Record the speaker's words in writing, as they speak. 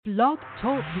Blog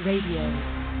Talk Radio.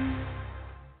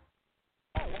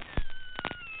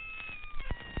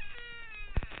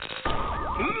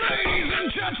 Ladies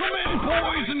and gentlemen,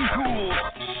 boys and ghouls,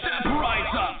 step right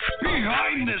up.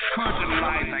 Behind this curtain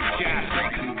lies a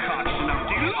ghastly concoction of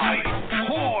delight,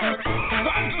 horror,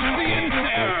 fantasy, and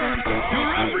terror. Your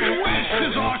every wish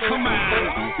is our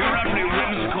command, your every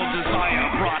whimsical desire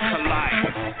brought to life.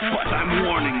 But I'm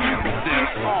warning you,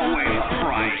 there's always a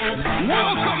price.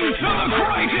 Welcome to the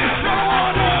greatest show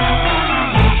on earth!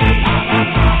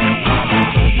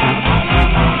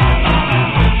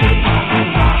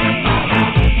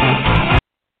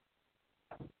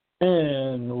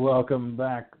 And welcome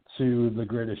back to the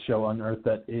greatest show on earth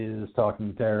that is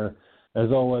Talking Terror.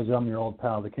 As always, I'm your old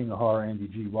pal, the King of Horror, Andy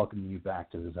G, welcoming you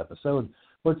back to this episode,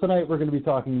 where tonight we're going to be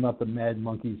talking about the Mad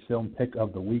Monkeys film pick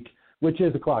of the week, which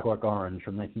is A Clockwork Orange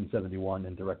from 1971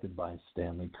 and directed by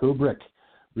Stanley Kubrick.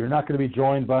 We are not going to be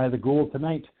joined by the ghoul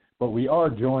tonight, but we are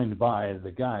joined by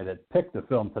the guy that picked the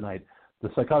film tonight, the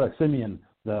psychotic simian,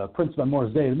 the Prince by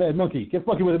Moore's Day, the Mad Monkey. Get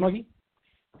funky with it, monkey.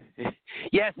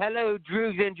 Yes, hello,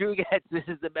 droogs and droogettes. This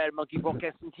is the Mad Monkey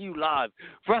broadcasting to you live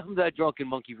from the Drunken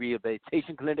Monkey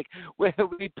Rehabilitation Clinic, where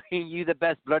we bring you the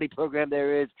best bloody program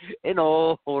there is in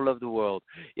all of the world.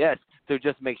 Yes, so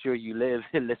just make sure you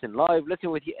listen live,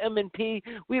 listen with your M&P.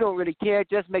 We don't really care.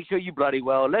 Just make sure you bloody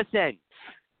well listen.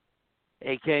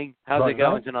 Hey, King, how's it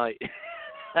going tonight?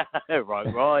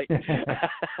 right.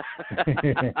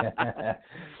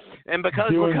 And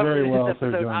because we're covering this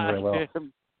episode,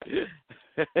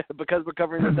 because we're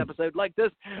covering this episode like this,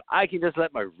 I can just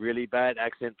let my really bad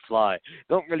accent fly.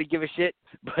 Don't really give a shit,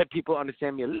 but people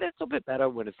understand me a little bit better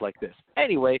when it's like this.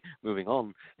 Anyway, moving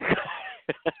on.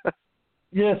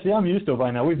 Yeah, see, I'm used to it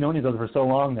by now. We've known each other for so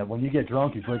long that when you get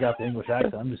drunk, you break out the English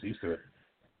accent. I'm just used to it.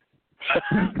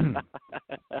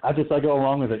 I go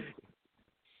along with it.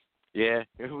 Yeah,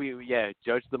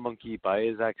 judge the monkey by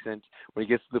his accent. When he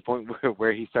gets to the point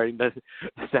where he's starting to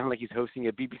sound like he's hosting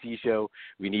a BBC show,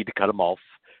 we need to cut him off.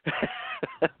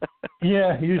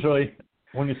 Yeah, usually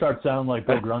when you start sounding like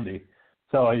Bill Grundy.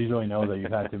 So I usually know that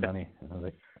you've had too many. I was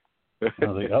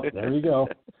like, oh, there you go.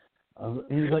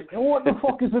 He's like, oh, what the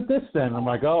fuck is with this then? I'm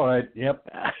like, all right, yep.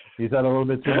 He's had a little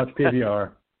bit too much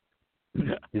PBR.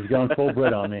 He's gone full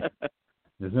Brit on me.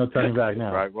 There's no turning back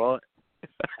now. Right.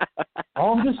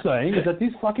 All I'm just saying is that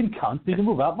these fucking cunts need to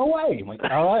move out of my way. I'm like,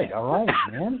 all right,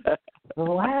 man.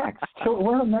 Relax.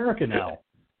 We're in America now.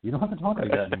 You don't have to talk like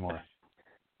that anymore.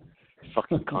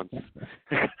 Fucking cunts.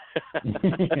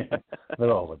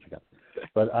 They're all what you got.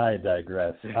 But I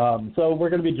digress. So we're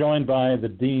going to be joined by the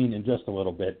Dean in just a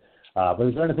little bit. But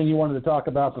is there anything you wanted to talk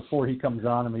about before he comes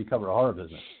on and we cover a horror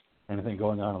business? Anything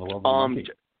going on in the world of the monkey?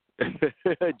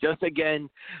 Just again,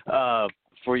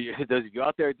 for you, those of you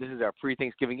out there, this is our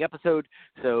pre-Thanksgiving episode.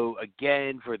 So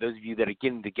again, for those of you that are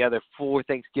getting together for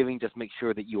Thanksgiving, just make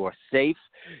sure that you are safe.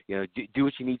 Do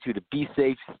what you need to be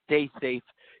safe, stay safe.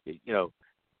 Do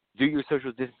your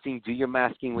social distancing, do your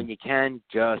masking when you can.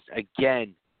 Just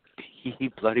again,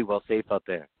 be bloody well safe out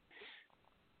there.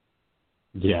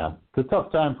 Yeah, it's a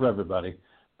tough time for everybody,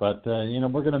 but we're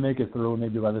going to make it through.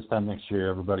 Maybe by this time next year,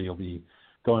 everybody will be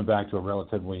going back to a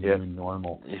relatively new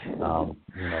normal,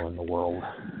 in the world.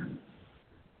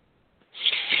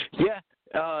 Yeah.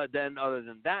 Then other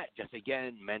than that, just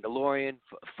again, Mandalorian,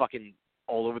 fucking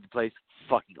all over the place,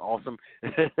 fucking awesome.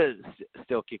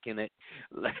 Still kicking it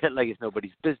like it's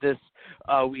nobody's business.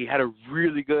 We had a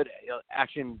really good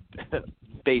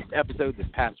action-based episode this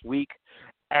past week,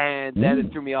 and then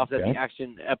it threw me off that the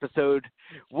action episode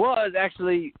was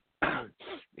actually,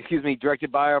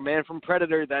 directed by our man from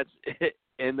Predator. That's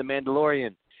in The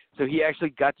Mandalorian. So he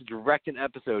actually got to direct an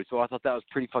episode, so I thought that was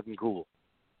pretty fucking cool.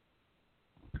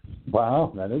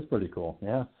 Wow, that is pretty cool,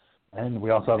 yeah. And we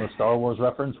also have a Star Wars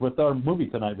reference with our movie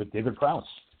tonight with David Prowse,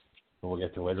 who we'll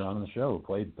get to later on in the show, who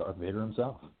played Darth Vader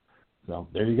himself. So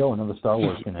there you go, another Star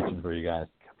Wars connection for you guys.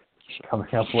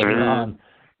 Coming up later on.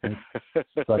 And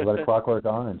talk about A Clockwork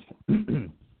Orange.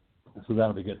 So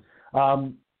that'll be good. I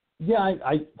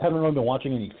haven't really been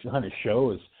watching any kind of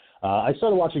shows. I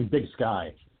started watching Big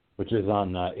Sky, which is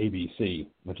on ABC,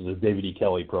 which is a David E.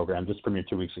 Kelly program, just premiered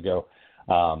 2 weeks ago.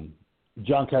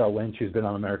 John Carroll Lynch, who's been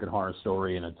on American Horror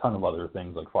Story and a ton of other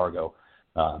things like Fargo,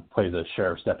 plays a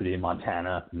sheriff's deputy in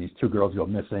Montana, and these two girls go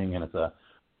missing, and it's a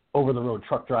over-the-road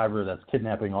truck driver that's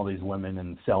kidnapping all these women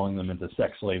and selling them into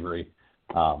sex slavery.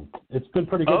 It's been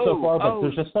pretty good so far, but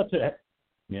there's just such a...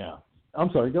 Yeah. I'm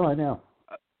sorry, go ahead now.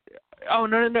 Oh,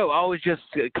 no. I was just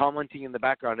commenting in the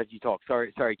background as you talk.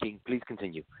 Sorry, King. Please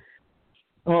continue.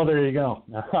 Oh, there you go.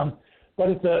 But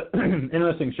it's an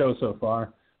interesting show so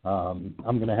far. I'm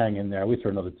going to hang in there. At least for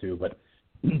another two. But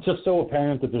it's just so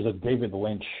apparent that there's a David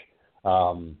Lynch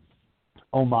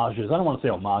homages. I don't want to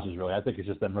say homages, really. I think it's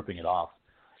just them ripping it off,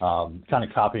 kind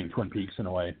of copying Twin Peaks in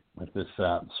a way with this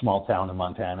small town in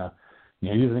Montana.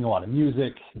 Using a lot of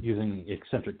music, using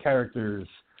eccentric characters.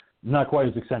 Not quite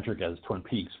as eccentric as Twin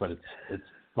Peaks, but it's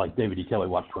like David E. Kelly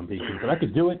watched Twin Peaks and said, I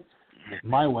could do it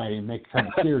my way and make it kind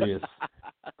of serious,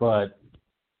 but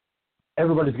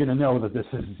everybody's going to know that this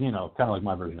is, kind of like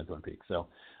my version of Twin Peaks. So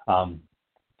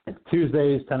it's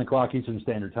Tuesdays, 10 o'clock Eastern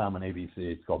Standard Time on ABC.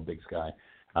 It's called Big Sky.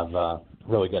 I've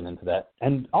really gotten into that.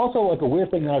 And also, like, a weird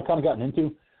thing that I've kind of gotten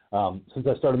into since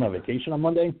I started my vacation on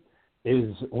Monday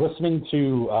is listening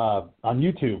to, on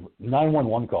YouTube,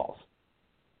 911 calls.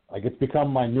 Like, it's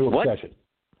become my new obsession.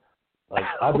 Like,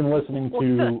 I've been listening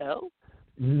to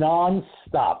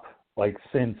non-stop, like,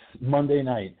 since Monday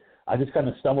night. I just kind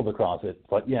of stumbled across it.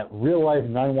 But, yeah, real-life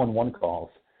 911 calls.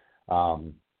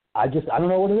 I don't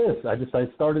know what it is. I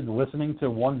started listening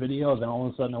to one video, then all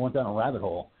of a sudden I went down a rabbit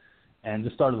hole and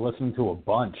just started listening to a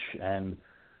bunch. And,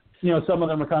 some of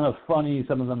them are kind of funny.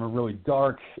 Some of them are really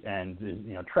dark and,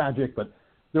 tragic. But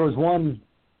there was one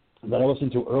that I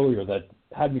listened to earlier that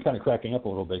had me kind of cracking up a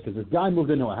little bit because this guy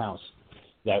moved into a house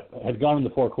that had gone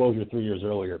into foreclosure 3 years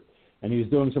earlier, and he was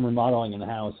doing some remodeling in the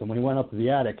house. And when he went up to the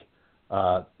attic,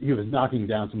 he was knocking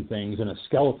down some things, and a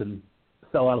skeleton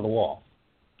fell out of the wall.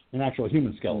 An actual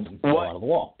human skeleton fell out of the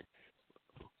wall.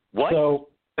 What? So,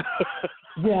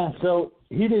 yeah, so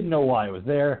he didn't know why it was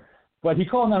there, but he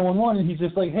called 911, and he's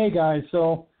just like, hey, guys,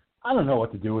 so I don't know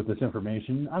what to do with this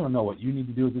information. I don't know what you need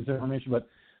to do with this information, but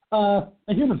a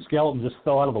human skeleton just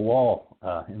fell out of the wall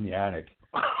in the attic,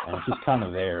 and it's just kind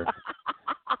of there.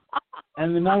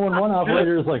 And the 911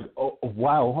 operator is like, oh,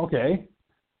 wow, okay.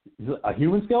 A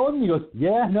human skeleton? He goes,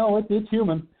 yeah, no, it's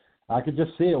human. I could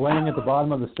just see it laying at the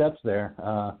bottom of the steps there.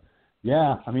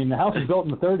 Yeah, I mean, the house was built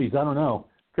in the 30s. I don't know.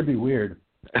 Could be weird.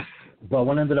 But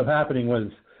what ended up happening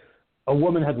was a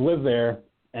woman had lived there,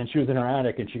 and she was in her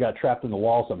attic, and she got trapped in the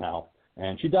wall somehow.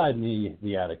 And she died in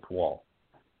the attic wall.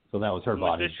 So that was her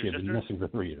body. She had been missing for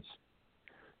 3 years.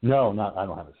 No, I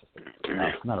don't have a sister.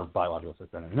 No, not a biological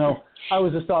sister. No, I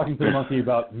was just talking to the monkey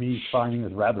about me finding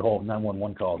this rabbit hole of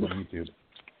 911 calls on YouTube.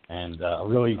 And a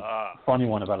really funny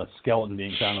one about a skeleton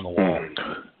being found on the wall.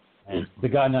 And the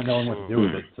guy not knowing what to do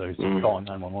with it, so he's just calling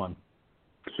 911.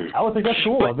 I would think that's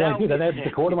cool. I'd be like, dude, that adds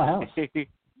the core to my house.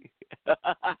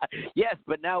 Yes,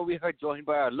 but now we are joined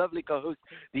by our lovely co-host,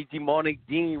 the Demonic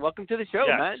Dean. Welcome to the show,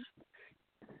 man.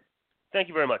 Thank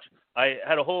you very much. I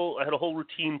had a whole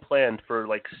routine planned for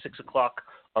like 6 o'clock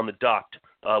on the dot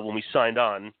when we signed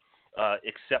on,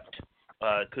 except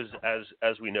because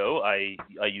as we know, I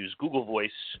use Google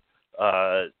Voice,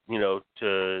 to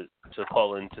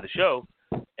call into the show,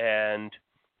 and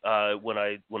when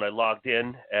I logged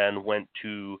in and went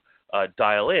to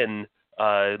dial in,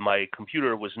 my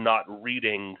computer was not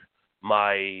reading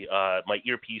my my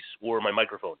earpiece or my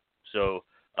microphone. So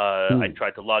I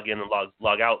tried to log in and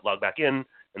log out, log back in,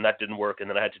 and that didn't work. And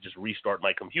then I had to just restart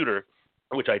my computer,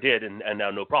 which I did, and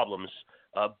now no problems.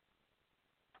 At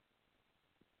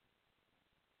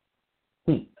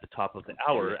the top of the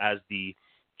hour, as the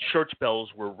church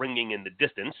bells were ringing in the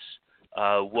distance,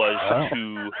 was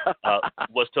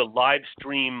to live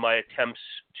stream my attempts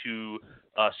to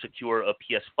secure a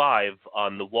PS5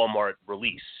 on the Walmart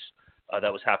release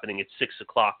that was happening at 6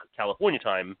 o'clock California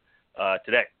time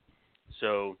today.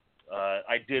 So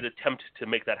I did attempt to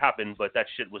make that happen, but that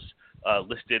shit was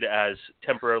listed as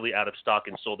temporarily out of stock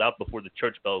and sold out before the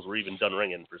church bells were even done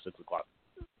ringing for 6 o'clock.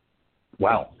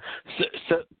 Wow.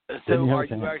 So are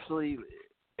you actually?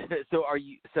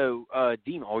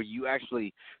 Dean, are you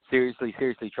actually seriously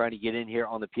trying to get in here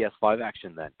on the PS5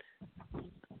 action then?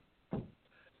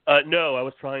 No, I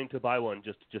was trying to buy one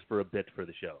just for a bit for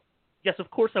the show. Yes,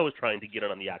 of course I was trying to get in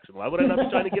on the action. Why would I not be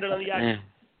trying to get in on the action?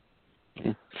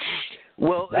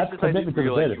 Well, that's commitment to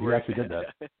the bit if you actually did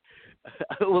that.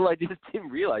 Well, I just didn't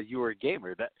realize you were a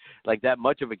gamer, that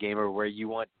much of a gamer where you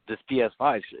want this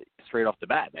PS5 straight off the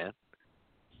bat, man.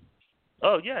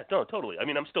 Oh yeah, no, totally. I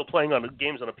mean, I'm still playing on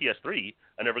games on a PS3.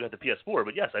 I never got the PS4,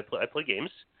 but yes, I play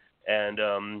games, and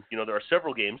there are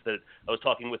several games that I was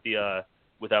talking with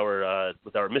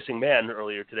our missing man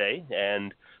earlier today,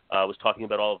 and was talking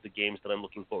about all of the games that I'm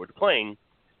looking forward to playing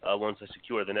once I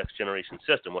secure the next generation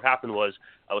system. What happened was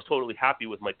I was totally happy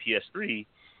with my PS3,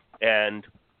 and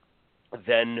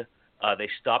then they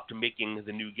stopped making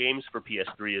the new games for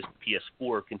PS3 as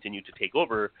PS4 continued to take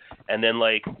over, and then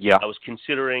I was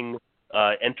considering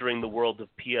entering the world of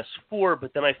PS4,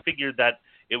 but then I figured that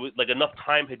it was enough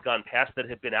time had gone past that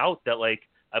had been out that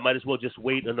I might as well just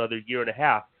wait another year and a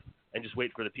half and just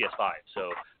wait for the PS5.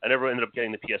 So I never ended up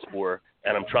getting the PS4,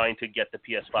 and I'm trying to get the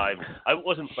PS5. I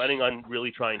wasn't planning on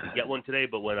really trying to get one today,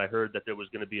 but when I heard that there was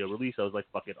going to be a release, I was like,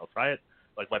 fuck it, I'll try it.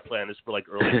 Like, my plan is for, like,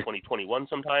 early 2021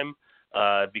 sometime,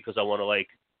 because I want to, like,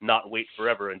 not wait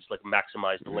forever and just, like,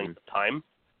 maximize the length of time.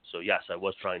 So, yes, I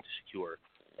was trying to secure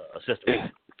a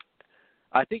system.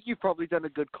 I think you've probably done a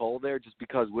good call there, just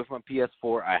because with my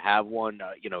PS4, I have one.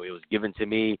 It was given to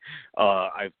me.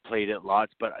 I've played it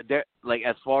lots, but there, like,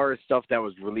 as far as stuff that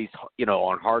was released,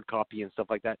 on hard copy and stuff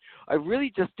like that, I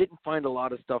really just didn't find a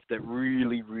lot of stuff that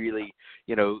really, really,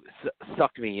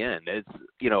 sucked me in. It's,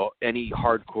 any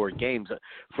hardcore games.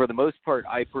 For the most part,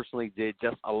 I personally did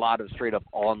just a lot of straight up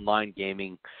online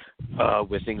gaming,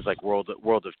 with things like World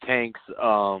of Tanks,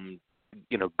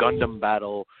 Gundam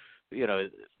Battle,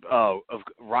 of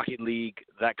Rocket League,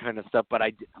 that kind of stuff. But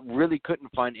I really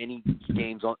couldn't find any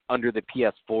games under the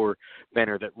PS4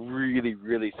 banner that really,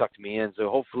 really sucked me in. So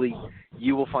hopefully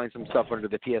you will find some stuff under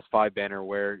the PS5 banner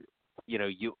where,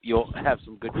 you'll have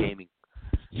some good gaming.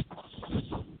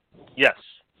 Yes,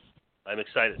 I'm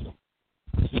excited.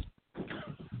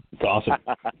 It's awesome.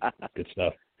 Good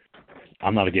stuff.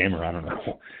 I'm not a gamer. I don't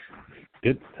know.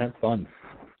 Good. Have fun.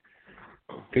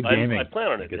 Good gaming. I plan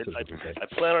on it. I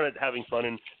plan on it having fun,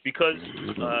 and because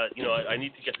I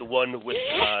need to get the one with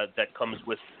that comes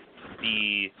with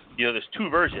the there's two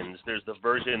versions. There's the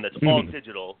version that's all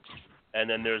digital, and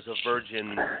then there's a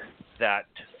version that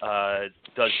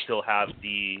does still have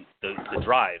the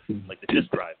drive, like the disc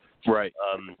drive. Right.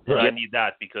 And I need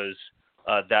that because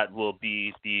that will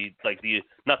be the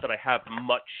not that I have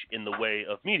much in the way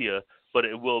of media, but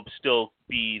it will still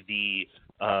be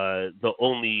the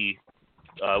only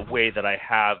way that I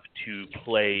have to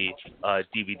play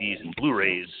DVDs and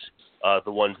Blu-rays,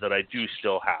 the ones that I do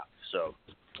still have. So,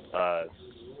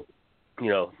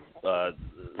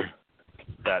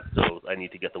 so I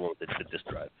need to get the one with the disc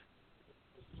drive.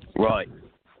 Right.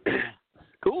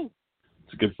 Cool.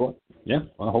 It's a good point. Yeah.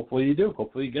 Well, hopefully you do.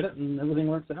 Hopefully you get it and everything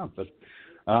works out. But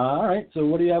all right. So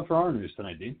what do you have for our news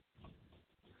tonight, Dean?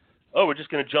 Oh, we're just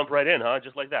going to jump right in, huh?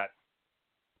 Just like that.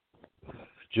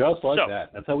 Just like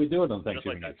that. That's how we do it on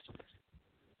Thanksgiving nights.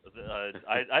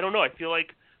 I don't know. I feel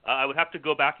like I would have to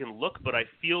go back and look, but I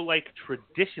feel like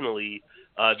traditionally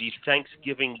the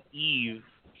Thanksgiving Eve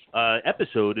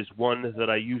episode is one that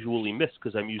I usually miss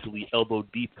because I'm usually elbow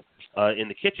deep in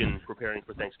the kitchen preparing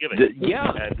for Thanksgiving.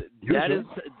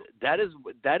 That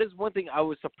is one thing I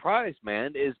was surprised,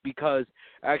 man, is because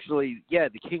actually, the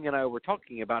King and I were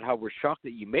talking about how we're shocked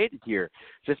that you made it here,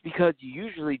 just because you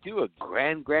usually do a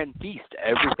grand feast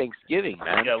every Thanksgiving,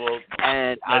 man. Yeah, well,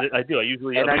 and I do. I'm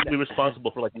usually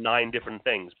responsible for like 9 different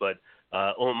things, but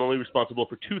I'm only responsible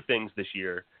for 2 things this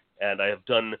year, and I have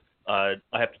done. I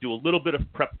have to do a little bit of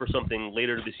prep for something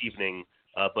later this evening,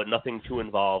 but nothing too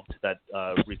involved that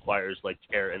requires like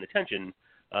care and attention.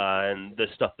 And the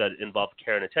stuff that involved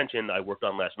care and attention, I worked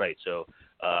on last night. So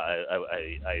I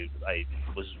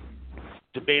was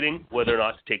debating whether or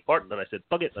not to take part. And then I said,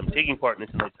 fuck it, I'm taking part in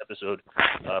tonight's episode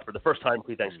for the first time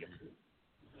pre-Thanksgiving.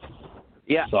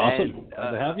 Yeah, it's awesome.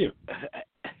 Glad to have you.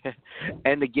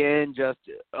 And again, just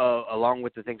along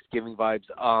with the Thanksgiving vibes,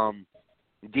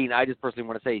 Dean, I just personally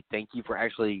want to say thank you for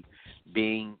actually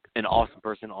being an awesome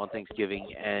person on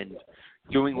Thanksgiving and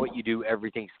doing what you do every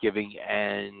Thanksgiving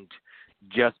and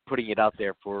just putting it out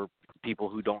there for people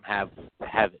who don't have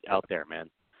it out there, man.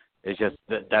 It's just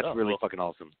that's really fucking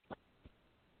awesome.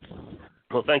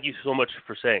 Well, thank you so much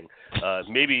for saying.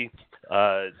 Maybe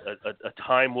a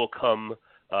time will come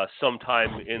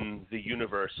sometime in the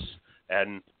universe,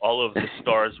 and all of the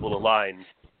stars will align,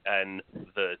 and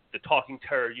the Talking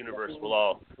Terror universe will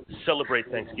all celebrate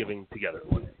Thanksgiving together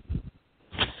one day.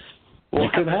 We'll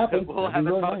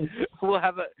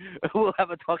have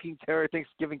a Talking Terror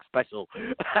Thanksgiving special.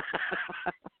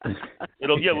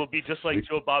 We'll be just like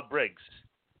Joe Bob Briggs,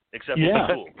 except we'll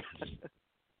be cool.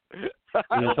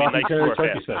 It'll Talking Terror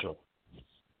Turkey special.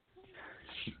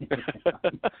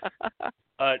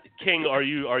 King, are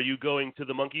you going to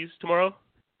the Monkeys tomorrow?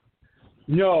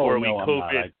 No, or are we no, COVID?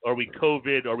 I'm not. Are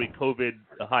we COVID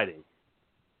hiding?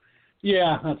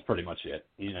 Yeah, that's pretty much it.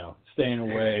 Staying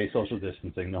away, social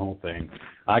distancing, the whole thing.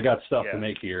 I got stuff to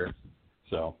make here,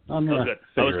 so I'm gonna. Good.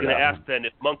 I was going to ask then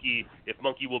if Monkey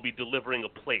will be delivering a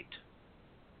plate.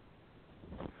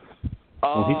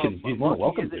 Well, he's more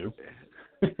welcome to.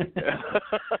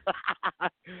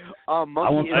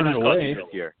 Monkey is not cooking this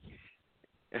year.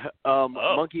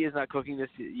 Monkey is not cooking this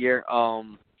year.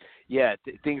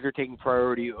 Things are taking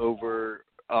priority over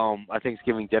a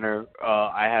Thanksgiving dinner.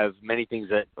 I have many things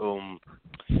that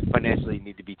financially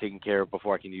need to be taken care of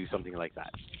before I can do something like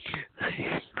that.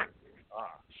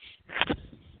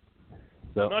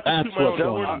 So not to that's toot my what's own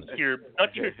going horn on. here,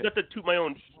 not to toot my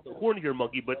own horn here,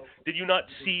 Monkey. But did you not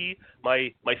see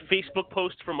my Facebook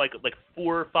post from like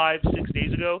 4, 5, 6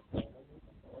 days ago?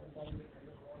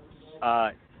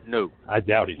 No. I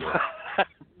doubt he did.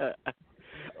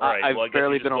 All right, I've well, I guess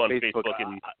barely you just been go on Facebook.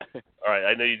 and, all right,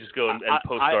 I know you just go and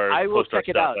post I will post our check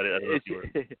it stuff. out. I don't know if you were.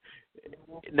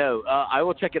 No, I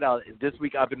will check it out. This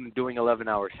week I've been doing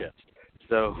 11-hour shifts,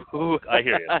 so I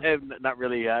hear you. I have not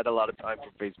really had a lot of time for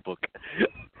Facebook.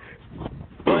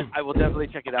 But I will definitely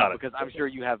check it out because I'm sure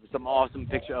you have some awesome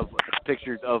pictures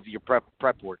of your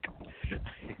prep work.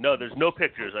 No, there's no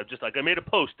pictures. I made a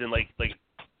post and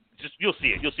just you'll see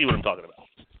it. You'll see what I'm talking about.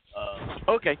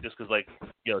 Okay. Just because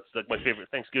it's like my favorite.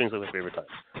 Thanksgiving's like my favorite time.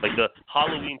 Like the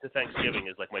Halloween to Thanksgiving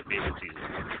is like my favorite season.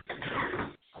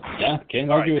 Yeah, can't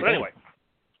argue with but that. anyway,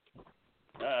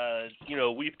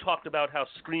 we've talked about how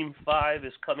Scream 5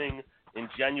 is coming in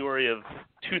January of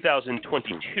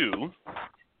 2022,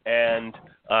 and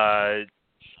I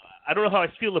don't know how I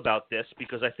feel about this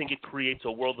because I think it creates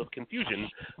a world of confusion.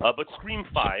 But Scream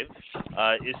 5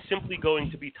 is simply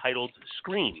going to be titled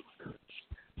Scream,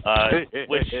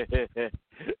 which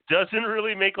doesn't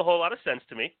really make a whole lot of sense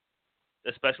to me,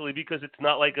 especially because it's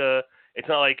not like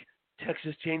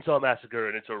Texas Chainsaw Massacre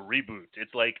and it's a reboot.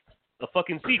 It's like a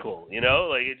fucking sequel,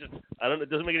 Like it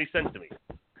doesn't make any sense to me.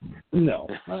 No,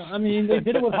 I mean they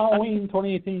did it with Halloween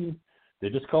 2018. They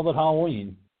just called it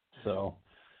Halloween, so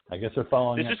I guess they're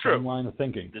following that same line of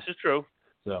thinking. This is true.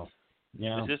 So,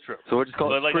 yeah. This is true. So we're just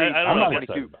calling it Scream. I don't know. I'm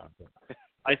excited about it.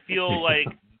 I feel like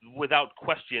without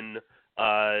question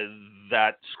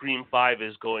that Scream 5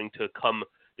 is going to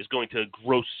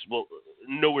gross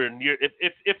nowhere near.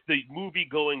 If the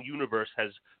movie-going universe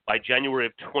has by January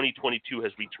of 2022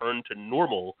 has returned to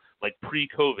normal, like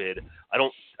pre-COVID, I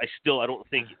don't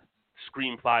think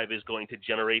Scream 5 is going to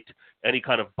generate any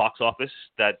kind of box office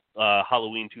that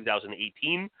Halloween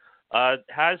 2018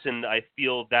 has, and I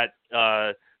feel that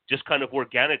just kind of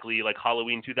organically, like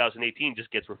Halloween 2018 just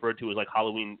gets referred to as like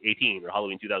Halloween 18 or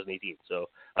Halloween 2018. So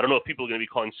I don't know if people are going to be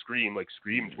calling Scream like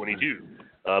Scream 22,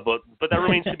 but that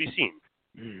remains to be seen.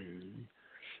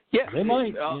 Yeah, they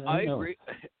might. I agree.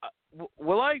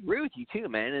 Well, I agree with you too,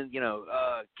 man. And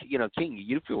King,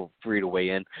 you feel free to weigh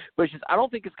in, but it's just I don't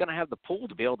think it's going to have the pull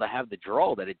to be able to have the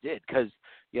draw that it did because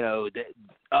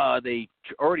they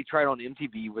already tried on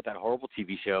MTV with that horrible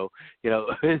TV show.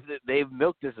 They've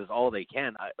milked this as all they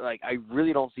can. I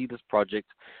really don't see this project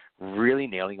really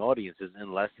nailing audiences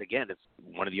unless again it's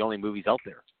one of the only movies out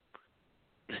there.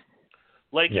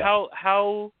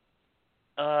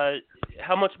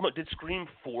 How much did Scream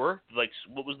 4? Like,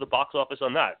 what was the box office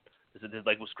on that?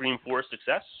 Was Scream 4 a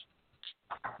success?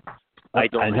 I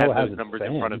don't have those numbers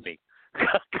in front of me.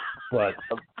 But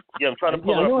I'm trying to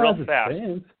pull it up real fast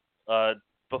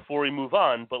before we move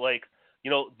on. But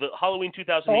the Halloween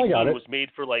 2018 was made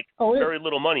for very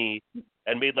little money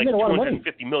and made like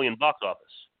 $250 million box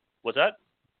office. What's that?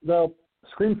 The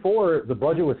Scream 4, the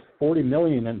budget was $40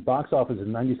 million and box office is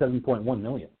 $97.1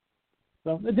 million.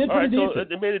 So it did pretty decent. So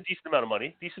it made a decent amount of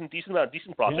money, decent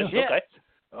profit. Yeah.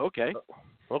 Okay.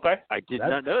 I did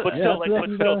not know that. But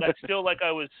still, that's still like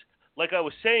I was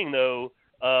saying though.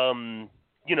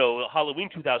 Halloween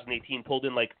 2018 pulled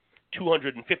in like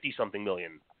 250 something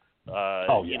million.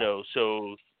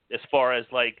 So as far as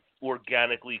like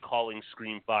organically calling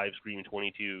Scream 5, Scream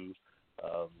 22,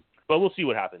 but we'll see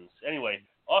what happens. Anyway,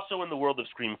 also in the world of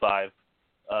Scream 5,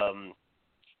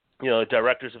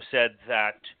 directors have said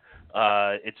that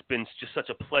it's been just such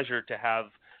a pleasure to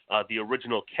have the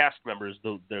original cast members,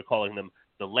 though they're calling them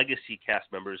the legacy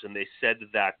cast members, and they said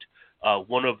that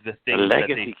one of the things that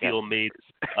they feel made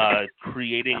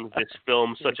creating this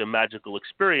film such a magical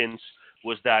experience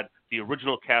was that the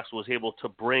original cast was able to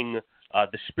bring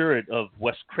the spirit of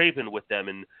Wes Craven with them,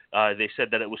 and they said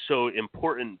that it was so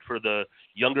important for the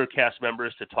younger cast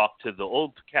members to talk to the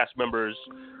old cast members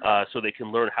so they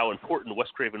can learn how important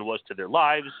Wes Craven was to their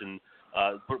lives, and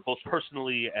both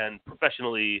personally and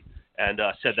professionally, and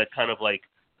said that kind of like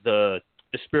the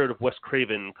spirit of Wes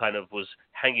Craven kind of was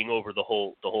hanging over the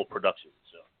whole production.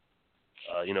 So,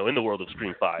 in the world of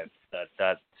Scream 5,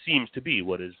 that seems to be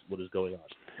what is going on.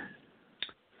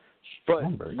 But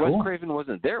Wes Craven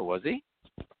wasn't there, was he?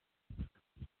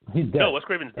 He's dead. No, Wes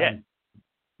Craven's dead.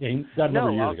 Yeah, he died a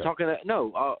number of years ago. I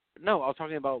was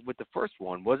talking about with the first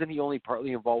one. Wasn't he only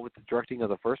partly involved with the directing of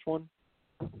the first one?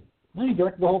 No, he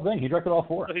directed the whole thing. He directed all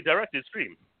four. So he directed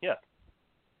Scream, yeah.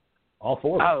 All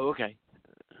four. Oh, okay.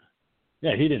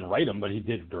 Yeah, he didn't write them, but he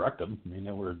did direct them. I mean,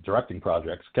 they were directing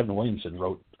projects. Kevin Williamson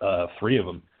wrote 3 of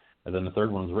them, and then the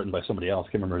third one was written by somebody else.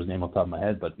 I can't remember his name off the top of my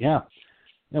head, but yeah,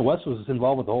 Wes was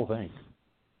involved with the whole thing.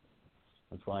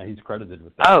 That's why he's credited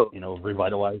with that,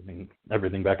 revitalizing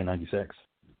everything back in '96.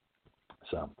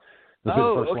 So.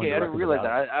 Okay. I didn't realize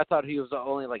that. I thought he was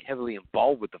only like heavily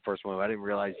involved with the first one. But I didn't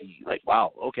realize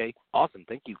wow. Okay, awesome.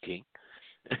 Thank you, King.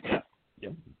 Yeah,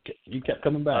 you kept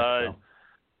coming back. So.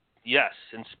 Yes,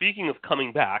 and speaking of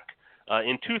coming back,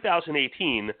 in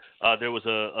 2018 there was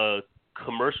a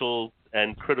commercial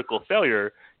and critical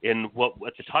failure in what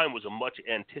at the time was a much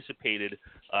anticipated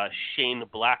Shane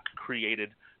Black created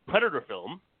Predator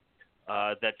film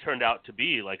that turned out to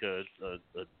be like a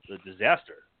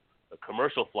disaster. A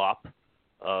commercial flop,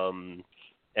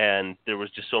 and there was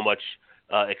just so much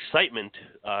excitement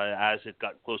as it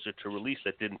got closer to release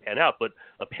that didn't pan out. But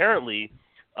apparently,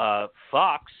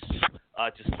 Fox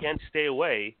just can't stay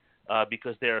away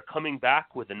because they are coming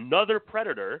back with another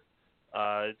Predator.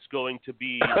 It's going to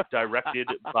be directed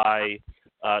by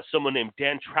someone named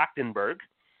Dan Trachtenberg.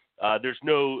 There's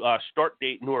no start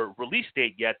date nor release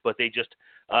date yet, but they just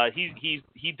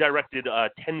he directed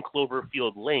 10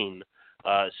 Cloverfield Lane.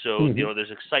 So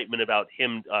there's excitement about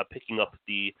him picking up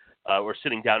or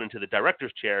sitting down into the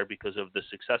director's chair because of the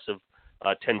success of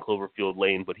 10 Cloverfield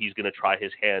Lane, but he's going to try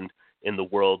his hand in the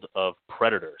world of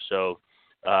Predator. So,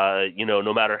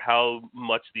 no matter how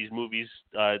much these movies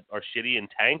are shitty and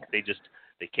tank, they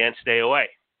can't stay away.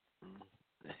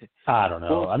 I don't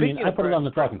know. I mean, I put it on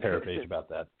the Talking Terror page about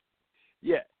that.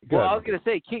 Yeah. Well, I was going to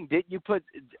say, King, didn't you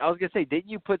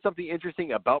put something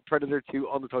interesting about Predator 2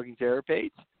 on the Talking Terror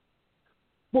page?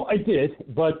 Well, I did,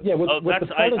 but yeah, with the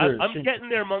Predator, I'm getting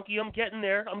there, Monkey. I'm getting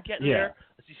there. there.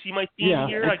 You see my theme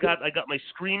here? I got my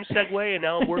Scream segue, and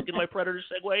now I'm working my Predator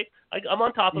segue. I'm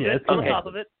on top of it. I'm on top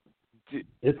of it.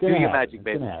 It's going to happen. Magic,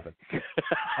 baby. It's going to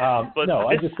happen. But no,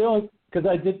 I just feel because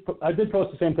I did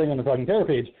post the same thing on the Talking Terror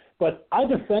page, but I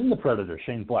defend the Predator.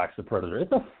 Shane Black's The Predator.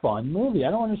 It's a fun movie. I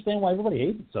don't understand why everybody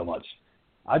hates it so much.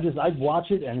 I'd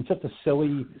watch it, and it's just a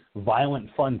silly, violent,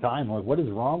 fun time. Like, what is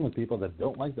wrong with people that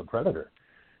don't like The Predator?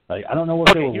 Like, I don't know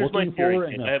what they were looking for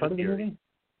in a Predator movie.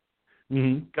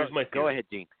 Mm-hmm. Go ahead,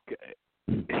 Gene.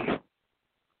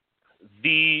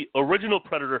 The original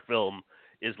Predator film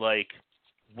is like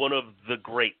one of the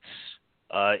greats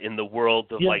in the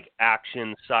world of like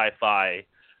action sci-fi,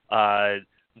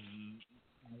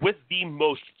 with the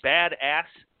most badass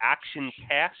action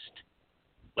cast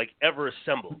like ever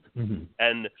assembled. Mm-hmm.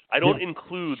 And I don't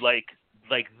include like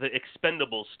the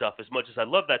Expendables stuff as much as I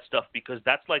love that stuff because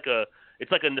it's like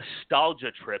a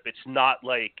nostalgia trip. It's not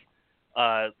like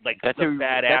that's the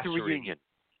badassery reunion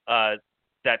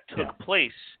that took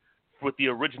place with the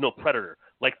original Predator.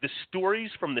 Like the stories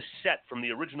from the set from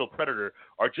the original Predator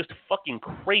are just fucking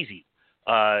crazy.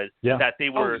 That they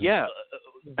were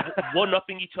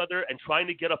one-upping each other and trying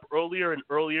to get up earlier and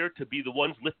earlier to be the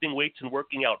ones lifting weights and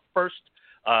working out first.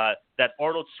 That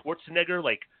Arnold Schwarzenegger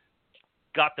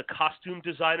got the costume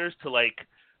designers to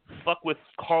fuck with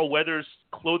Carl Weathers'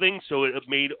 clothing, so it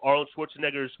made Arnold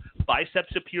Schwarzenegger's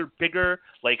biceps appear bigger.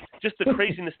 Just the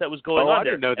craziness that was going on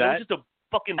there. I didn't know that. It was just a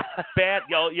fucking bad.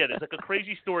 There's a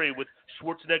crazy story with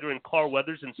Schwarzenegger and Carl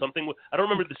Weathers and something with, I don't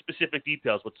remember the specific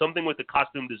details, but something with the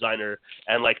costume designer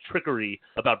and trickery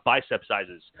about bicep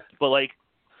sizes. But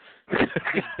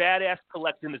this badass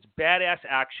collection, this badass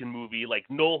action movie,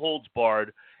 no holds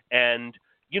barred, and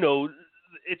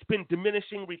it's been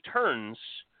diminishing returns,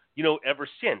 ever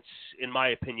since, in my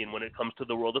opinion, when it comes to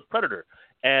the world of Predator.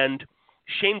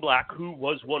 Shane Black, who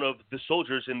was one of the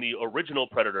soldiers in the original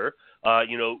Predator,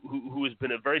 who has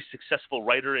been a very successful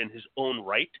writer in his own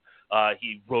right.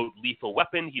 He wrote Lethal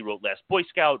Weapon. He wrote Last Boy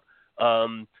Scout.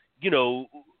 I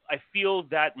feel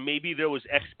that maybe there was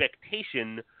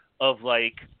expectation of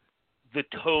the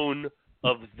tone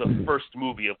of the first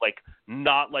movie of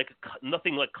not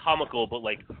nothing comical, but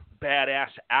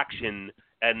badass action.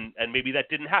 And maybe that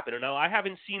didn't happen. And now I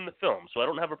haven't seen the film, so I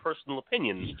don't have a personal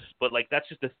opinion. But that's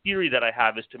just a theory that I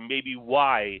have as to maybe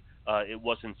why it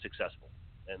wasn't successful.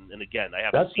 And again, I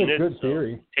haven't seen it. That's a good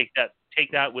theory.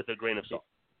 Take that with a grain of salt.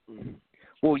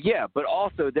 Well, yeah, but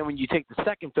also then when you take the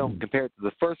second film compared to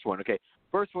the first one, okay,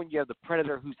 first one you have the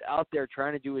Predator who's out there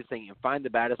trying to do his thing and find the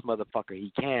baddest motherfucker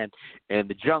he can in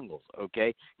the jungles,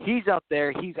 okay? He's out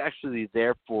there. He's actually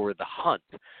there for the hunt,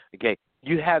 okay?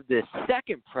 You have this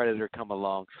second Predator come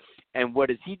along, and what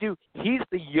does he do? He's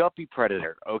the yuppie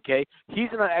Predator, okay? He's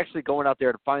not actually going out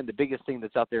there to find the biggest thing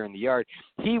that's out there in the yard.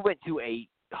 He went to a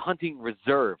hunting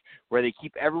reserve where they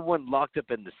keep everyone locked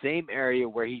up in the same area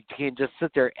where he can just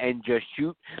sit there and just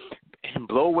shoot and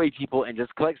blow away people and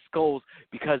just collect skulls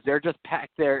because they're just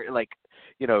packed there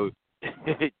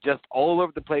just all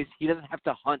over the place. He doesn't have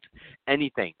to hunt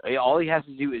anything. All he has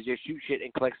to do is just shoot shit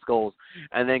and collect skulls,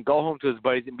 and then go home to his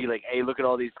buddies and be like, "Hey, look at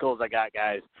all these skulls I got,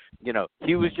 guys." You know,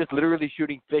 he was just literally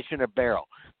shooting fish in a barrel.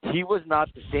 He was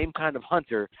not the same kind of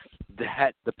hunter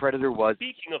that the Predator was.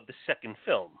 Speaking of the second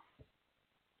film,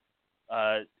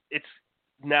 it's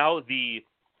now the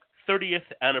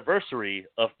 30th anniversary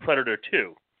of Predator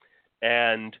 2,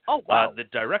 and the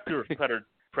director of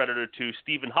Predator 2,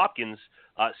 Stephen Hopkins,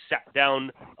 sat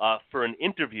down for an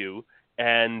interview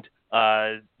and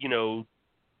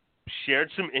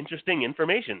shared some interesting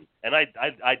information, and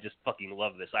I just fucking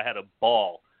love this. I had a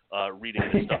ball reading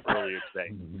this stuff earlier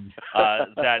today.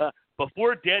 That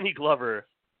before Danny Glover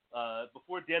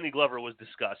was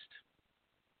discussed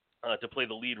to play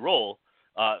the lead role,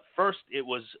 first it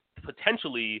was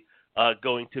potentially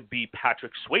going to be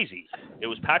Patrick Swayze. It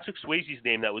was Patrick Swayze's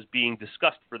name that was being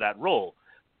discussed for that role,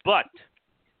 but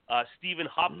Stephen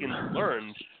Hopkins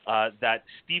learned that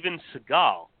Steven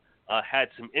Seagal had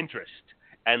some interest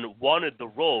and wanted the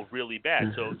role really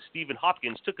bad. So Stephen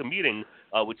Hopkins took a meeting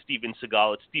with Steven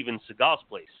Seagal at Steven Seagal's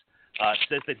place.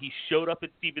 Says that he showed up at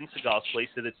Steven Seagal's place,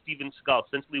 said that Steven Seagal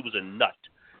essentially was a nut.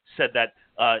 Said that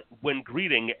when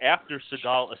greeting, after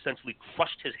Seagal essentially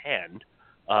crushed his hand,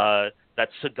 that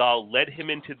Seagal led him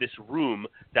into this room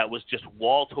that was just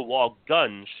wall-to-wall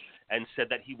guns, and said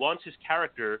that he wants his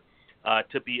character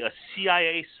to be a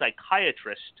CIA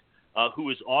psychiatrist who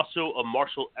is also a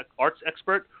martial arts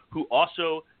expert who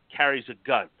also carries a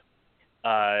gun.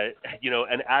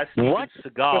 And as Steven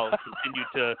Seagal continued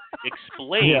to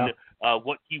explain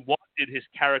what he wanted his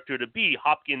character to be,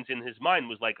 Hopkins in his mind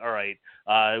was like, all right,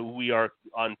 we are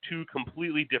on two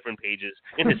completely different pages.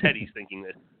 In his head, he's thinking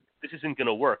this isn't going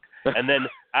to work. And then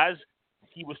as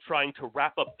he was trying to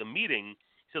wrap up the meeting,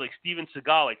 so like Steven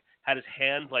Seagal had his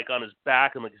hand on his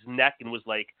back and his neck and was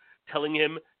telling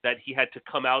him that he had to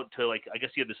come out to I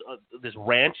guess he had this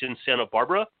ranch in Santa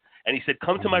Barbara. And he said,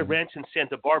 come to my ranch in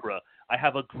Santa Barbara. I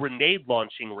have a grenade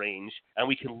launching range, and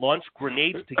we can launch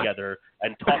grenades together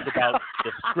and talk about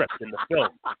the script in the film.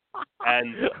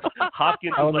 And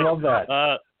Hopkins was like, love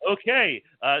that. Okay,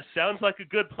 sounds like a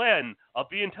good plan. I'll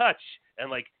be in touch.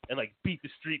 And beat the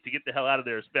street to get the hell out of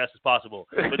there as fast as possible.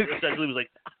 But essentially it was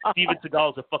Steven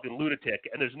Seagal is a fucking lunatic,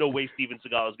 and there's no way Steven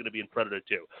Seagal is going to be in Predator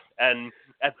 2. And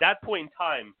at that point in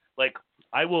time,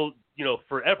 I will,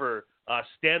 forever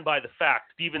stand by the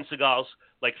fact Steven Seagal's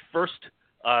first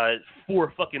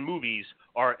 4 fucking movies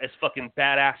are as fucking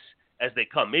badass as they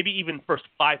come. Maybe even first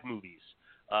 5 movies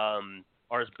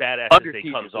are as badass Under as they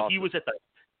Siege come. So awesome. he was at the.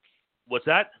 What's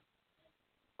that?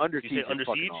 Under Siege. Under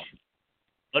Siege. Awesome.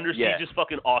 Under Siege is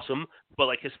fucking awesome, but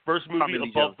his first movie,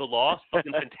 Above the Law, is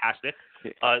fucking fantastic.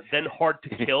 Then Hard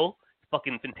to Kill,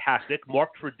 fucking fantastic.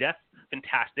 Marked for Death,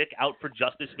 fantastic. Out for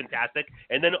Justice, fantastic.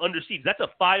 And then Under Siege. That's a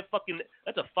 5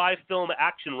 film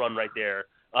action run right there.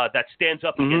 That stands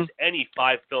up against any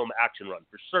 5 film action run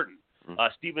for certain.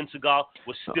 Steven Seagal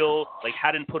was still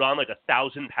hadn't put on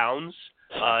 1,000 pounds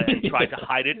and tried to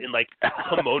hide it in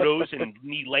kimonos and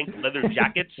knee-length leather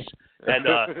jackets and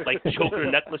choker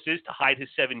necklaces to hide his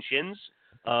 7 shins.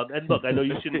 And look, I know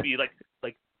you shouldn't be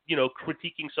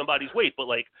critiquing somebody's weight, but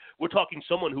we're talking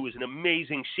someone who was in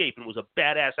amazing shape and was a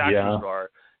badass action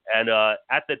star. And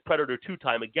at that Predator 2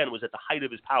 time, again, was at the height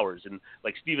of his powers. And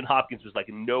Stephen Hopkins was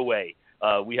no way.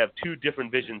 We have 2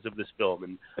 different visions of this film,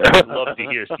 and I'd love to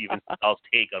hear Stephen Seagal's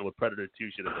take on what Predator 2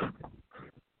 should have been.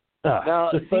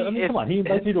 Come on, he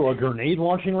invites you to a grenade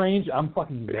launching range. I'm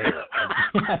fucking there.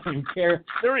 I don't care.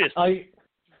 Seriously.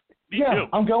 Me too.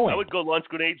 I'm going. I would go launch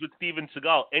grenades with Steven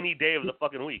Seagal any day of the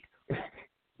fucking week.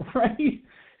 Right?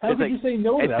 How could you say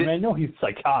no to that? I know he's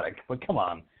psychotic, but come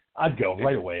on. I'd go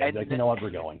right away. I'd you know what,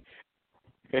 we're going.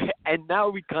 And now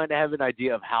we kind of have an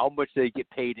idea of how much they get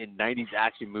paid in 90s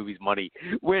action movies money.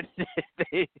 When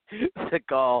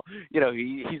Seagal,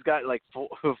 he's got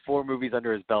 4 movies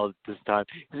under his belt at this time.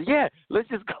 He says, yeah, let's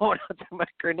just go out to my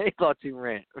grenade launching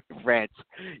ranch.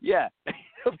 Yeah,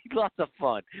 it'll be lots of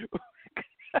fun.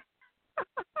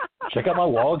 Check out my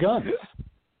wall of guns.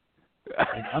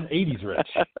 I'm 80s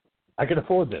rich. I can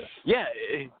afford this. Yeah.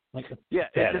 It's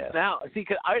just now. See,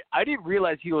 cause I didn't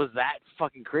realize he was that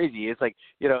fucking crazy. It's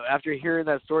after hearing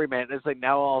that story, man, it's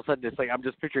now all of a sudden it's I'm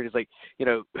just picturing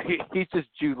he's just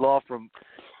Jude Law from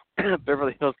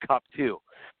Beverly Hills Cop 2.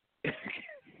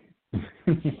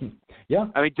 Yeah.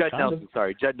 I mean, Judd Nelson.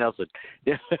 Sorry, Judd Nelson.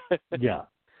 Yeah.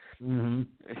 Mm-hmm.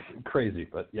 Crazy,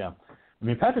 but yeah. I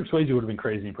mean, Patrick Swayze would have been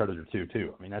crazy in Predator 2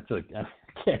 too. I mean, I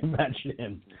can't imagine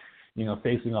him.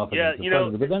 Facing off against the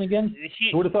Predator. But then again,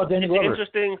 who would have thought Danny Glover? It's an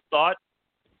interesting thought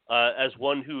as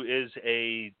one who is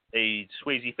a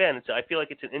Swayze fan. I feel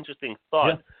like it's an interesting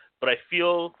thought but I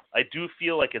do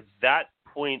feel like at that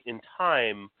point in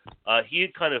time, he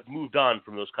had kind of moved on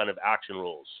from those kind of action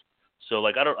roles. So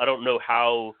like I don't know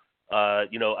how I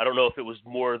don't know if it was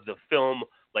more the film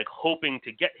like hoping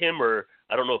to get him, or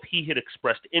I don't know if he had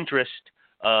expressed interest.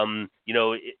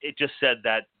 It just said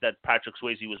that Patrick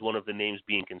Swayze was one of the names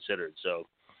being considered. So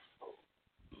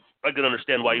I could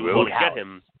understand why you would want to get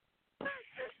him.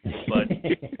 But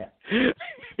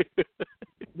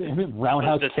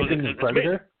Roundhouse kicking the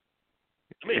Predator?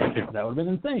 Amazing. That would have been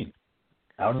insane.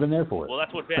 I would have been there for it. Well,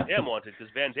 that's what Van Damme wanted,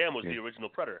 because Van Damme was the original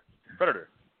Predator.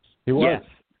 He was.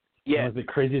 Yeah. It was the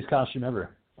craziest costume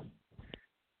ever.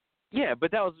 Yeah,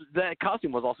 but that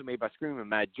costume was also made by Screaming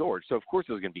Mad George, so of course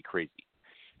it was going to be crazy.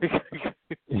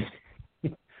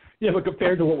 Yeah, but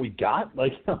compared to what we got,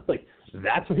 like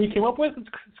that's what he came up with? It's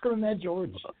Screaming Mad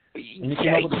George. And he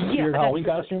came up with a weird Halloween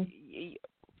costume?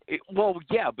 Well,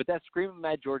 yeah, but that's Screaming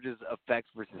Mad George's effects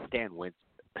versus Stan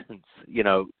Winston's,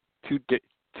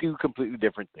 two completely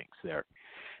different things there.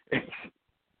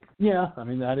 Yeah, I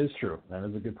mean, that is true. That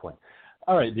is a good point.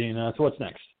 All right, Dean, so what's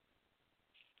next?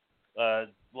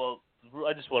 Well,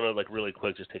 I just want to, like, really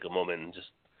quick just take a moment and just,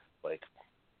 like,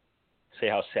 say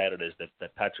how sad it is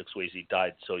that Patrick Swayze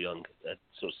died so young,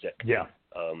 so sick. Yeah,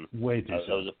 way too sick.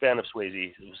 sick. I was a fan of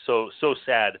Swayze. It was so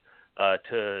sad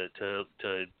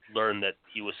to learn that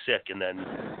he was sick and then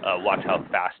watch how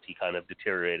fast he kind of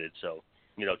deteriorated. So,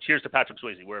 cheers to Patrick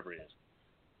Swayze, wherever he is.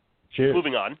 Cheers.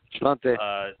 Moving on,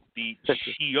 the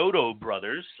Chiodo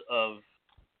brothers of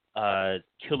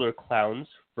Killer Clowns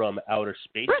from Outer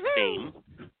Space fame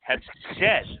have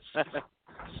said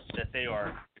that they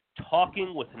are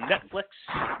talking with Netflix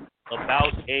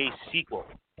about a sequel.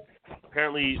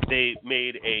 Apparently, they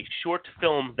made a short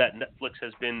film that Netflix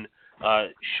has been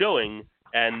showing,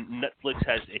 and Netflix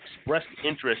has expressed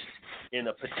interest in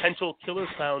a potential Killer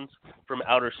Clowns from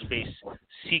Outer Space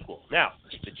sequel. Now,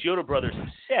 the Chiodo brothers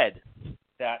have said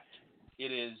that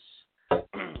it is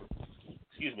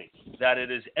that it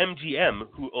is MGM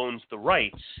who owns the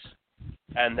rights,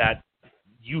 and that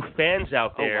you fans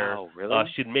out there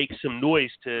should make some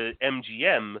noise to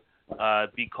MGM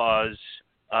because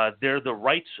they're the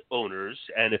rights owners,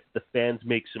 and if the fans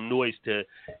make some noise to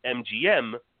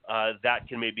MGM, that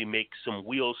can maybe make some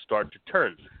wheels start to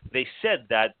turn. They said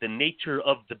that the nature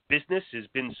of the business has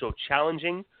been so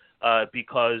challenging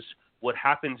because what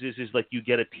happens is like you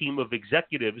get a team of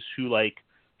executives who like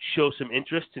show some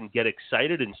interest and get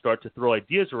excited and start to throw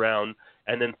ideas around,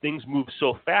 and then things move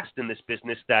so fast in this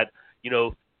business that,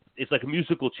 it's like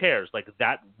musical chairs. Like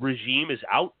that regime is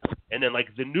out, and then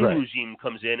like the new regime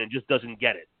comes in and just doesn't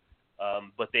get it.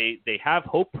 But they have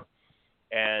hope,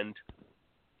 and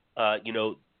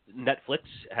Netflix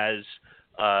has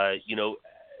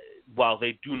while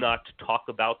they do not talk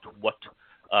about what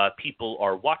people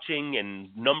are watching and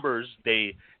numbers,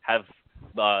 they have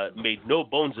made no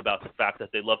bones about the fact that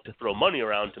they love to throw money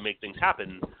around to make things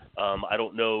happen. I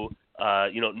don't know,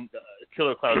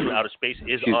 Killer Clowns from Outer Space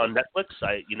is on Netflix,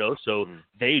 so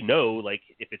they know like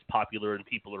if it's popular and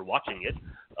people are watching it,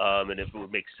 and if it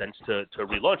would make sense to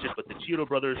relaunch it. But the Chiodo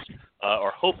brothers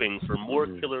are hoping for more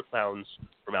Killer Clowns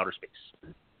from Outer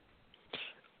Space.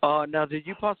 Now, did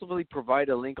you possibly provide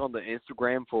a link on the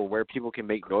Instagram for where people can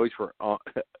make noise for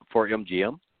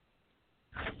MGM?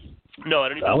 No, I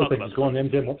don't even I talk think about just go on the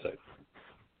MGM website.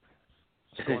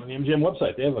 Just go on the MGM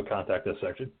website. They have a contact us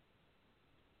section.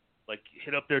 Like,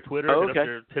 hit up their Twitter,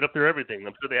 hit up their everything.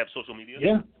 I'm sure they have social media.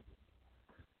 Yeah.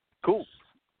 Cool.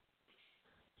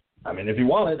 I mean, if you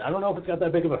want it, I don't know if it's got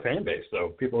that big of a fan base, though.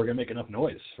 People are going to make enough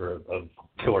noise for a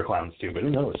Killer Clowns too, but who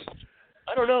knows?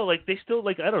 I don't know. Like, they still,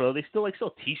 like, I don't know. They still, like,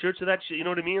 sell T-shirts or that shit. You know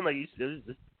what I mean? Like,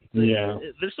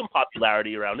 there's some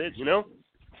popularity around it,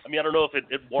 I mean, I don't know if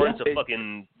it warrants a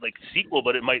fucking, like, sequel,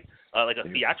 but it might, like a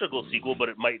theatrical sequel, but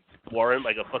it might warrant,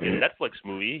 like, a fucking Netflix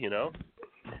movie,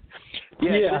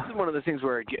 Yeah, this is one of the things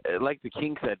where, like the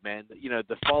King said, man,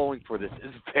 the following for this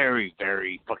is very,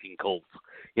 very fucking cult.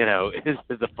 Is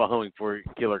the following for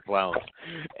Killer Clowns.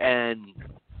 And,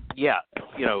 yeah,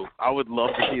 I would love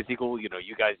to see a sequel. You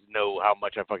guys know how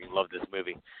much I fucking love this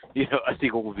movie. A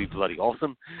sequel would be bloody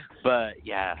awesome. But,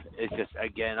 yeah, it's just,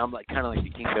 again, I'm like kind of like the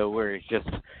King, though, where it's just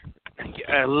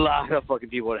a lot of fucking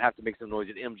people would have to make some noise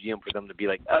at MGM for them to be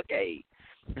like, okay,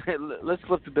 let's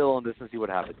flip the bill on this and see what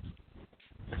happens.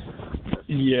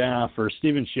 Yeah, for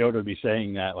Steven Chiodo to be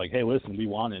saying that, like, hey, listen, we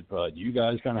want it, but you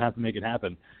guys kind of have to make it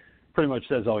happen, pretty much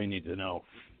says all you need to know.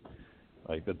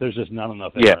 Like, that there's just not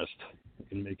enough interest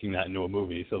in making that into a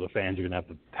movie, so the fans are going to have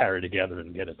to pair it together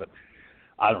and get it. But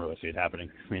I don't really see it happening.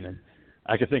 I mean,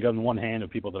 I could think on one hand of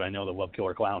people that I know that love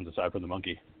Killer Clowns aside from the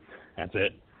monkey. That's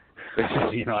it.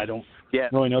 I don't Yeah.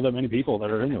 really know that many people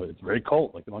that are into it. It's very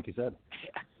cult, like the monkey said.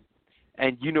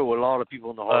 And you know a lot of people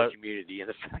in the horror community, and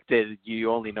the fact that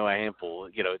you only know a handful,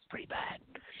 it's pretty bad.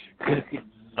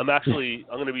 I'm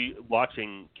going to be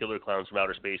watching Killer Clowns from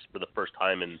Outer Space for the first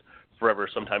time in forever,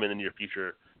 sometime in the near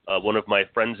future. One of my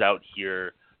friends out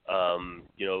here,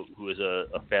 who is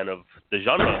a fan of the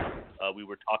genre, we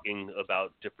were talking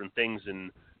about different things,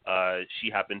 and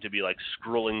she happened to be like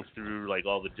scrolling through like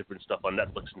all the different stuff on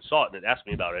Netflix and saw it, and it asked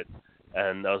me about it.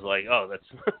 And I was like, oh, that's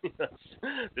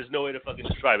there's no way to fucking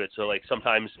describe it. So like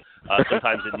sometimes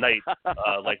at night,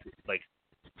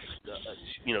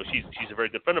 she's a very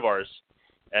good friend of ours,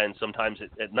 and sometimes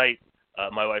at night,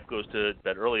 my wife goes to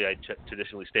bed early. I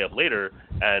traditionally stay up later,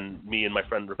 and me and my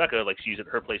friend Rebecca, like she's at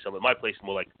her place, I'm at my place, and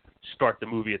we'll like start the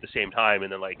movie at the same time,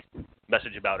 and then like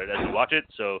message about it as we watch it.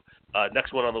 So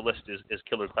next one on the list is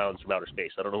Killer Clowns from Outer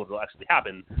Space. I don't know when it'll actually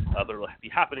happen, but it'll be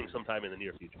happening sometime in the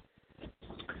near future.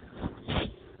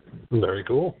 Very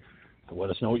cool. So let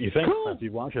us know what you think after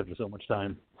you watch it after so much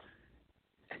time.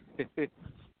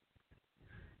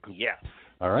 Yeah.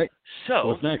 All right. So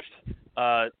what's next?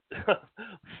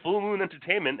 Full Moon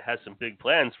Entertainment has some big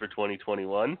plans for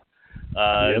 2021.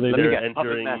 Yeah, they're do.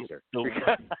 entering. No.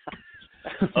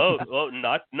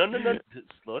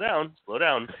 Slow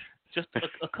down. Just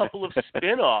a couple of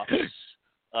spin-offs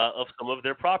of some of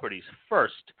their properties.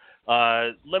 First,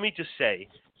 let me just say,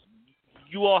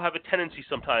 you all have a tendency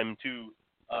sometime to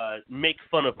make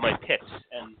fun of my picks.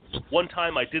 And one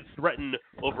time I did threaten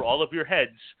over all of your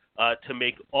heads to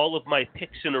make all of my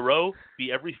picks in a row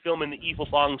be every film in the Evil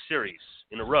Bong series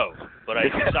in a row. But I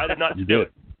decided not to do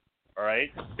it. All right?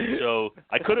 So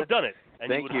I could have done it. And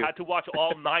you would have had to watch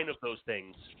all 9 of those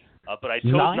things. But I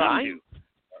chose not to.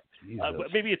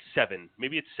 Maybe it's 7.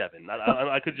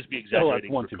 I could just be exaggerating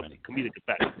for comedic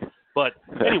effect. But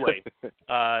anyway,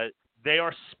 they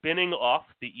are spinning off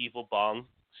the Evil Bong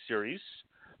series.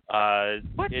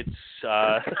 It's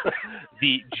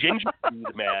the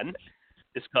Gingerweed Man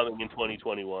is coming in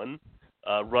 2021.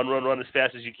 Run as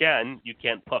fast as you can. You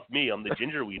can't puff me. I'm the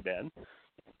Gingerweed Man.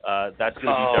 That's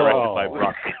going to be directed by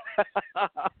Brock.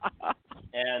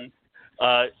 And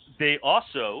they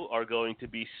also are going to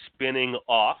be spinning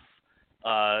off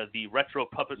the retro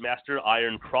puppet master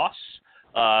Iron Cross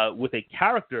with a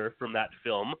character from that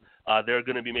film. They're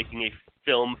going to be making a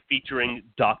film featuring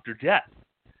Dr. Death.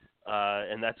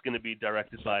 And that's going to be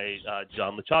directed by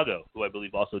John Lechago, who I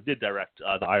believe also did direct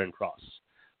the Iron Cross.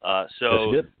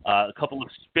 So a couple of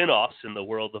spin-offs in the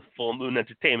world of Full Moon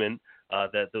Entertainment,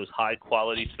 that those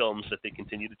high-quality films that they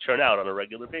continue to churn out on a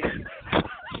regular basis.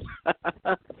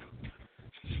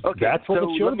 Okay, that's what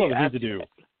the show brothers need to do.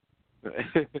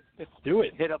 Do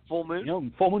it. Hit up Full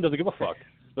Moon? Full Moon doesn't give a fuck.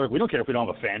 They're like, we don't care if we don't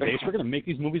have a fan base. We're going to make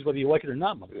these movies whether you like it or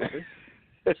not, motherfucker.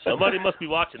 Somebody must be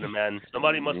watching them, man.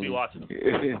 Somebody must be watching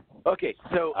them. Okay,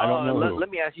 so I don't know let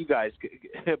me ask you guys,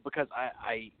 because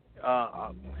I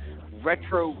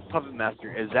Retro Puppet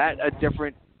Master, is that a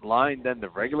different line than the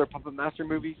regular Puppet Master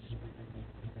movies?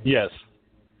 Yes.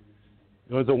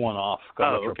 It was a one-off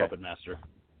called Retro Puppet Master.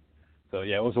 So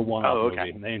yeah, it was a one-off movie,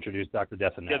 and they introduced Dr.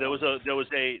 Death in that. Yeah, there was a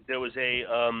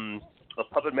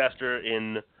Puppet Master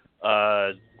in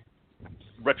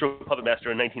Retro Puppet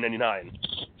Master in 1999.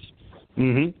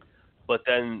 Mm-hmm. But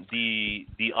then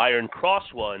the Iron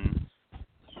Cross one,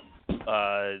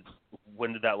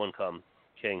 when did that one come?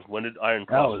 King, when did Iron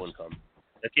Cross one come?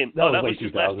 That came. That was late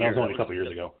 2000. last year. That was only a couple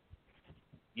years ago.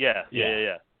 Yeah.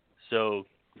 So,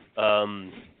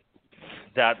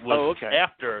 that was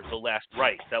after the Last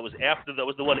Reich. That was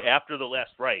the one after the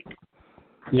Last Reich.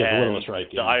 Yeah, and the Last Reich.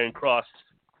 Yeah.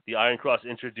 The Iron Cross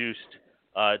introduced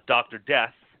Dr.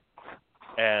 Death,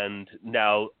 and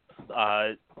now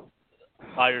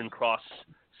Iron Cross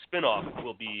spinoff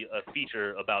will be a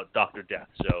feature about Dr. Death.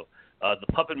 So the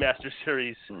Puppet Master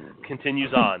series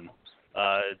continues on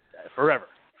forever.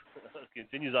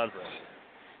 Continues on forever.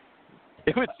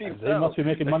 It would seem they must be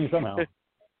making money somehow.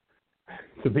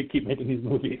 So they keep making these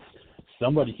movies.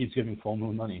 Somebody keeps giving Full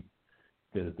Moon money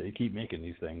because they keep making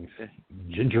these things.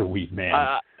 Gingerweed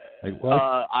Man. Like, what?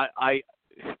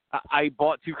 I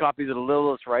bought 2 copies of The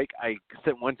Littlest Reich. I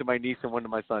sent one to my niece and one to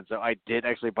my son. So I did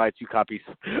actually buy 2 copies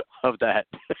of that.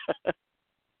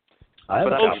 I have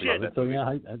a copy of it. So yeah,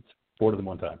 I bought them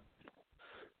one time.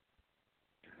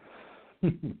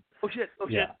 Oh shit!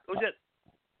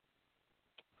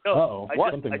 No,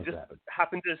 I just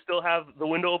happen to still have the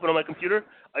window open on my computer.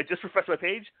 I just refreshed my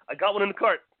page. I got one in the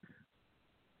cart.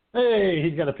 Hey,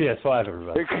 he's got a PS5,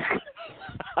 everybody.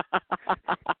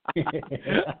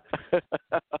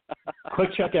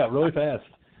 Quick checkout, really fast.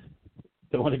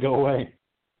 Don't want to go away.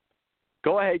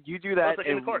 Go ahead, you do that, like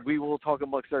and we will talk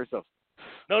amongst ourselves.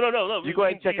 No. You go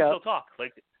ahead and check out. Still talk.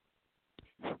 Like.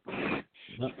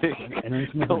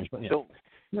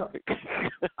 No,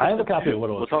 I have a copy of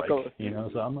Little We'll talk Strike,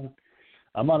 so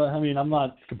I'm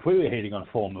not completely hating on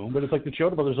Full Moon, but it's like the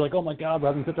Chioda brothers are like, oh my God, we're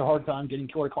having such a hard time getting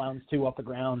Killer Clowns 2 off the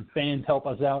ground. Fans help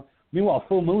us out. Meanwhile,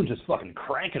 Full Moon's just fucking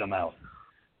cranking them out.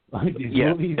 Like these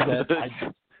movies that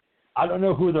I don't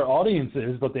know who their audience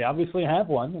is, but they obviously have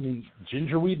one. I mean,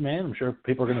 Gingerweed Man, I'm sure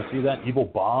people are going to see that. Evil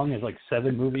Bong is like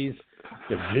 7 movies.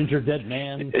 The Ginger Dead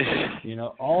Man,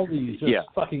 all these just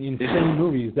fucking insane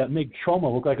movies that make Trauma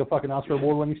look like a fucking Oscar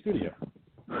award-winning studio.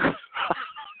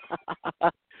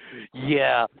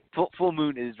 Yeah, Full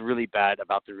Moon is really bad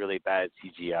about the really bad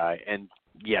CGI, and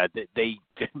they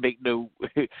make no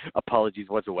apologies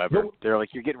whatsoever. Nope. They're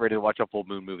like, you're getting ready to watch a Full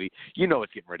Moon movie. You know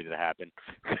it's getting ready to happen.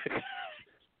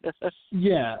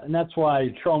 Yeah, and that's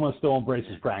why Trauma still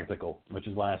embraces practical, which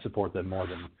is why I support them more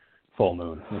than Full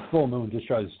Moon. Full Moon just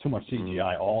tries too much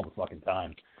CGI all the fucking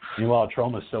time. Meanwhile,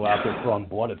 Trauma's still out there throwing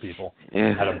blood at people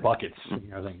out of buckets.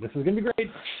 I think this is going to be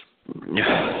great.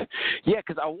 Yeah,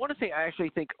 because I want to say I actually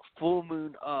think Full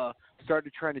Moon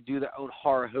started trying to do their own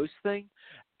horror host thing,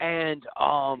 and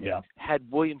had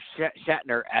William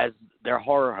Shatner as their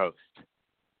horror host.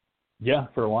 Yeah,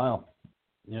 for a while.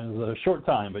 It was a short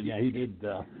time, but he did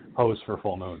host for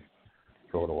Full Moon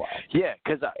for a little while. Yeah,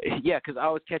 because I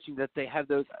was catching that they have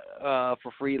those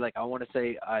for free. Like I want to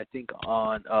say, I think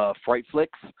on Fright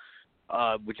Flicks,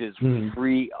 which is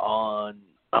free on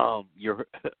your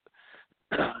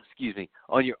excuse me,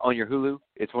 on your Hulu.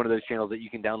 It's one of those channels that you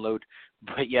can download.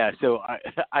 But so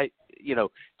I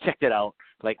checked it out.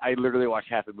 Like I literally watched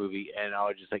half the movie and I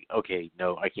was just like, okay,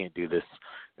 no, I can't do this.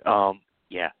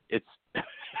 It's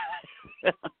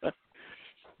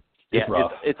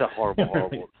it's a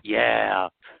horrible. Yeah,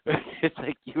 it's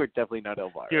like you are definitely not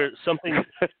Elvira. Here's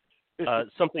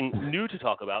something new to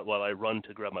talk about while I run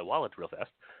to grab my wallet real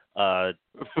fast.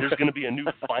 There's going to be a new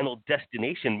Final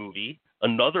Destination movie,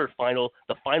 the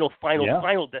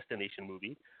final Destination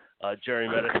movie. Jerry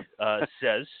Medic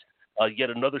says yet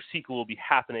another sequel will be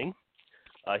happening.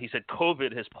 He said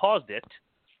COVID has paused it,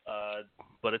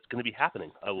 but it's going to be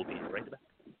happening. I will be right back.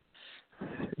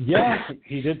 Yeah,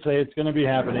 he did say it's going to be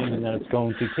happening and that it's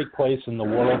going to take place in the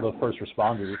world of first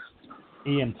responders,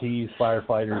 EMTs,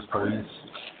 firefighters, police,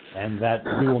 and that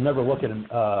we will never look at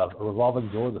a revolving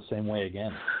door the same way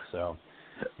again. So,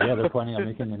 they're planning on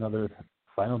making another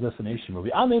Final Destination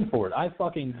movie. I'm in for it.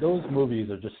 Those movies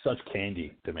are just such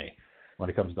candy to me when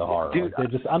it comes to horror. Dude,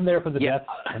 I'm there for the deaths,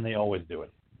 and they always do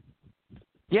it.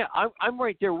 Yeah, I'm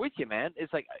right there with you, man.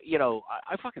 It's like,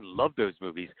 I fucking love those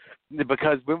movies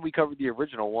because when we covered the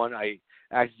original one, I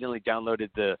accidentally downloaded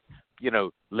the,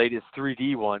 latest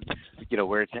 3D one,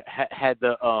 where it had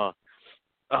the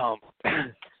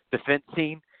the fence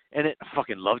scene in it. I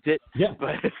fucking loved it. Yeah.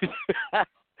 But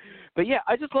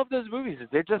I just love those movies.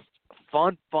 They're just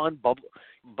fun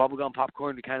bubblegum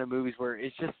popcorn kind of movies where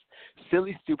it's just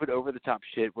silly, stupid, over-the-top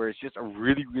shit where it's just a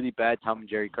really, really bad Tom and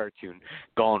Jerry cartoon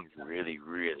gone really,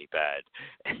 really bad.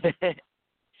 And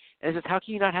it's just, how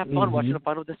can you not have fun watching a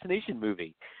Final Destination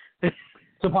movie? It's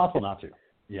impossible not to.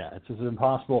 Yeah, it's just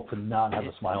impossible to not have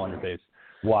a smile on your face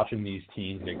watching these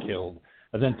teens get killed.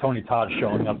 And then Tony Todd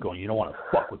showing up going, you don't want to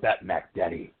fuck with that Mac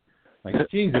Daddy. Like,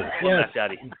 Jesus, yes. Mac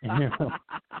Daddy.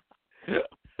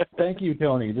 Thank you,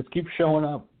 Tony. Just keep showing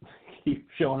up. Keep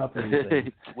showing up in these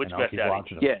things. Which Mac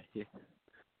Daddy? Yeah.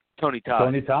 Tony Todd.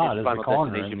 Tony Todd is the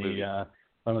coroner in the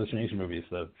Final Destination movies,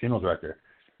 the funeral director.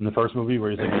 In the first movie where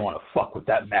he's like, you want to fuck with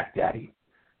that Mac Daddy.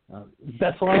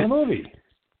 Best line in the movie.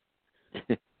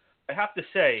 I have to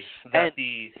say that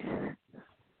the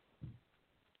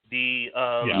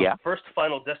first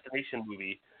Final Destination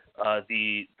movie,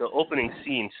 the opening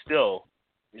scene still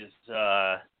is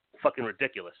fucking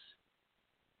ridiculous.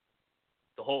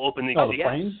 The whole opening. Oh, the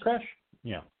plane crash?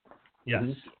 Yeah. Yes.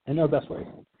 In the best ways.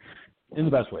 In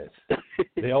the best ways.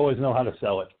 They always know how to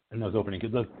sell it in those openings.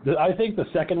 I think the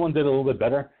second one did a little bit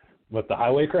better with the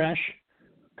highway crash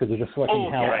because of just fucking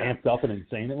how amped up and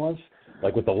insane it was.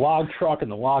 Like with the log truck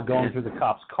and the log going through the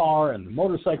cop's car and the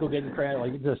motorcycle getting crashed.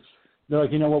 Like it just, they're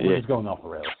like, you know what, we're just going off the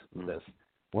rails with this.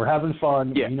 We're having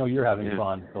fun. Yeah. You're having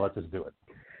fun, so let's just do it.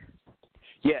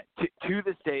 Yeah, to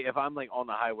this day, if I'm like on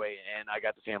the highway and I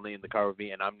got the family in the car with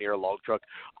me and I'm near a log truck,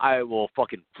 I will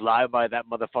fucking fly by that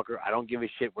motherfucker. I don't give a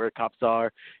shit where cops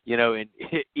are, and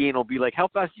Ian will be like, how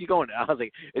fast are you going? I was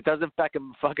like, it doesn't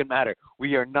fucking matter.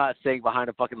 We are not staying behind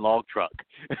a fucking log truck.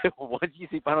 Once you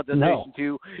see Final Destination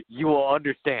 2, you will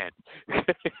understand.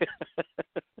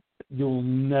 You'll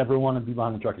never want to be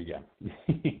behind the truck again.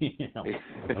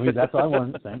 That's what I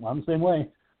learned. I'm the same way.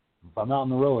 If I'm out on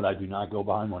the road, I do not go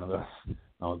behind one of those.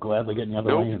 I'll gladly get in the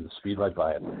other lane and speed right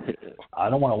by it. I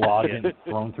don't want to log in,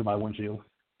 thrown through my windshield.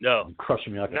 No. And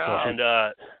crushing me like a sausage.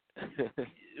 And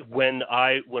when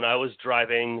I was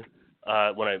driving,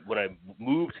 when I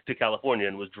moved to California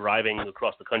and was driving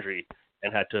across the country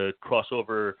and had to cross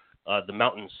over the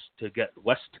mountains to get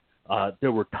west,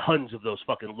 there were tons of those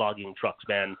fucking logging trucks,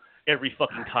 man. Every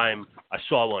fucking time I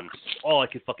saw one, all I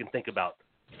could fucking think about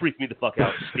freaked me the fuck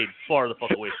out. Stayed far the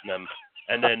fuck away from them.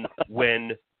 And then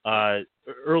when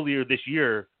earlier this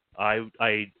year,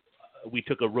 we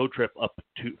took a road trip up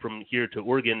from here to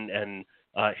Oregon and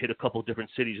hit a couple different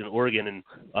cities in Oregon, and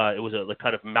it was like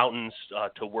kind of mountains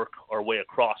to work our way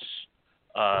across,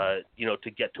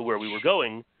 to get to where we were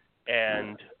going,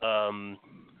 and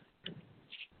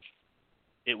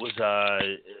it was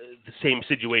the same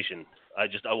situation.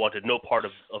 I wanted no part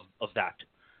of that,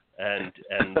 and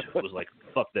was like,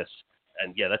 fuck this.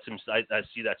 And yeah, that's I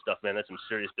see that stuff, man. That's some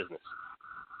serious business.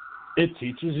 It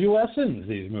teaches you lessons,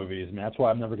 these movies, and that's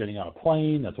why I'm never getting on a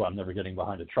plane. That's why I'm never getting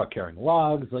behind a truck carrying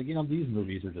logs. Like, these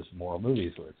movies are just moral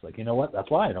movies where it's like, you know what?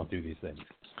 That's why I don't do these things.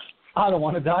 I don't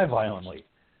want to die violently.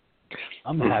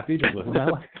 I'm happy to live my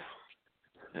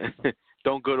life.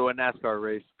 Don't go to a NASCAR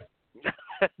race.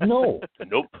 No.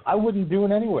 Nope. I wouldn't do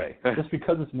it anyway, just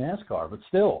because it's NASCAR. But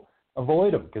still,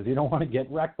 avoid them because you don't want to get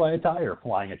wrecked by a tire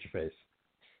flying at your face.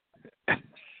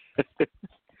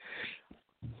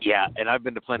 Yeah, and I've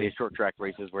been to plenty of short track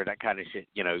races where that kind of shit,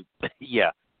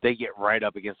 they get right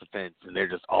up against the fence and they're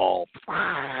just all,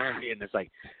 and it's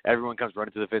like everyone comes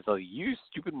running to the fence like, you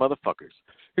stupid motherfuckers.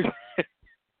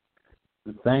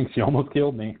 Thanks, you almost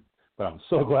killed me, but I'm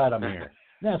so glad I'm here.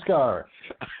 NASCAR.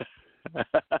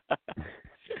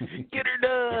 Get her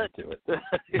done. To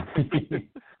it.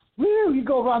 Woo, you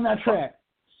go around that track.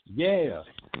 Yeah.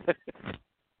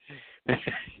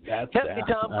 Help me,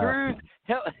 Tom Cruise.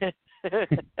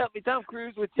 Help me, Tom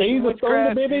Cruise, with Save the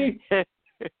thunder, baby.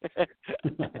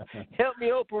 Help me,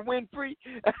 Oprah Winfrey.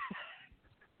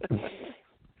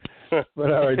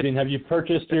 But all right, Dean, have you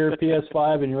purchased your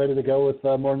PS5 and you ready to go with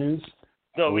more news?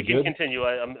 No, we can continue.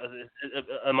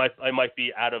 I might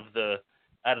be out of the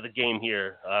game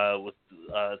here with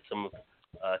some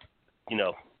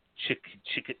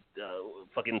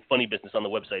fucking funny business on the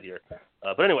website here.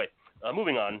 But anyway,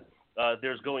 moving on.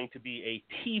 There's going to be a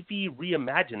TV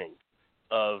reimagining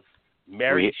of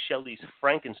Mary Shelley's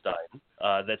Frankenstein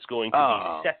that's going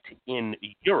to be set in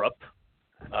Europe.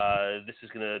 This is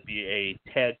going to be a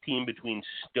tag team between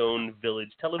Stone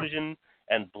Village Television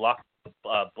and Black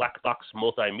Box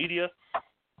Multimedia.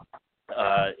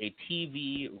 A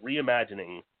TV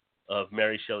reimagining of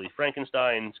Mary Shelley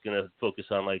Frankenstein. It's going to focus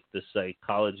on like the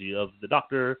psychology of the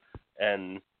doctor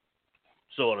and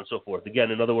so on and so forth.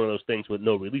 Again, another one of those things with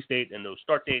no release date and no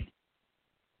start date.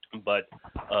 But,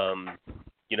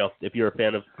 if you're a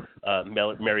fan of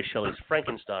Mary Shelley's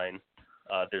Frankenstein,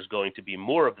 there's going to be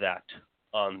more of that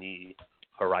on the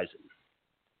horizon.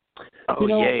 Oh,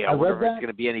 yay. I wonder if it's going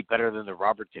to be any better than the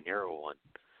Robert De Niro one.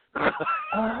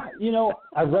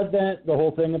 I read the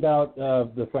whole thing about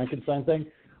the Frankenstein thing.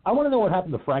 I want to know what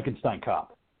happened to Frankenstein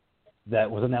Cop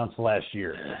that was announced last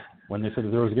year when they said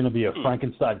that there was going to be a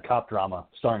Frankenstein cop drama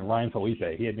starring Ryan Felipe.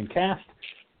 He had been cast.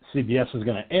 CBS was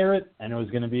going to air it, and it was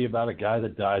going to be about a guy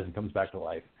that dies and comes back to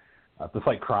life to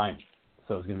fight crime.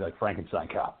 So it was going to be like Frankenstein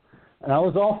Cop. And I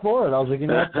was all for it. I was like,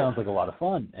 that sounds like a lot of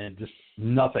fun. And just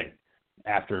nothing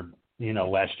after,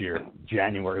 last year.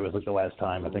 January was like the last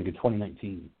time, I think in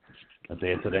 2019, that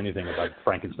they had said anything about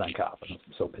Frankenstein Cop. And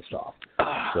I'm so pissed off.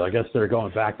 So I guess they're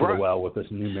going back to the well with this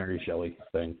new Mary Shelley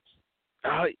thing.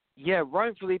 Yeah,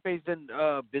 Ryan Felipe's been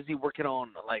busy working on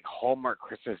like Hallmark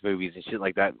Christmas movies and shit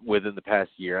like that within the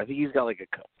past year. I think he's got like a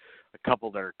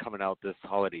couple that are coming out this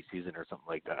holiday season or something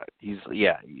like that. He's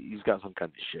got some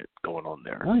kind of shit going on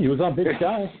there. Well, he was on Big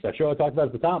Sky, that show I talked about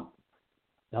at the top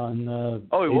on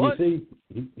ABC.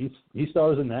 He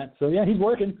stars in that. So yeah, he's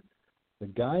working. The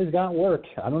guy's got work.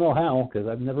 I don't know how because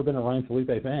I've never been a Ryan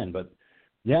Felipe fan, but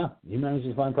yeah, he manages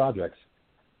to find projects.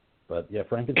 But yeah,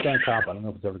 Frankenstein Cop, I don't know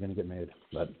if it's ever going to get made,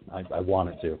 but I want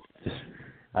it to.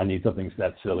 I need something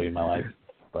that silly in my life,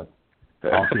 but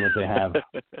I'll see what they have.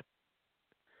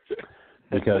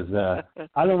 Because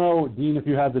I don't know, Dean, if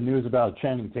you have the news about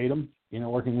Channing Tatum,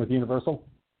 working with Universal.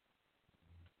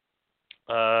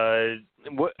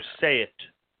 What? Say it.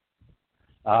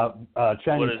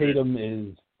 Channing Tatum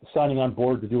is signing on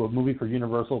board to do a movie for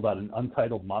Universal about an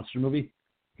untitled monster movie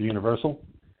for Universal.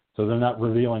 So they're not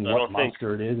revealing what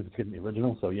monster it is, if it's going to be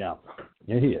original. So, yeah,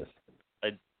 he is.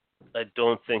 I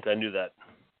don't think I knew that.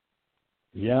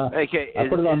 Yeah. Okay, I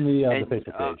put it on the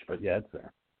Facebook page, but, yeah, it's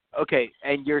there. Okay,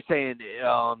 and you're saying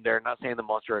they're not saying the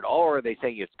monster at all, or are they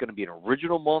saying it's going to be an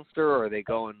original monster, or are they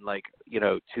going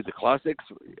to the classics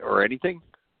or anything?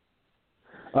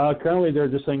 Currently, they're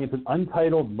just saying it's an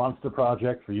untitled monster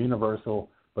project for Universal,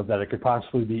 but that it could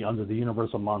possibly be under the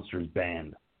Universal Monsters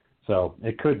band. So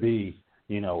it could be,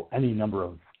 any number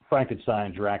of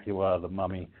Frankenstein, Dracula, the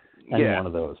Mummy, any one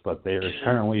of those. But they're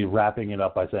currently wrapping it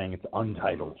up by saying it's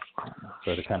untitled.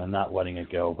 So they're kind of not letting it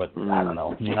go. But I don't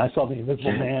know. I mean, I saw The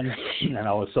Invisible Man, and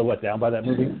I was so let down by that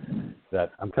movie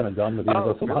that I'm kind of done with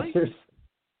Universal Monsters.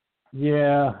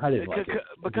 Yeah, I didn't like it.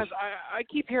 Because I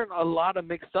keep hearing a lot of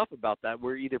mixed stuff about that,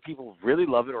 where either people really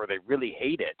love it or they really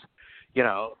hate it.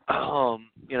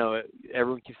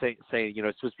 Everyone keeps saying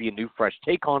it's supposed to be a new, fresh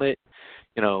take on it.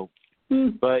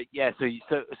 But yeah, so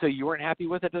you weren't happy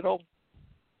with it at all?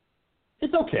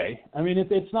 It's okay. I mean,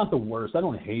 it's not the worst. I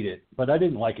don't hate it, but I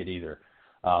didn't like it either.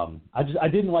 I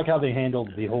didn't like how they handled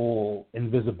the whole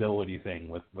invisibility thing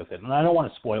with it. And I don't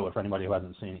want to spoil it for anybody who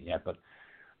hasn't seen it yet, but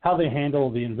how they handle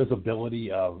the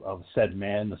invisibility of said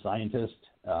man, the scientist,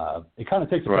 it kind of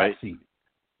takes a back seat.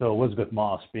 So Elizabeth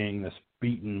Moss being this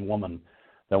beaten woman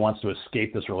that wants to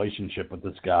escape this relationship with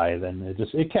this guy, then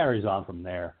it carries on from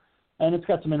there. And it's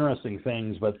got some interesting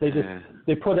things, but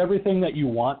they put everything that you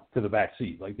want to the back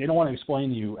seat. Like, they don't want to explain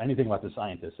to you anything about the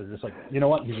scientist. They're just like, you know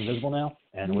what, he's invisible now,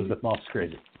 and Elizabeth Moss is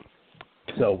crazy.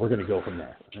 So we're going to go from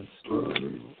there.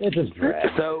 It just drags.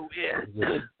 So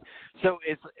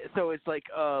it's like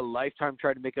Lifetime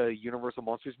tried to make a Universal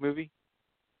Monsters movie?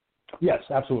 Yes,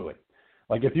 absolutely.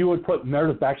 Like, if you would put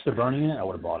Meredith Baxter Birney in it, I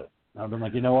would have bought it. I would have been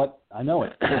like, you know what, I know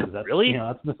it. That's, really?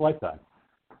 That's Miss Lifetime.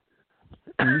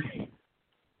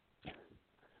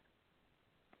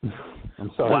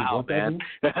 I'm sorry. Wow, man.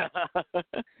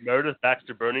 Meredith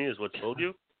Baxter Birney is what told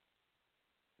you?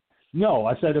 No,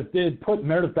 I said if they'd put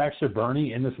Meredith Baxter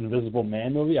Birney in this Invisible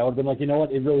Man movie, I would have been like, you know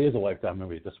what, it really is a Lifetime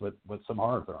movie, just with some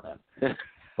horror thrown in.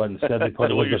 But instead they put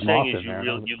so what you're Elizabeth Moss saying in is there.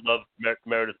 you love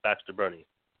Meredith Baxter Birney.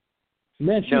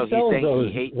 Man, she sells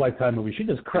those Lifetime movies. She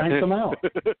just cranks them out.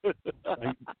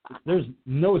 Like, there's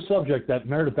no subject that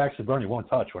Meredith Baxter Birney won't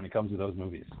touch when it comes to those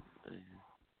movies.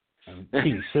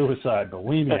 Teen suicide,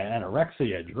 bulimia,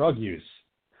 anorexia, drug use,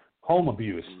 home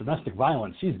abuse, domestic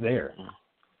violence. She's there.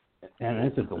 And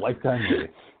it's a Lifetime movie.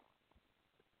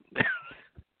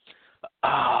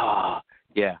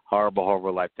 Yeah,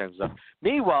 horrible Lifetime stuff.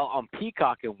 Meanwhile, on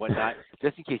Peacock and whatnot,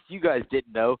 just in case you guys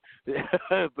didn't know,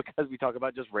 because we talk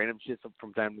about just random shit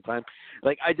from time to time,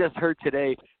 like I just heard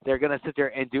today they're going to sit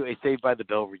there and do a Saved by the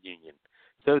Bell reunion.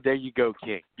 So there you go,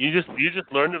 King. You just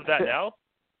learned of that now?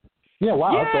 Yeah,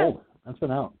 wow, that's old. That's been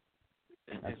out.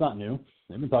 That's not new.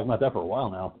 They've been talking about that for a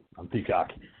while now on Peacock.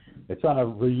 It's not a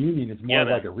reunion. It's more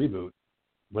like a reboot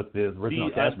with the original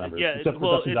cast members. Yeah, except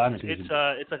for Dustin Diamond.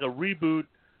 It's like a reboot.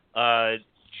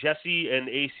 Jesse and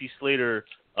AC Slater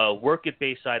work at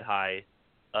Bayside High.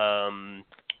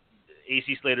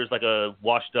 AC Slater's like a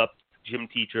washed-up gym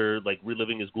teacher, like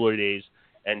reliving his glory days,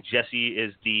 and Jesse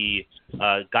is the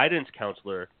guidance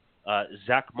counselor.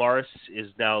 Zach Morris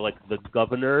is now like the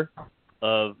governor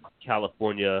of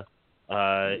California,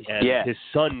 and his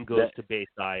son goes to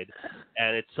Bayside,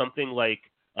 and it's something like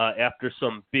after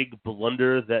some big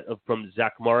blunder that from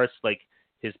Zach Morris, like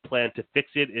his plan to fix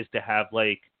it is to have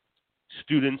like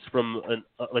students from an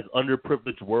like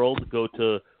underprivileged world go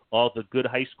to all the good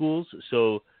high schools.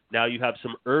 So now you have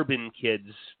some urban kids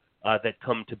that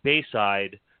come to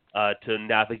Bayside to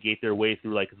navigate their way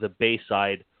through like the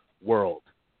Bayside world.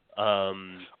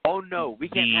 Oh no, we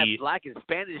can't have Black and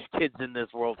Spanish kids in this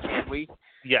world, can we?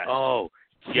 Yes. Oh,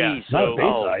 geez. Yeah. So,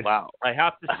 wow. I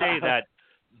have to say that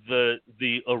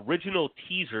the original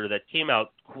teaser that came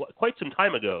out quite some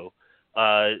time ago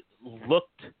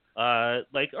looked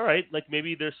like, all right, like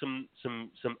maybe there's some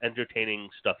entertaining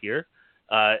stuff here,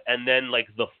 and then like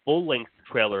the full length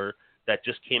trailer that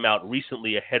just came out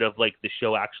recently ahead of like the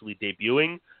show actually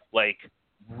debuting, like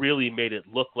really made it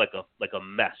look like a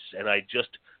mess. And I just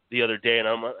the other day, and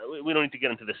we don't need to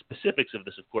get into the specifics of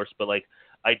this, of course, but like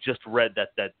I just read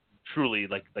that truly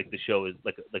like the show is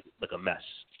like a mess.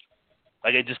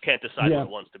 Like it just can't decide what it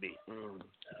wants to be.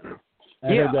 I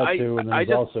heard that too, and there's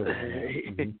also.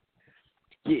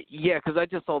 Yeah, because I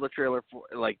just saw the trailer for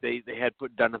like they had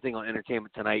done a thing on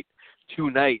Entertainment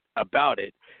Tonight about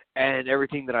it, and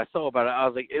everything that I saw about it, I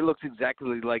was like, it looks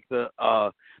exactly like the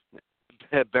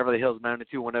Beverly Hills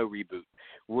 90210 reboot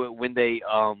when they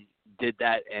did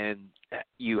that, and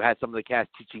you had some of the cast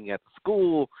teaching at the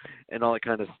school and all that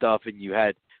kind of stuff, and you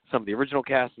had some of the original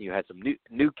cast and you had some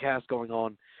new cast going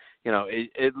on. You know,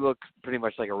 it looks pretty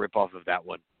much like a ripoff of that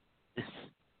one.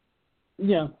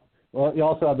 Yeah. Well, you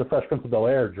also have the Fresh Prince of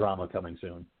Bel-Air drama coming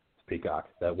soon. It's Peacock.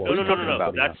 That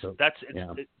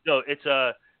No. It's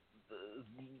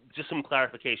just some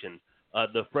clarification.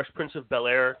 The Fresh Prince of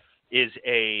Bel-Air is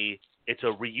a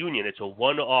reunion. It's a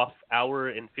one-off hour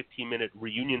and 15-minute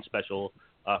reunion special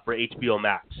for HBO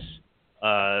Max.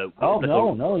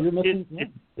 No, you're missing.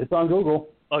 It's on Google.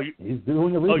 He's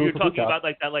doing a reboot. You're talking about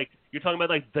like that, you're talking about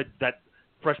like that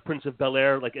Fresh Prince of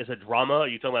Bel-Air, like as a drama. Are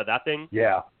you talking about that thing?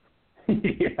 Yeah.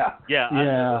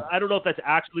 Yeah. I don't know if that's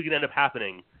actually going to end up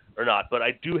happening or not, but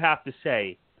I do have to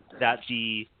say that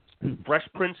the Fresh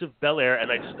Prince of Bel-Air,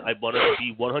 and I want to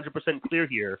be 100% clear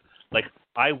here. Like,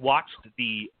 I watched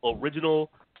the original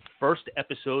first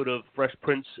episode of Fresh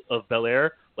Prince of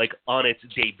Bel-Air like on its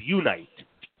debut night,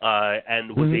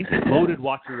 and was a devoted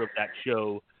watcher of that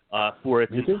show for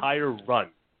its entire run.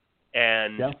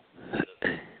 And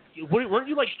weren't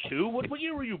you like 2? What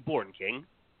year were you born, King?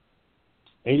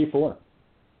 84.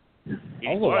 I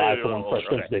was alive for when Fresh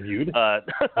Prince debuted. I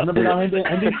remember on NBC.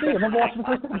 I remember watching the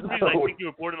first episode. I think you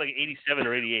were born in like 87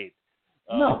 or 88.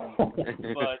 No.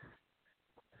 But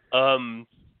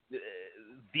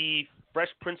the Fresh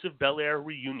Prince of Bel-Air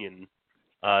reunion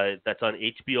that's on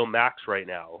HBO Max right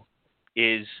now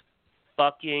is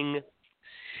fucking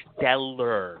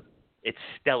stellar. It's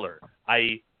stellar.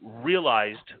 I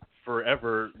realized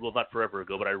not forever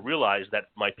ago, but I realized that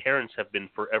my parents have been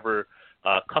forever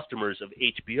customers of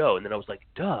HBO, and then I was like,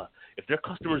 duh, if they're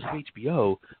customers of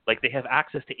HBO, like they have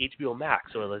access to HBO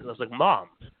Max. So I was like, Mom,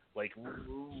 like,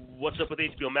 what's up with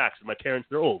HBO Max? And my parents,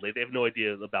 they're old. They have no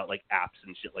idea about like apps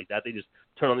and shit like that. They just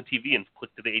turn on the TV and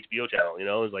click to the HBO channel. You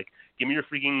know, it's like, give me your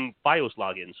freaking BIOS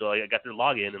login. So I got their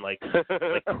login and like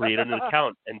created an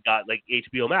account and got like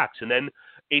HBO Max, and then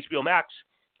HBO Max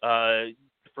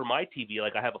for my TV,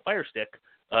 like I have a Fire Stick.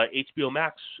 HBO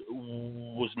Max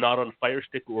was not on Fire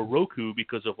Stick or Roku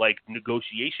because of like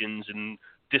negotiations and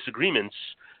disagreements.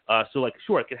 So like,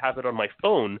 sure, I could have it on my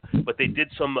phone, but they did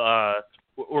some,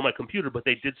 or my computer, but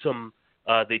they did some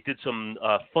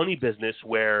funny business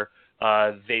where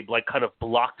they like kind of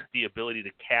blocked the ability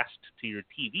to cast to your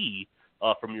TV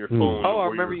from your phone. Oh, I or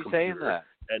remember your you saying computer.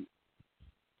 that. And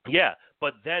yeah,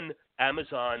 but then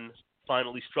Amazon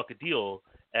finally struck a deal.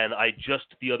 And I just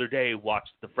the other day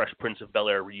watched the Fresh Prince of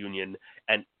Bel-Air reunion,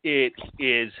 and it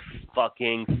is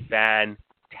fucking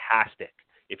fantastic.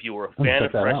 If you were a fan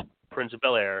of Fresh Prince of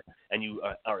Bel-Air and you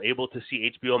are able to see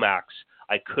HBO Max,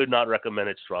 I could not recommend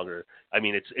it stronger. I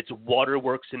mean, it's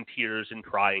waterworks and tears and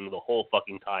crying the whole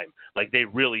fucking time. Like, they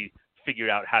really figured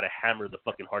out how to hammer the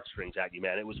fucking heartstrings at you,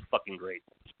 man. It was fucking great.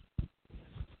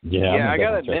 Yeah, I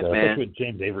gotta admit, man. Especially with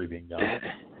James Avery being done.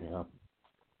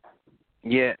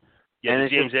 Yeah. Yeah, and the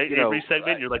James Avery know,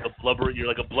 segment, you're like a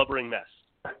blubbering mess.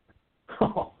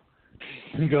 Go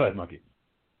ahead, Monkey.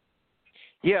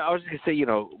 Yeah, I was just gonna say,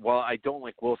 while I don't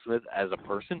like Will Smith as a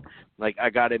person, like I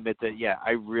gotta admit that, yeah,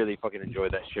 I really fucking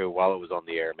enjoyed that show while it was on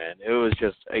the air, man. It was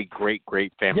just a great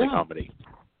family comedy.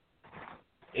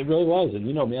 It really was, and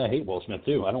you know me, I hate Will Smith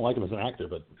too. I don't like him as an actor,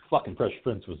 but fucking Fresh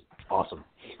Prince was awesome.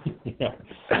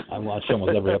 I watched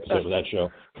almost every episode of that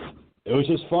show. It was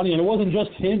just funny, and it wasn't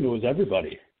just him; it was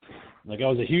everybody. Like, I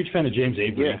was a huge fan of James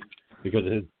Avery because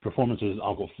of his performances as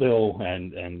Uncle Phil,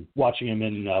 and watching him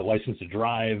in License to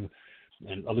Drive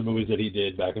and other movies that he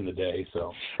did back in the day.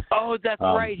 So. Oh, that's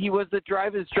right. He was the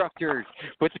drive instructor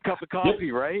with the cup of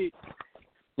coffee, right?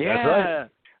 Yeah.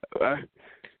 That's right.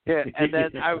 Yeah, and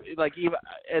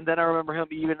then I remember him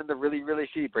even in the really, really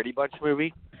shitty Brady Bunch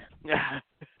movie.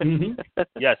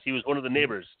 Yes, he was one of the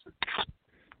neighbors.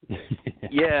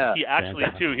 Yeah. He actually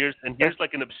too. Here's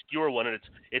like an obscure one, and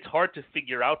it's hard to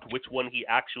figure out which one he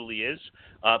actually is.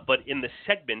 But in the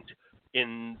segment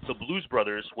in the Blues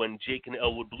Brothers, when Jake and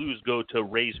Elwood Blues go to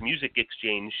Ray's Music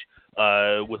Exchange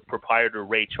with proprietor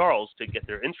Ray Charles to get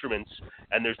their instruments,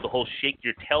 and there's the whole shake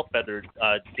your tail feather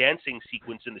dancing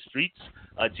sequence in the streets.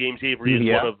 James Avery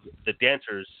is one of the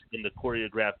dancers in the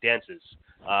choreographed dances.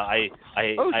 I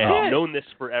have known this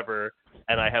forever,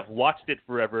 and I have watched it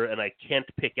forever, and I can't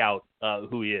pick out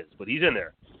who he is, but he's in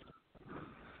there.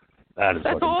 That is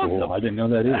fucking cool. I didn't know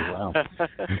that either. Wow.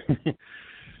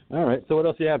 All right, so what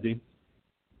else do you have, Dean?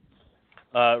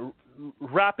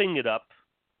 Wrapping it up,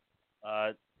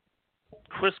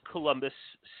 Chris Columbus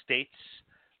states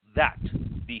that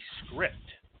the script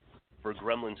for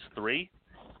Gremlins 3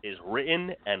 is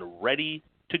written and ready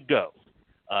to go.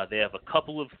 They have a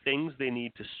couple of things they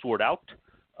need to sort out.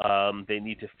 They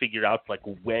need to figure out like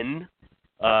when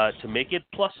to make it.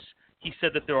 Plus, he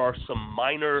said that there are some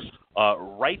minor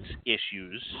rights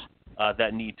issues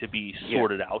that need to be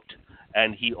sorted out.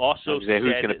 And he also said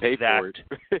who's going to pay that.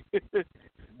 For it?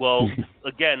 Well,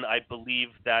 again, I believe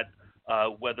that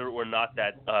whether or not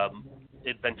that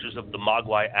Adventures of the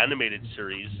Mogwai animated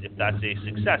series, if that's a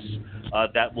success,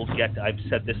 that will get, I've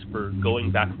said this for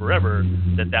going back forever,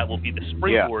 that will be the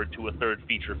springboard to a third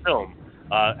feature film.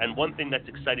 And one thing that's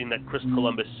exciting that Chris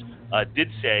Columbus did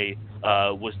say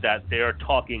was that they are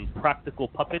talking practical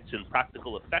puppets and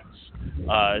practical effects,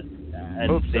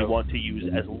 and they want to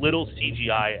use as little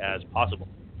CGI as possible.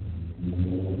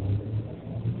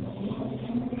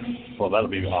 Well, that'll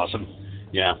be awesome.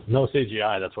 Yeah, no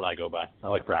CGI, that's what I go by. I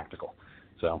like practical.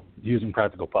 So using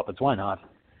practical puppets, why not?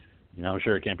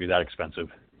 Sure, it can't be that expensive.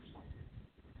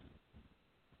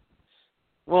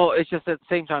 Well, it's just at the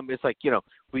same time, it's like,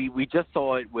 we just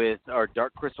saw it with our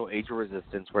Dark Crystal Age of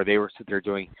Resistance, where they were sitting there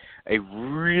doing a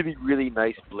really, really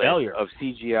nice blend of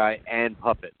CGI and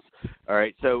puppets. All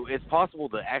right, so it's possible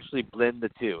to actually blend the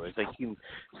two. It's like you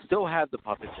can still have the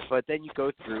puppets, but then you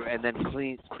go through and then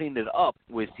clean it up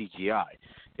with CGI,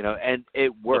 and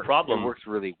it works. It works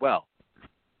really well.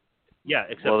 Yeah,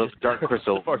 except the Dark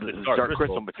Crystal, as far as the Dark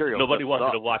Crystal material. Nobody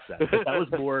wanted to watch that.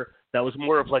 That was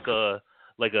more of like a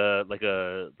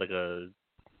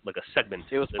segment.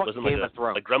 It wasn't Game of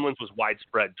Thrones. Like Gremlins was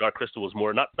widespread. Dark Crystal was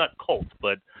more not cult,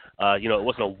 but it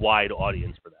wasn't a wide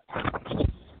audience for that.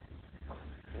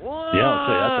 What? Yeah, I'll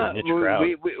say that's a niche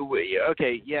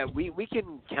crowd. We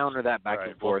can counter that back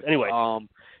and forth. Anyway,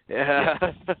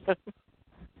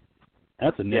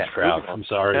 that's a niche crowd. I'm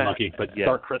sorry, Monkey, but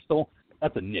Dark Crystal,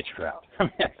 that's a niche crowd.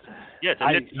 Yeah, it's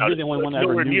a niche crowd. You're the only one that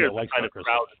ever knew that likes Dark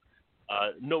Crystal.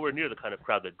 Nowhere near the kind of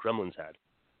crowd that Gremlins had.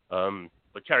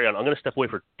 But carry on. I'm going to step away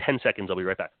for 10 seconds. I'll be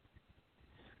right back.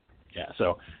 Yeah,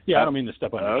 so, I don't mean to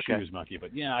step on your shoes, Monkey,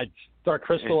 but Dark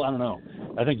Crystal, I don't know.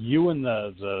 I think you and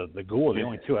the Ghoul are the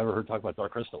only two I ever heard talk about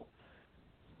Dark Crystal.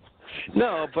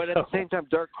 No, but at the same time,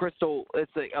 Dark Crystal,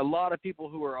 it's like a lot of people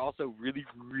who are also really,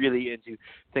 really into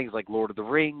things like Lord of the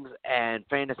Rings and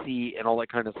fantasy and all that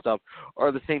kind of stuff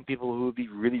are the same people who would be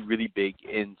really, really big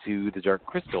into the Dark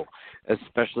Crystal,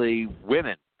 especially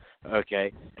women,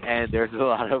 okay? And there's a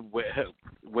lot of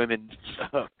women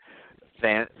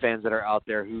fans that are out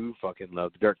there who fucking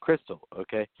love the Dark Crystal,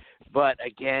 okay? But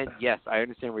again, yes, I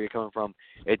understand where you're coming from.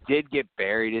 It did get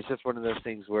buried. It's just one of those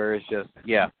things where it's just,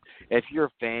 if you're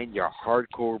a fan, you're a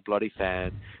hardcore bloody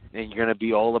fan, and you're going to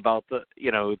be all about the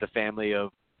family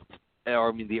of,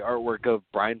 the artwork of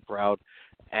Brian Froud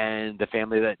and the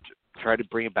family that tried to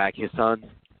bring it back. His son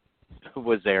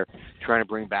was there trying to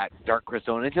bring back Dark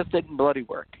Crystal, and it just didn't bloody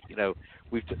work.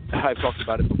 I've talked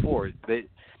about it before.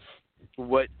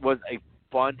 What was a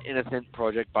fun, innocent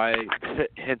project by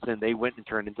Henson, they went and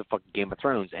turned into fucking Game of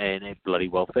Thrones, and it bloody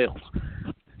well failed.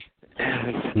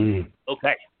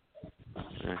 Okay.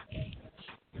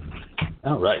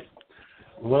 All right.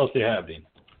 What else do you have, Dean?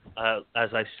 As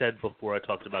I said before I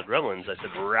talked about Gremlins, I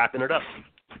said wrapping it up.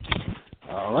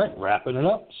 All right, wrapping it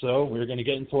up. So we're going to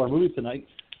get into our movie tonight,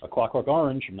 A Clockwork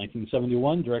Orange from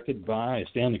 1971, directed by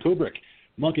Stanley Kubrick.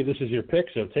 Monkey, this is your pick,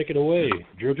 so take it away,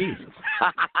 droogs.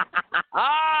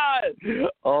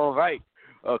 All right.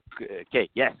 Okay,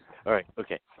 yes. All right,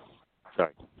 okay.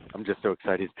 Sorry. I'm just so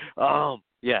excited. A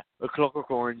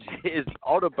Clockwork Orange is an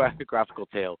autobiographical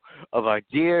tale of our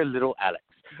dear little Alex,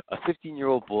 a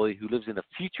 15-year-old boy who lives in a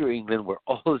future England where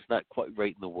all is not quite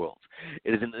right in the world.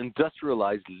 It is an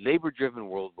industrialized, labor-driven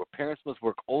world where parents must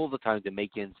work all the time to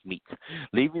make ends meet,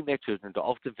 leaving their children to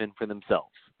often fend for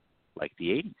themselves, like the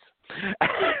 80s.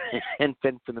 And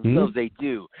fend for themselves they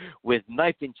do, with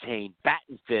knife and chain, bat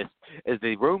and fist, as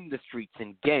they roam the streets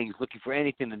in gangs looking for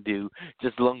anything to do,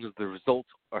 just as long as the results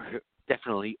are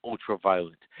definitely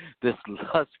ultra-violent. This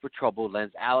lust for trouble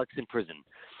lands Alex in prison.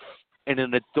 In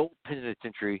an adult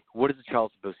penitentiary, what is a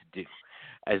child supposed to do?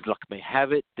 As luck may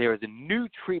have it, there is a new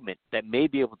treatment that may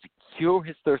be able to cure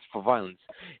his thirst for violence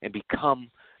and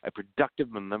become a productive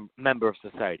member of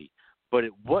society. But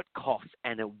at what cost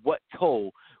and at what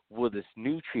toll will this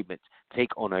new treatment take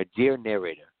on our dear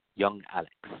narrator, young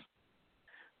Alex?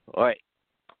 All right.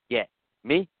 Yeah.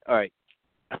 Me? All right.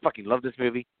 I fucking love this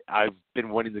movie. I've been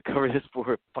wanting to cover this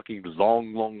for a fucking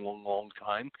long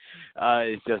time.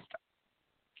 It's just,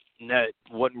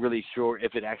 wasn't really sure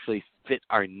if it actually fit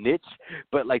our niche.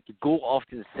 But like the Ghoul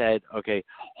often said, okay,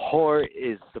 horror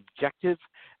is subjective,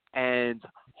 and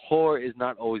horror is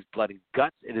not always blood and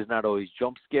guts. It is not always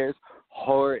jump scares.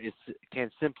 Horror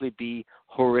can simply be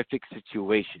horrific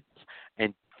situations.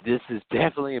 And this is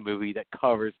definitely a movie that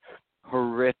covers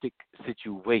horrific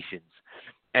situations.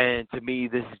 And to me,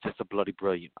 this is just a bloody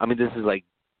brilliant. I mean, this is like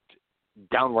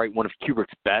downright one of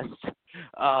Kubrick's best.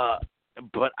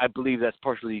 But I believe that's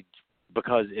partially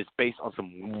because it's based on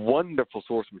some wonderful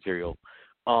source material.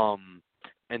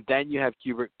 And then you have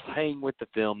Kubrick playing with the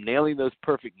film, nailing those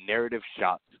perfect narrative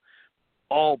shots,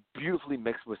 all beautifully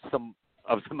mixed with some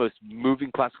of the most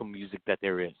moving classical music that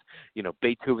there is. You know,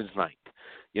 Beethoven's Ninth.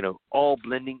 You know, all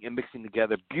blending and mixing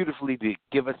together beautifully to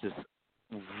give us this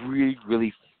really,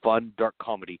 really fun dark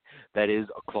comedy that is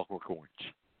A Clockwork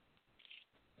Orange.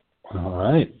 All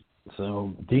right.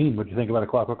 So, Dean, what do you think about A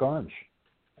Clockwork Orange?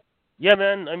 Yeah,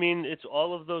 man. I mean, it's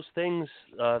all of those things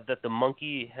that the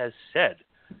monkey has said.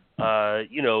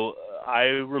 You know, I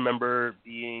remember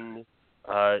being,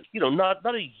 you know, not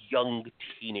a young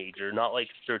teenager, not like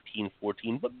 13,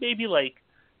 14, but maybe like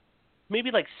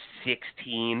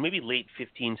 16, maybe late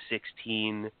 15,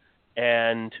 16,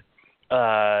 and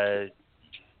kind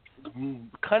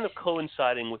of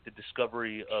coinciding with the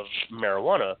discovery of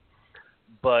marijuana.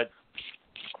 But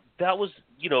that was,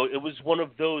 you know, it was one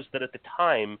of those that at the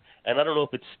time, and I don't know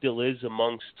if it still is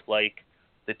amongst like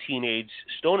the teenage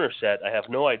stoner set, I have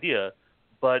no idea,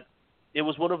 but it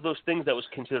was one of those things that was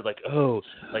considered like, oh,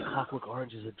 like Clockwork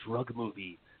Orange is a drug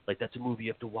movie. Like that's a movie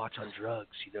you have to watch on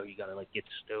drugs. You know, you gotta like get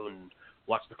stoned and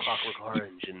watch the Clockwork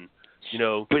Orange, and you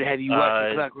know. But have you watched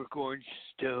the Clockwork Orange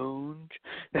stoned?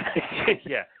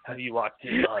 Yeah, have you watched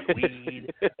it on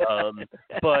weed?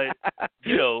 But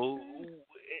you know,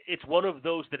 it's one of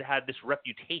those that had this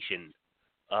reputation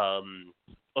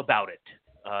about it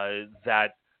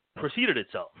that preceded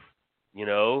itself. You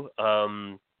know,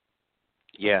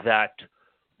 that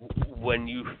when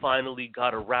you finally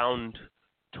got around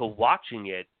to watching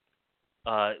it,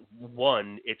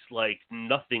 one, it's like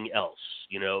nothing else.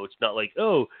 You know, it's not like,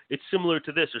 oh, it's similar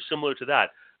to this or similar to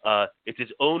that. It's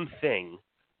its own thing,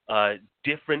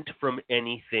 different from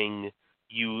anything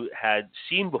you had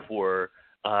seen before.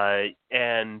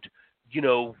 And, you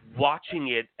know, watching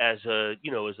it as a,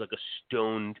 you know, as like a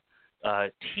stoned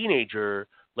teenager,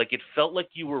 like it felt like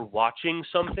you were watching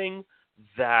something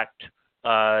that,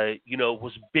 you know,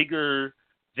 was bigger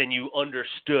than you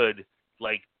understood,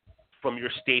 like, from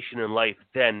your station in life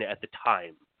then at the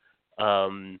time.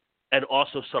 And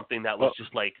also something that was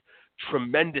just, like,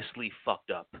 tremendously fucked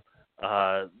up.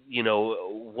 You know,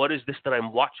 what is this that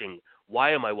I'm watching?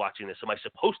 Why am I watching this? Am I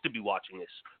supposed to be watching this?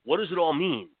 What does it all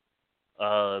mean?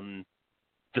 The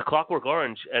Clockwork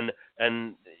Orange, and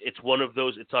it's one of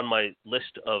those, it's on my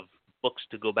list of books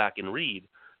to go back and read.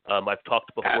 I've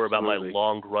talked before about my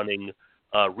long-running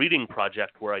reading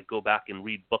project where I go back and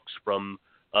read books from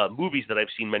movies that I've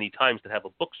seen many times that have a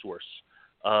book source.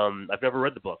 I've never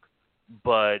read the book,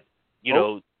 but you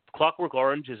know, Clockwork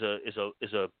Orange is a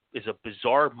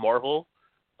bizarre marvel,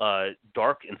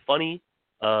 dark and funny.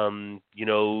 You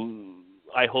know,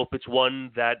 I hope it's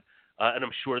one that, and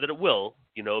I'm sure that it will.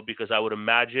 You know, because I would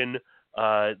imagine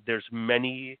there's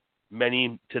many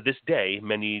to this day,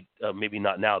 maybe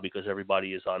not now because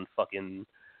everybody is on fucking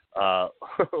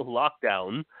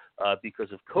lockdown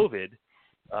because of COVID.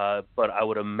 But I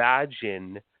would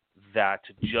imagine that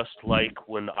just like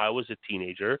when I was a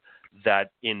teenager,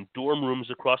 that in dorm rooms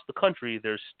across the country,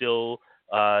 there's still,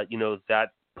 you know, that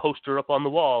poster up on the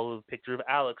wall, a picture of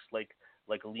Alex, like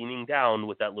leaning down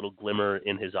with that little glimmer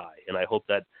in his eye. And I hope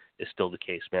that is still the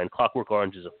case, man. Clockwork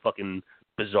Orange is a fucking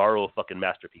bizarro fucking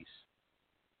masterpiece.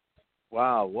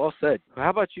 Wow, well said. How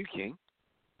about you, King?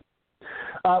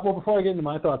 Well, before I get into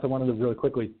my thoughts, I wanted to really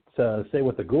quickly say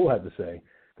what the ghoul had to say,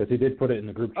 because he did put it in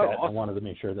the group chat. Awesome. I wanted to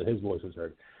make sure that his voice was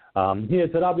heard. He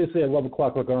had said, obviously, I love A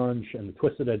Clockwork Orange and the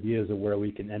twisted ideas of where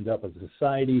we can end up as a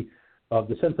society of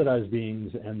desensitized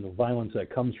beings and the violence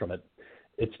that comes from it.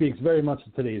 It speaks very much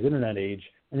to today's internet age,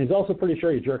 and he's also pretty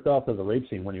sure he jerked off to the rape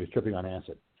scene when he was tripping on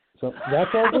acid. So that's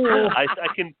all cool.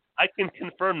 I can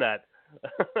confirm that.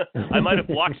 I might have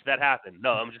watched that happen.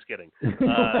 No, I'm just kidding.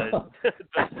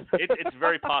 It's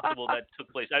very possible that took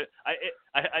place.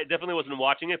 I definitely wasn't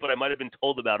watching it, but I might have been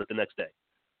told about it the next day.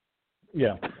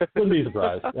 Yeah, wouldn't be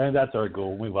surprised. And that's our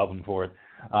goal. We love him for it.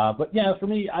 But yeah, for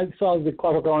me, I saw the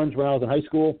Clockwork Orange when I was in high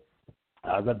school.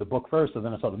 I read the book first, and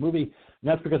then I saw the movie. And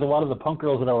that's because a lot of the punk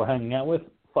girls that I were hanging out with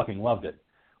fucking loved it.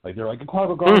 Like, they're like,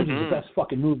 Clockwork Orange is the best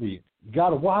fucking movie. You got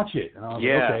to watch it. And I was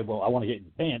like, okay, well, I want to get in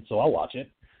the pants, so I'll watch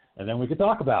it. And then we could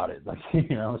talk about it. Like,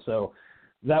 you know, so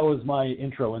that was my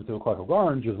intro into A Clockwork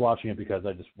Orange, was watching it because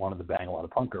I just wanted to bang a lot of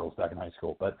punk girls back in high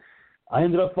school. But I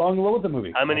ended up falling in love with the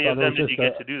movie. How many of them did you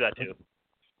get to do that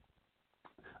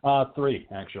to? 3,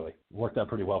 actually. Worked out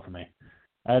pretty well for me.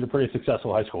 I had a pretty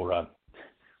successful high school run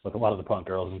with a lot of the punk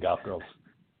girls and goth girls.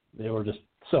 They were just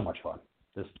so much fun.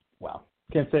 Just, wow.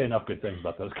 Can't say enough good things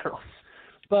about those girls.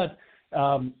 But,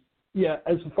 yeah,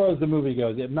 as far as the movie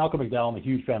goes, Malcolm McDowell, I'm a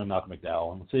huge fan of Malcolm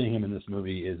McDowell, and seeing him in this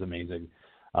movie is amazing.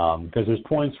 Because there's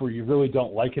points where you really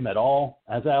don't like him at all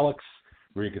as Alex,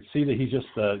 where you could see that he's just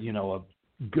a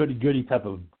goody-goody type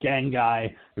of gang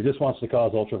guy who just wants to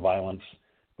cause ultra violence.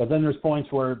 But then there's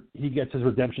points where he gets his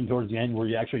redemption towards the end where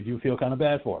you actually do feel kind of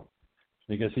bad for him.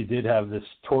 Because he did have this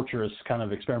torturous kind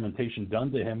of experimentation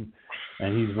done to him,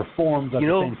 and he's reformed at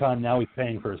the same time. Now he's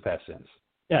paying for his past sins.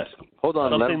 Yes. Hold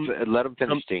on. Let him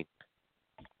finish, Gene.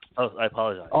 Oh, I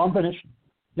apologize. Oh, I'm finished.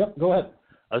 Yep, go ahead.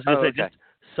 I was going to say just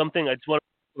something. I just want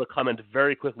to comment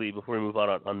very quickly before we move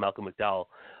on Malcolm McDowell.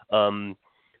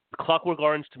 Clockwork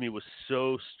Orange to me was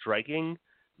so striking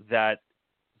that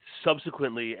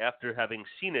subsequently, after having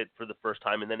seen it for the first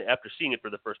time, and then after seeing it for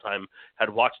the first time, had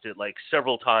watched it like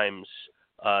several times,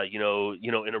 in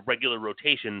a regular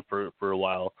rotation for a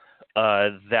while,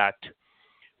 that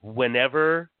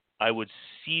whenever I would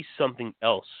see something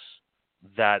else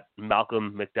that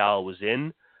Malcolm McDowell was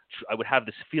in, I would have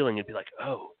this feeling. It'd be like,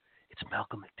 oh, it's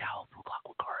Malcolm McDowell from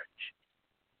Clockwork Orange.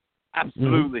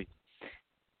 Absolutely.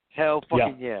 Hell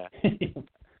fucking yeah.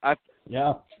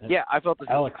 I felt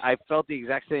the Alex. I felt the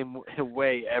exact same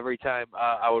way every time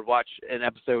I would watch an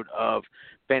episode of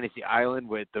Fantasy Island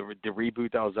with the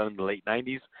reboot that was done in the late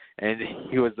 90s, and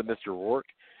he was the Mr. Rourke.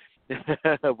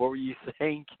 What were you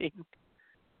saying, King?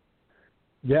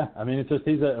 Yeah, I mean, it's just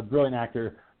he's a brilliant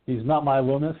actor. He's not my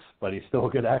Loomis, but he's still a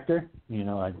good actor.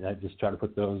 I just try to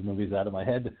put those movies out of my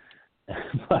head.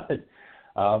 But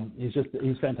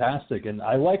he's fantastic. And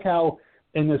I like how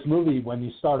in this movie, when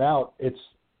you start out,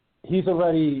 he's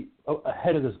already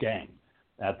ahead of this gang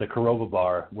at the Korova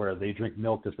bar where they drink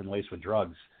milk that's been laced with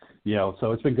drugs.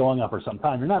 So it's been going on for some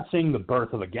time. You're not seeing the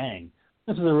birth of a gang.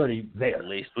 This is already there.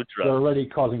 Laced with drugs. They're already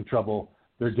causing trouble.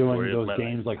 They're doing those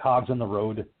games like Hogs on the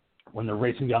Road when they're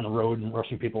racing down the road and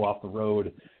rushing people off the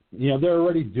road. They're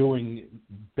already doing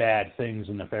bad things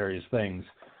and nefarious things.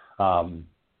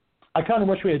 I kind of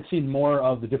wish we had seen more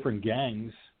of the different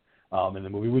gangs in the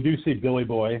movie. We do see Billy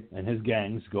Boy and his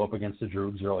gangs go up against the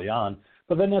Droogs early on,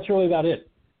 but then that's really about it.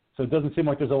 So it doesn't seem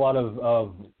like there's a lot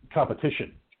of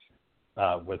competition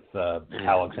with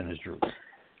Alex and his Droogs.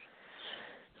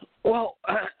 Well,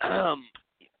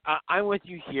 I'm with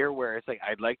you here where it's like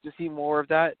I'd like to see more of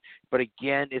that, but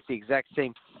again, it's the exact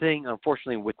same thing,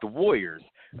 unfortunately, with the Warriors,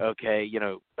 okay,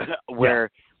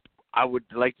 where I would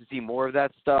like to see more of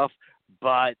that stuff,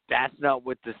 but that's not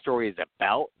what the story is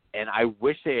about. And I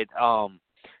wish they had,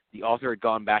 the author had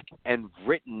gone back and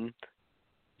written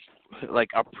like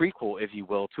a prequel, if you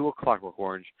will, to A Clockwork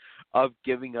Orange of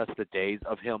giving us the days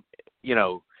of him,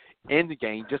 in the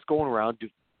gang, just going around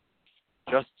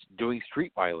just doing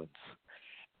street violence.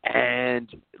 And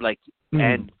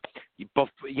and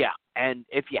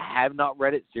if you have not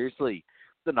read it, seriously,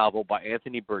 the novel by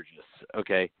Anthony Burgess,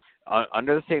 okay,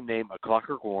 under the same name, A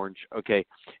Clockwork Orange, okay,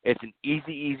 it's an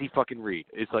easy fucking read.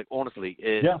 It's like, honestly,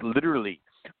 it's literally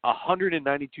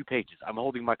 192 pages. I'm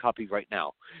holding my copy right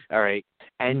now, all right?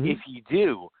 And if you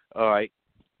do, all right,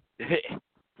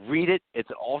 read it.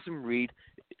 It's an awesome read.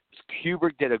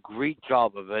 Kubrick did a great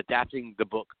job of adapting the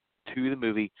book to the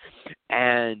movie,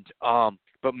 and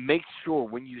but make sure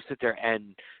when you sit there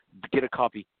and get a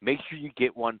copy, make sure you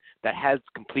get one that has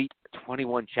complete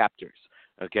 21 chapters.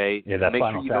 Okay. Yeah, that make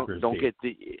final sure chapter you don't get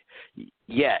the.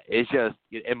 Yeah, it's just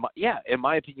in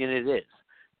my opinion it is,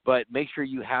 but make sure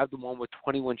you have the one with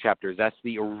 21 chapters. That's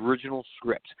the original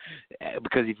script,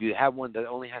 because if you have one that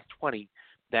only has 20,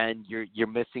 then you're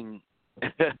missing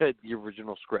the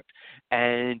original script.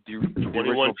 And the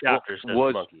 21 chapters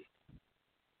was monkey.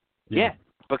 Yeah,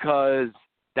 because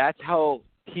that's how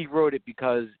he wrote it,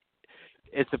 because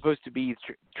it's supposed to be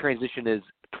transition is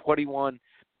 21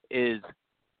 is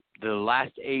the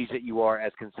last age that you are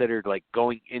as considered like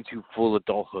going into full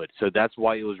adulthood. So that's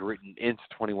why it was written into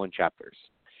 21 chapters.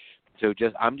 So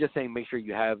I'm just saying, make sure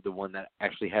you have the one that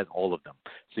actually has all of them.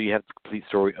 So you have the complete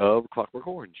story of Clockwork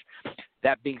Orange.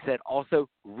 That being said, also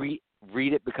read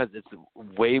it, because it's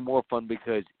way more fun,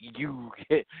 because you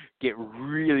get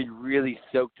really, really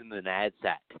soaked in the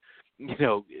NADSAT.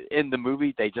 In the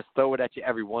movie, they just throw it at you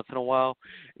every once in a while.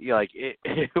 When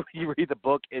you read the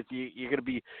book, you're going to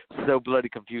be so bloody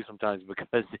confused sometimes,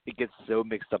 because it gets so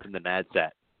mixed up in the NADSAT.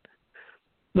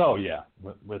 Oh, yeah,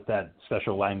 with that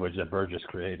special language that Burgess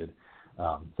created.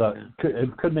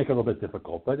 It could make it a little bit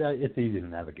difficult, but it's easy to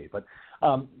navigate. But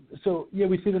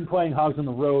we see them playing Hogs on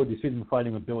the Road. You see them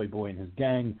fighting with Billy Boy and his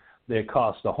gang. They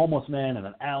accost a homeless man in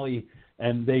an alley,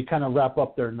 and they kind of wrap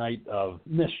up their night of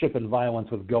mischief and violence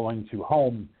with going to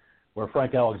home where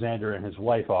Frank Alexander and his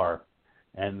wife are,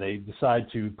 and they decide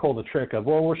to pull the trick of,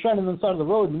 well, we're shining on the side of the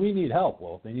road and we need help.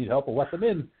 Well, if they need help, we'll let them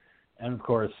in. And, of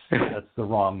course, that's the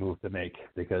wrong move to make,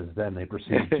 because then they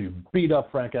proceed to beat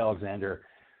up Frank Alexander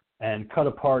and cut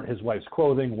apart his wife's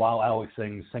clothing while Alex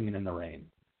sings Singing in the Rain,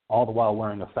 all the while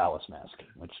wearing a phallus mask,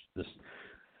 which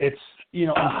it's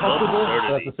uncomfortable,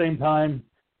 but at the same time,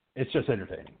 it's just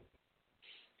entertaining.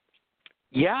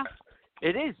 Yeah,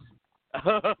 it is.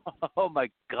 Oh my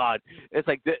God! It's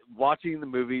like watching the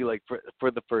movie like for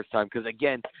the first time, because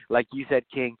again, like you said,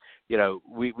 King, you know,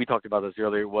 we talked about this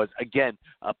earlier. Was again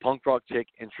a punk rock chick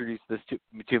introduced this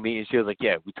to me, and she was like,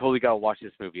 "Yeah, we totally gotta watch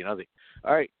this movie." And I was like,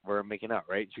 "All right, we're making out,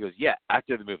 right?" She goes, "Yeah,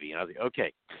 after the movie." And I was like,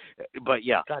 "Okay," but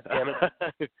yeah. God damn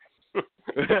it.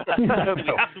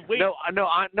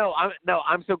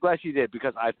 I'm so glad she did,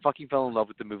 because I fucking fell in love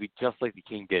with the movie just like the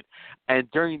King did. And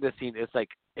during this scene, it's like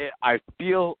I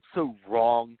feel so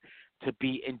wrong to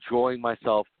be enjoying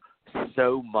myself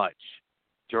so much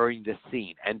during this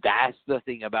scene, and that's the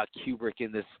thing about Kubrick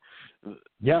in this.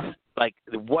 Yeah, like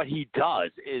what he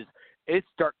does is it's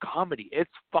dark comedy.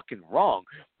 It's fucking wrong,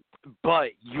 but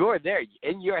you're there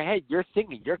in your head. You're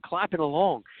singing. You're clapping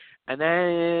along. And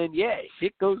then,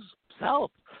 shit goes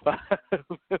south.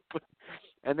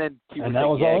 And then he and that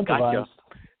was all improvised.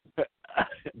 Gotcha.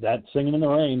 That Singing in the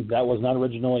Rain, that was not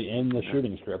originally in the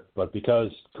shooting script, but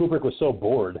because Kubrick was so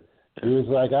bored, he was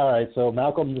like, all right, so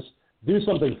Malcolm, just do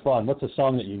something fun. What's a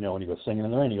song that you know? And he goes, Singing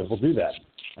in the Rain. He goes, we'll do that.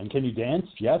 And can you dance?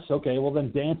 Yes? Okay, well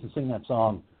then dance and sing that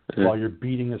song while you're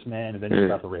beating this man, and then you're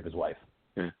about to rape his wife.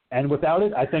 And without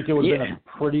it, I think it would have been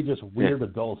a pretty just weird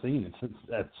adult scene. It's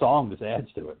that song just adds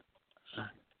to it.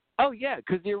 Oh, yeah,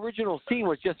 because the original scene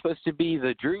was just supposed to be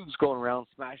the droogs going around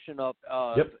smashing up,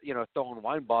 throwing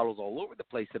wine bottles all over the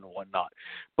place and whatnot.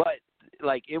 But,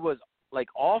 like, it was, like,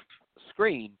 off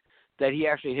screen that he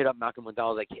actually hit up Malcolm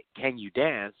McDowell, like, can you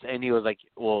dance? And he was like,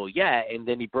 well, yeah. And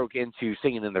then he broke into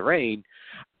Singing in the Rain.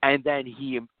 And then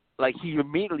he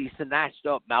immediately snatched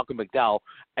up Malcolm McDowell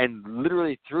and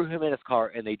literally threw him in his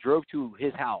car, and they drove to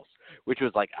his house, which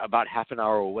was like about half an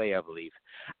hour away, I believe.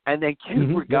 And then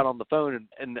Kubrick got on the phone,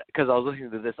 and because I was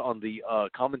listening to this on the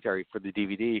commentary for the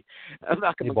DVD, and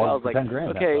Malcolm McDowell was like,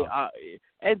 okay,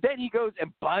 and then he goes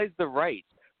and buys the rights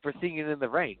for Singing in the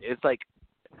Rain. It's like,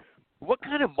 what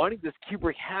kind of money does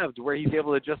Kubrick have to where he's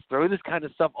able to just throw this kind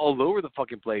of stuff all over the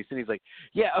fucking place? And he's like,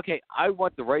 yeah, okay, I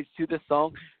want the rights to this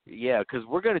song. Yeah, because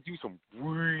we're going to do some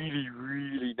really,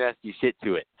 really nasty shit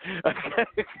to it.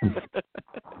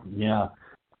 Yeah,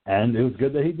 and it was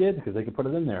good that he did, because they could put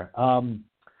it in there.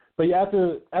 But yeah,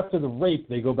 after the rape,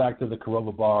 they go back to the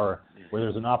Korova bar where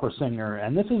there's an opera singer.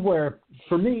 And this is where,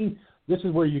 for me, this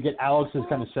is where you get Alex's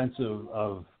kind of sense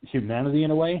of humanity in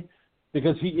a way.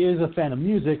 Because he is a fan of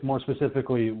music, more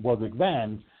specifically Ludwig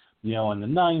van, and the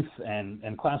Ninth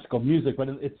and classical music. But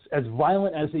it's as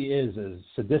violent as he is, as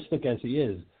sadistic as he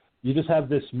is, you just have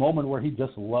this moment where he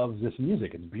just loves this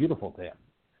music. It's beautiful to him.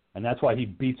 And that's why he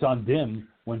beats on Dim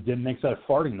when Dim makes that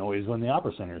farting noise when the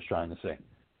opera singer is trying to sing.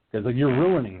 Because like, you're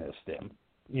ruining this, Dim.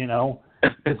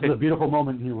 This is a beautiful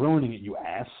moment and you're ruining it, you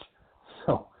ass.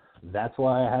 So that's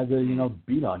why I had to,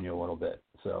 beat on you a little bit.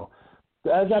 So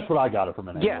that's what I got it from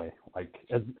it anyway. Like,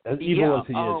 as evil as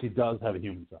he is, he does have a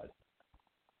human side.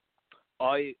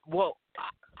 I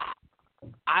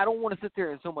don't want to sit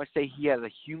there and so much say he has a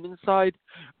human side.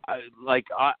 I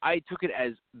took it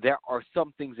as there are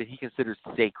some things that he considers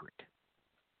sacred.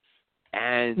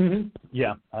 And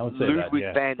yeah, I would say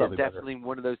Ludwig van is better. definitely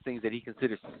one of those things that he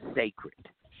considers sacred.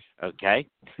 Okay?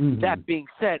 That being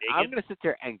said, I'm going to sit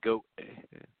there and go...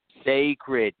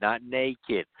 Sacred, not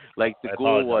naked, like the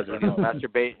ghoul was when he was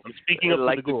masturbating. Speaking of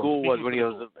like the ghoul was when he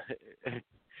was,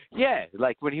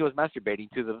 like when he was masturbating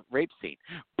to the rape scene.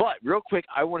 But real quick,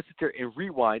 I want to sit there and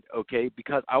rewind, okay?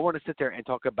 Because I want to sit there and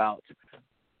talk about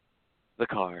the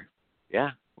car. Yeah,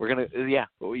 we're gonna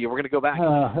go back.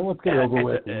 Let's get over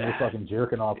with. And you're fucking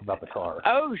jerking off about the car.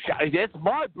 Oh, it's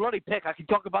my bloody pick. I can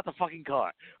talk about the fucking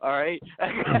car. All right,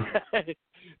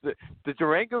 the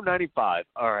Durango 95.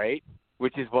 All right.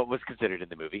 Which is what was considered in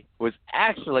the movie, was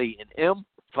actually an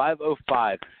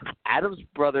M505 Adams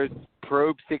Brothers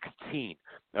Probe 16.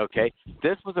 Okay,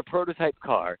 this was a prototype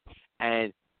car,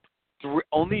 and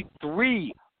only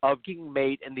 3 of being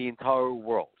made in the entire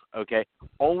world. Okay,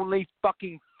 only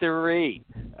fucking 3.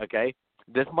 Okay,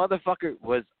 this motherfucker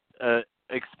was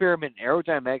experiment in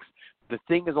aerodynamics. The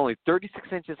thing is only 36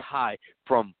 inches high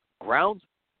from ground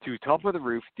to top of the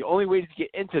roof. The only way to get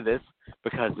into this,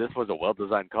 because this was a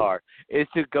well-designed car, is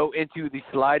to go into the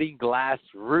sliding glass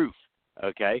roof,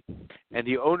 okay? And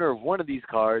the owner of one of these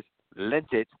cars lent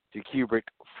it to Kubrick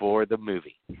for the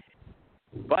movie.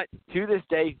 But to this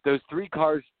day, those 3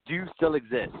 cars do still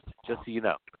exist, just so you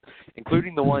know,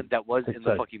 including the one that was in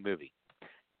the fucking movie.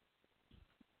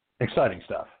 Exciting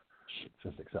stuff.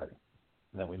 Just exciting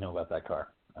that we know about that car.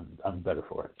 I'm better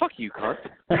for it. Fuck you, cunt.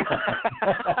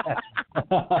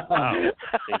 Wow.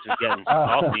 Things are getting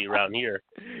salty around here.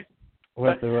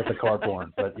 With the car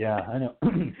porn. But yeah, I know.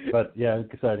 But yeah,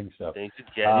 exciting stuff. Things are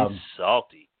getting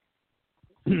salty.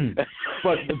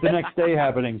 But the next day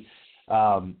happening,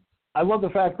 I love the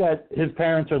fact that his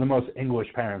parents are the most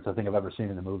English parents I think I've ever seen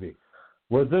in a movie.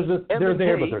 Where they're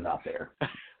there, but they're not there.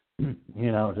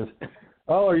 Just,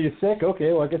 oh, are you sick?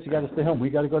 Okay, well, I guess you got to stay home. We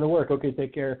got to go to work. Okay,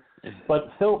 take care.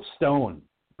 But Philip Stone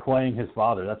playing his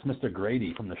father, that's Mr.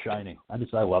 Grady from The Shining. I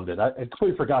loved it. I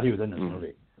completely forgot he was in this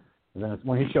movie. And then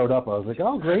when he showed up, I was like,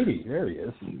 oh, Grady, there he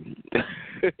is.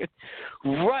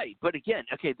 Right, but again,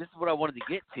 okay, this is what I wanted to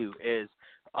get to is,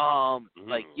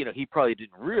 he probably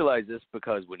didn't realize this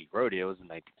because when he wrote it was in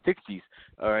the 1960s,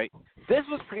 all right? This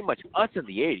was pretty much us in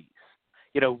the 80s.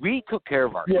 We took care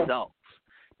of ourselves.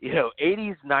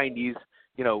 80s, 90s,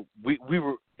 we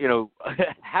were,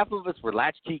 half of us were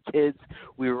latchkey kids.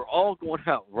 We were all going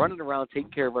out, running around,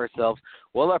 taking care of ourselves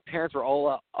while our parents were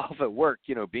all off at work,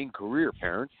 being career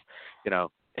parents,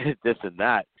 this and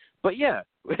that. But, yeah,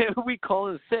 we call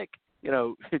in sick,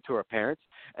 to our parents,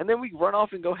 and then we run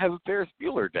off and go have a Ferris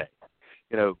Bueller day,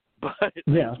 But,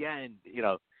 again,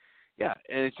 and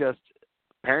it's just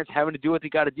parents having to do what they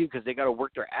got to do because they got to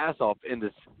work their ass off in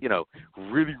this,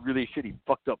 really, really shitty,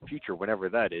 fucked up future, whenever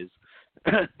that is.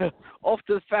 Off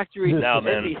to the factory now,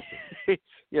 man.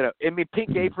 In my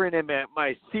pink apron and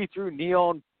my see-through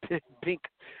neon pink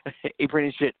apron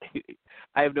and shit.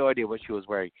 I have no idea what she was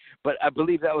wearing, but I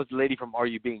believe that was the lady from Are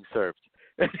You Being Served?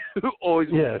 Who always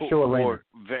wore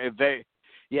very, very,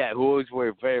 who always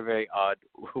wore very, very odd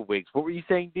wigs. What were you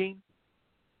saying, Dean?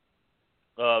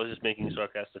 I was just making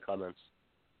sarcastic comments.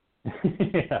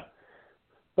 Yeah.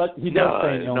 But he does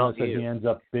say illness that he ends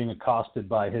up being accosted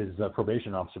by his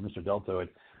probation officer, Mr. Deltoid.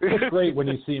 It's great when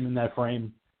you see him in that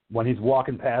frame when he's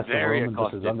walking past the room in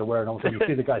just his underwear and all of a sudden you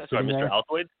see the guy sitting there. Mr.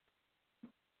 Altoid?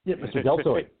 Yeah, Mr.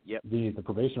 Deltoid, yep. the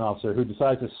probation officer who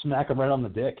decides to smack him right on the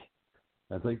dick.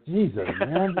 I was like, Jesus,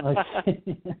 man.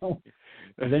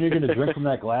 And then you're going to drink from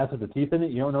that glass with the teeth in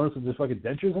it? You don't notice that there's fucking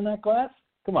dentures in that glass?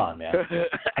 Come on, man.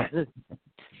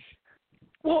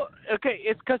 Well, okay,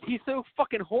 it's because he's so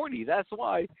fucking horny, that's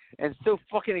why, and so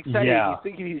fucking excited. Yeah. He's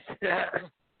thinking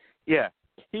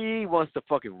he wants to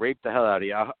fucking rape the hell out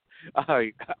of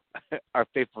our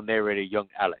faithful narrator, young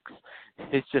Alex.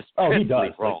 It's just he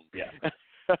does. wrong.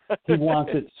 He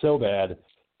wants it so bad,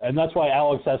 and that's why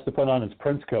Alex has to put on his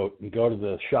Prince coat and go to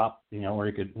the shop, where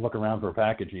he could look around for a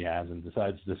package he has, and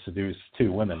decides to seduce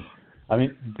two women. I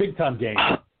mean, big time game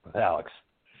with Alex.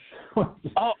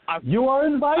 You are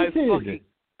invited.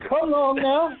 Come on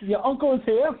now, your uncle is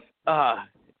here. I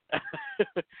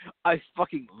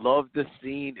fucking love this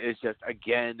scene. It's just,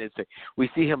 again, we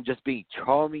see him just being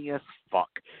charming as fuck.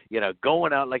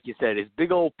 Going out, like you said, his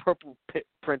big old purple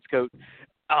Prince coat.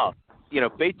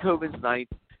 Beethoven's Ninth.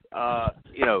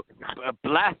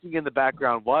 Blasting in the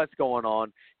background what's going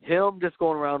on. Him just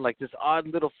going around like this odd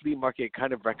little flea market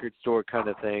kind of record store kind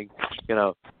of thing.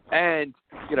 And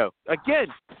again,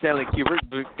 Stanley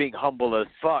Kubrick being humble as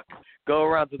fuck. Go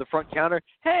around to the front counter.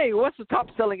 Hey, what's the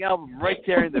top-selling album right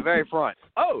there in the very front?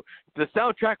 Oh, the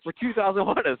soundtrack for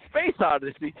 2001: A Space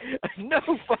Odyssey. No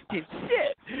fucking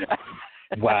shit.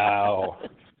 Wow.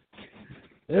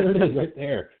 There it is, right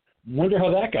there. Wonder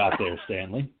how that got there,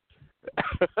 Stanley.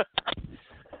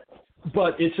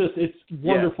 But it's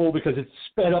wonderful because it's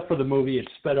sped up for the movie.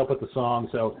 It's sped up with the song.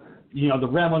 So, they're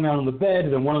rambling out on the bed,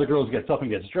 and then one of the girls gets up and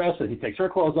gets dressed, and he takes her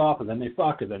clothes off, and then they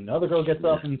fuck, and then the other girl gets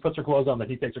up and puts her clothes on,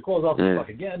 and he takes her clothes off and they fuck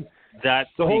again. The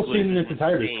whole scene in its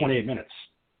entirety is 28 minutes,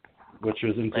 which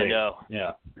is insane. I know.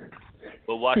 Yeah.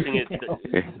 But watching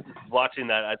it, watching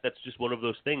that, that's just one of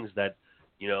those things that,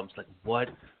 I'm just like, what?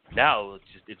 Now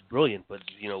it's brilliant, but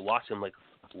watching, I'm like,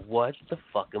 what the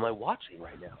fuck am I watching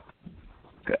right now?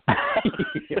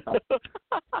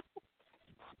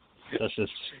 That's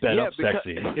just sped up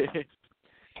sexy.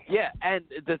 Yeah, and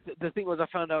the thing was, I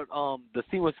found out the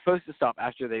scene was supposed to stop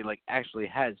after they actually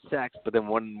had sex, but then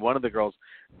when one of the girls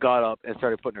got up and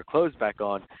started putting her clothes back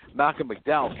on, Malcolm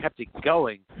McDowell kept it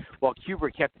going while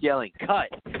Kubrick kept yelling "cut,"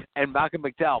 and Malcolm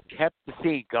McDowell kept the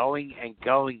scene going and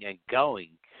going and going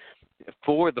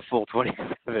for the full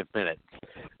 27 minutes.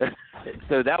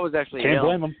 So that was actually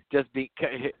him just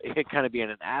kind of being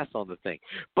an ass on the thing.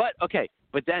 But okay,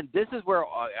 but then this is where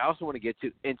I also want to get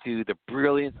into the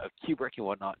brilliance of Kubrick and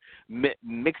whatnot,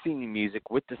 mixing the music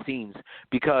with the scenes,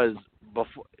 because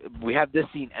before we have this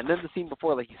scene and then the scene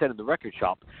before, like you said, in the record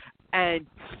shop, and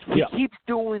he keeps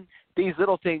doing these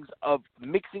little things of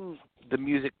mixing the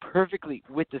music perfectly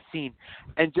with the scene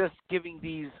and just giving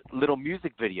these little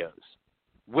music videos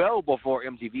well before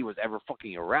MTV was ever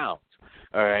fucking around.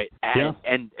 All right,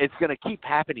 and it's gonna keep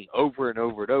happening over and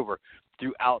over and over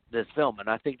throughout this film. And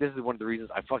I think this is one of the reasons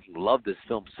I fucking love this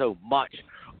film so much.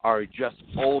 Are just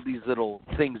all these little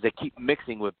things that keep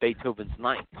mixing with Beethoven's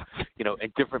Ninth,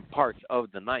 in different parts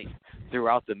of the Ninth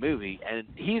throughout the movie. And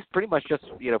he's pretty much just,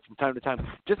 from time to time,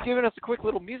 just giving us a quick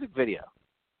little music video.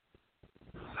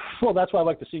 Well, that's why I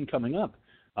like the scene coming up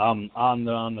on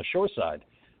the shore side.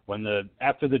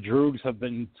 After the droogs have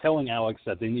been telling Alex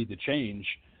that they need to change,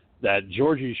 that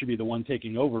Georgie should be the one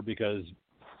taking over because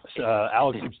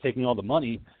Alex keeps taking all the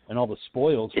money and all the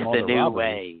spoils from all the robberies. It's the new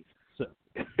way. So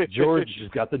George has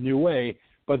got the new way.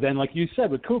 But then, like you said,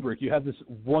 with Kubrick, you have this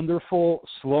wonderful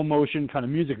slow-motion kind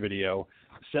of music video,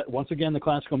 set once again the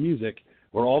classical music,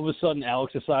 where all of a sudden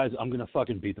Alex decides, I'm going to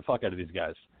fucking beat the fuck out of these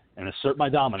guys and assert my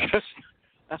dominance.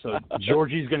 So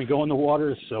Georgie's going to go in the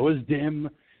water, so is Dim,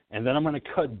 and then I'm going to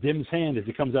cut Dim's hand as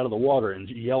he comes out of the water and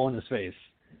yell in his face.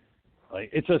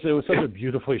 It was such a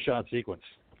beautifully shot sequence.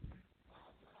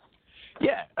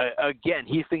 Yeah, again,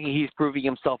 he's thinking he's proving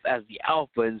himself as the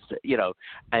alpha,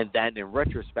 and then in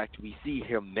retrospect, we see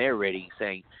him narrating,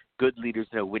 saying, good leaders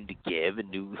know when to give,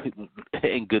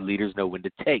 and good leaders know when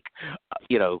to take.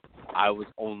 I was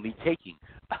only taking.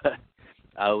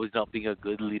 I was not being a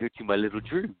good leader to my little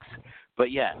droogs. But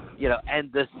yeah,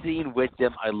 and the scene with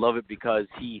them, I love it because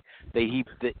he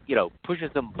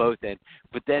pushes them both in,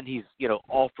 but then he's,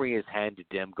 offering his hand to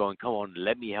them, going, come on,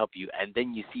 let me help you. And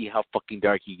then you see how fucking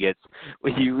dark he gets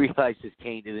when you realize his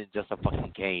cane isn't just a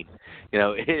fucking cane.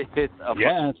 It's a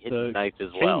fucking hidden knife as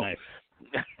well. Knife.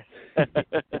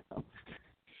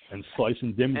 And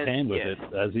slicing Dim's hand with it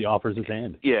as he offers his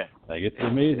hand. Yeah. It's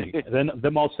amazing. And then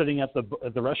them all sitting at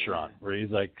the restaurant where he's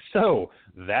like, so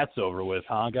that's over with,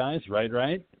 huh, guys? Right.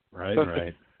 Right.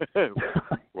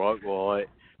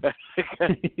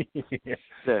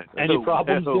 Any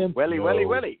problems, Dim?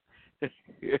 Welly.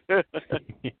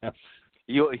 Yeah.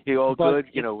 You all good,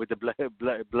 with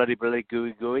the bloody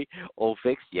gooey, all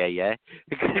fixed? Yeah.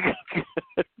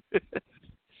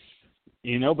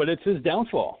 But it's his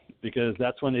downfall. Because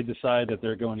that's when they decide that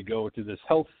they're going to go to this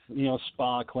health,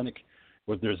 spa clinic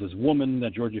where there's this woman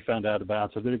that Georgie found out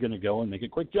about, so they're going to go and make a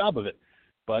quick job of it.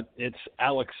 But it's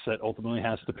Alex that ultimately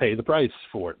has to pay the price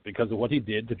for it because of what he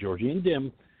did to Georgie and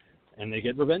Dim, and they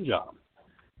get revenge on him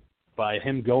by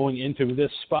him going into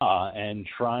this spa and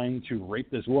trying to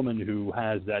rape this woman who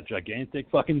has that gigantic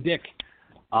fucking dick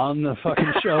on the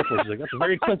fucking shelf, which is like, that's a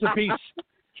very expensive piece.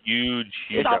 Huge.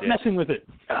 Stop messing with it.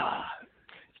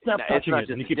 Stop touching it,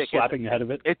 and he keeps slapping the head of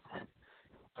it.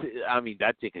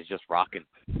 That dick is just rocking.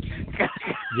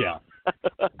 Yeah.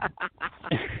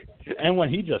 And when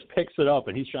he just picks it up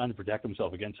and he's trying to protect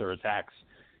himself against her attacks,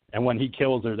 and when he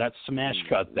kills her, that smash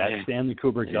cut that Stanley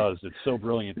Kubrick does, it's so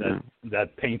brilliant,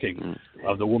 that painting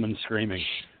of the woman screaming,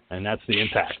 and that's the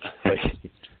impact.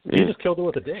 He just killed her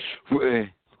with a dick.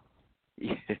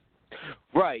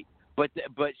 Right, but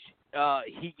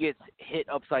he gets hit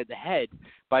upside the head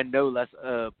by no less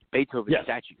Beethoven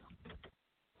statue.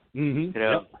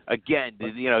 Mm-hmm. Again,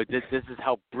 this is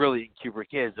how brilliant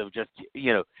Kubrick is of just,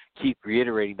 keep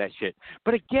reiterating that shit.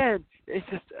 But again, it's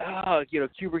just,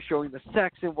 Kubrick showing the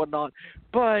sex and whatnot,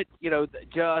 but,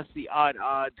 just the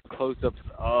odd close-ups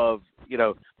of,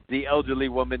 the elderly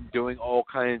woman doing all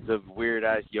kinds of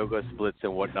weird-ass yoga splits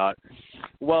and whatnot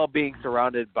while being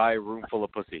surrounded by a room full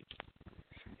of pussy.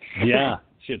 Yeah.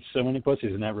 She had so many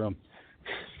pussies in that room.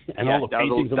 And all the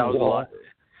paintings on the wall.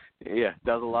 Yeah,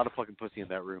 there was a lot of fucking pussy in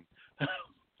that room.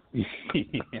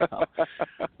 Yeah.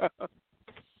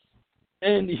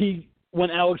 And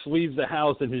when Alex leaves the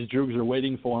house and his droogs are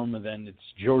waiting for him, and then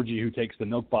it's Georgie who takes the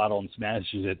milk bottle and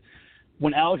smashes it.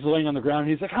 When Alex is laying on the ground,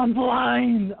 he's like, I'm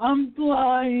blind,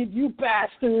 you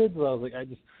bastards. I was like,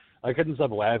 I couldn't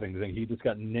stop laughing. Thinking he just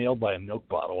got nailed by a milk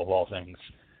bottle of all things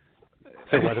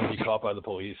to let him be caught by the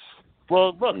police.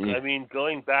 Well, look,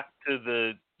 going back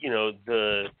to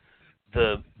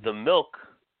the milk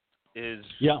is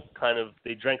kind of,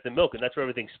 they drank the milk, and that's where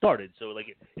everything started. So,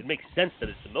 it makes sense that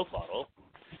it's the milk bottle.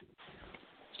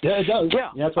 Yeah, it does.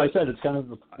 Yeah, that's why I said it's kind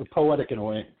of poetic in a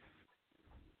way.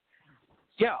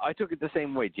 Yeah, I took it the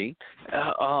same way, Gene.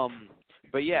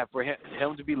 But yeah, for him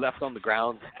to be left on the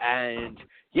ground and,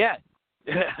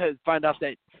 find out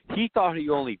that he thought he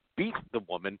only beat the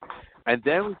woman, and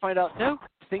then we find out, no,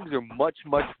 things are much,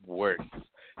 much worse.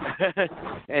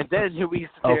 And then we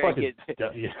and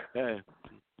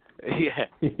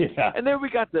then we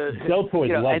got the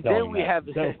and then we have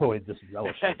Deltoid just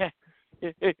relish.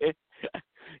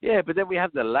 Yeah, but then we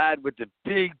have the lad with the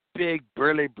big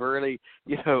burly,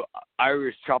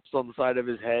 Irish chops on the side of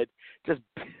his head, just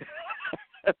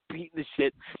beating the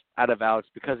shit out of Alex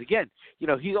because, again, you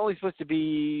know, he's only supposed to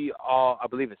be, I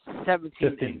believe it's 17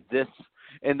 15.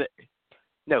 in the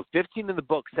 15 in the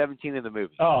book, 17 in the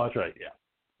movie. Oh, that's right. Yeah,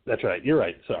 that's right. You're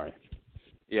right. Sorry.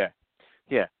 Yeah.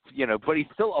 You know, but he's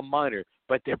still a minor.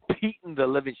 But they're beating the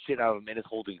living shit out of him in his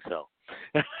holding cell.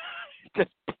 Just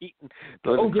beating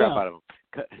the living crap out of him.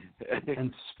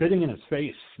 And spitting in his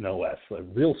face, no less. Like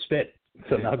real spit.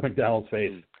 So Malcolm McDowell's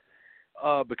face.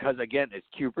 Because again, it's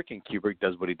Kubrick, and Kubrick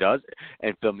does what he does,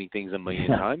 and filming things a million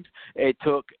times. It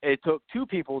took two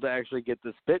people to actually get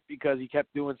the spit because he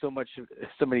kept doing so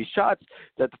many shots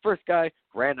that the first guy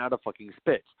ran out of fucking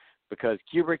spit. Because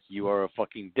Kubrick, you are a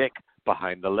fucking dick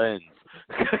behind the lens.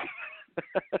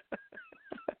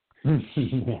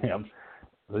 Yeah,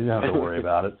 you don't have to worry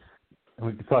about it. And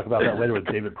we can talk about that later with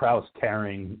David Prowse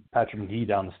carrying Patrick McGee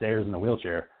down the stairs in a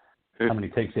wheelchair. How many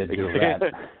takes he had to do with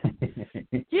that?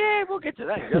 Yeah, we'll get to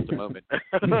that in just a moment.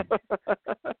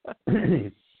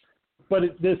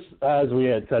 But this, as we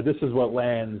had said, this is what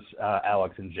lands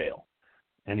Alex in jail.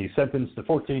 And he's sentenced to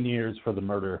 14 years for the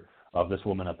murder of this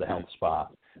woman at the health spa.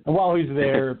 And while he's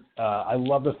there, I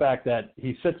love the fact that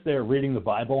he sits there reading the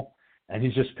Bible, and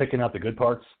he's just picking out the good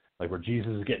parts, like where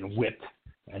Jesus is getting whipped,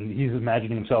 and he's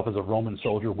imagining himself as a Roman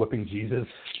soldier whipping Jesus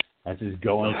as he's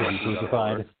going to be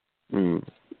crucified.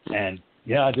 And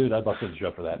yeah, dude, I'd love to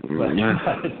show for that. But him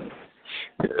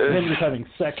just having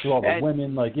sex with all the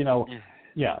women, like, you know,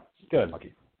 yeah. Go ahead,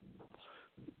 Monkey.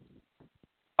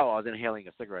 Oh, I was inhaling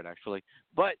a cigarette, actually.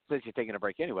 But since you're taking a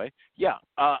break anyway, yeah.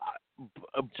 But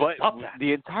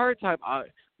the entire time,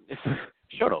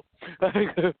 shut up. But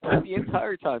the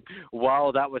entire time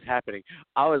while that was happening,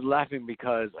 I was laughing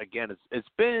because, again, it's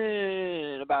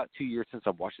been about 2 years since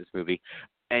I've watched this movie.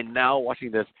 And now watching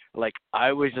this, like,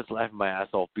 I was just laughing my ass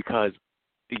off because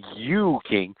you,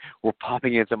 King, were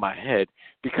popping into my head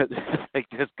because it's like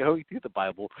just going through the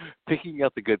Bible, picking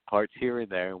out the good parts here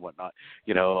and there and whatnot,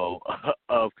 you know,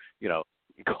 of, you know,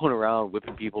 going around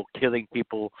whipping people, killing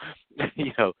people,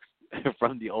 you know,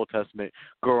 from the Old Testament,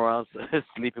 go around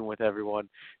sleeping with everyone.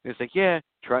 And it's like, yeah,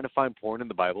 trying to find porn in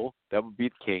the Bible, that would be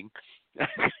the King.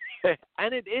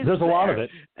 And it is. There's a lot of it.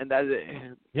 And that's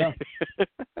it. Yeah.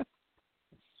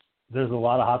 There's a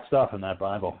lot of hot stuff in that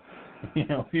Bible. You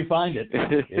know, if you find it,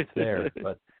 it's there.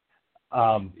 But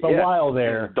yeah. While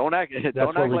there, don't act like it's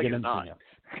not.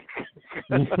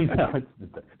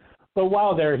 But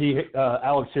while there,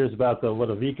 Alex hears about the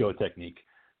Ludovico technique,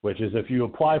 which is if you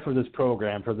apply for this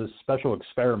program, for this special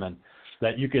experiment,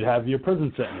 that you could have your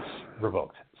prison sentence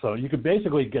revoked. So you could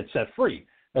basically get set free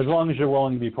as long as you're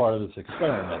willing to be part of this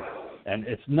experiment. And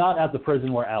it's not at the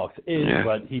prison where Alex is,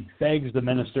 but he begs the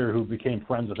minister who became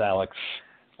friends with Alex,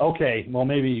 okay, well,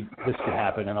 maybe this could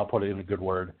happen, and I'll put it in a good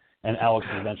word. And Alex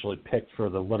is eventually picked for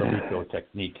the Ludovico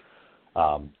technique.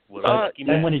 And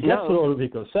when he gets to the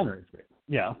Ludovico Center, it's great.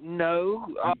 Yeah. No,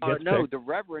 the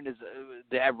Reverend is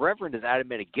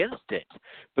adamant against it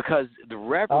because the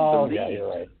Reverend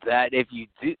believes that if you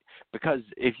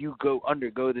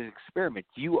undergo this experiment,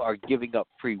 you are giving up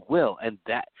free will, and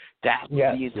that's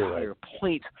the entire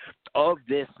point of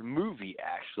this movie.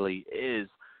 Actually, is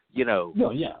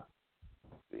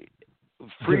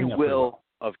free will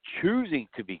of choosing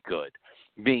to be good,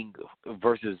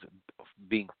 versus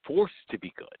being forced to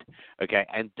be good. Okay,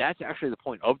 and that's actually the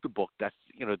point of the book. That's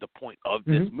the point of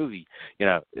this movie.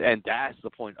 And that's the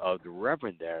point of the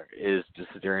Reverend. There is to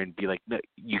sit there and be like, no,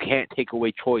 you can't take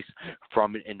away choice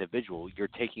from an individual. You're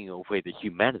taking away the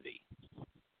humanity.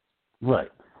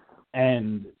 Right.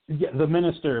 And the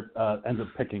minister ends up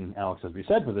picking Alex, as we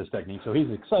said, for this technique. So he's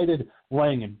excited,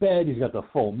 laying in bed. He's got the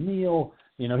full meal.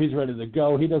 He's ready to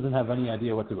go. He doesn't have any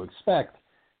idea what to expect.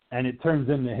 And it turns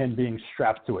into him being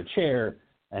strapped to a chair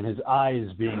and his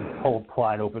eyes being pulled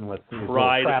wide open with these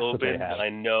pried little open. That they have. I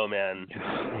know, man.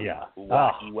 Yeah.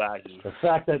 Wacky. The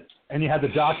fact that, and you had the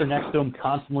doctor next to him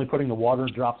constantly putting the water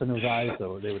drops in his eyes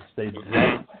so they would stay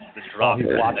dry. While he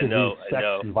watches these sex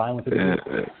and violent abuse.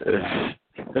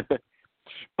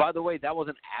 By the way, that was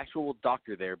an actual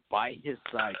doctor there by his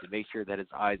side to make sure that his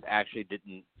eyes actually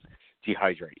didn't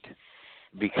dehydrate.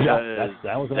 Because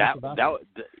that was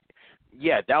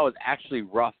actually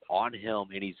rough on him,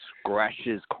 and he scratched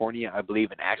his cornea, I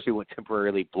believe, and actually went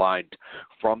temporarily blind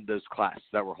from those clasps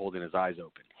that were holding his eyes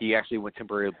open. He actually went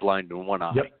temporarily blind in one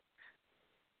eye. Yep.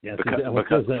 Yeah,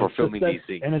 because for filming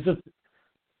DC. And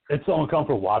it's so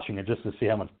uncomfortable watching it just to see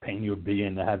how much pain you would be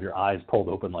in to have your eyes pulled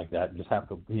open like that and just have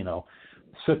to,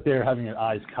 sit there having your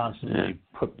eyes constantly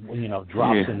put,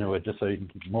 drops into it just so you can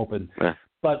keep them open. Yeah.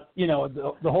 But,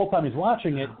 the whole time he's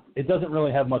watching it, it doesn't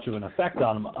really have much of an effect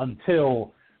on him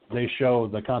until they show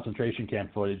the concentration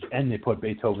camp footage and they put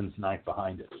Beethoven's knife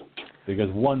behind it.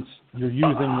 Because once you're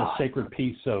using the sacred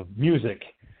piece of music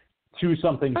to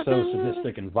something so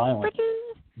sadistic and violent,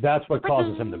 that's what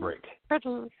causes him to break. That's,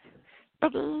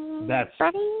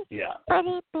 yeah.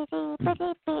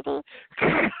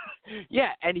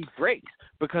 Yeah, and he breaks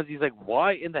because he's like,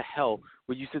 why in the hell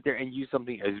would you sit there and use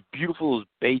something as beautiful as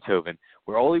Beethoven,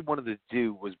 where all he wanted to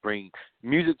do was bring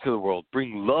music to the world,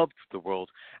 bring love to the world,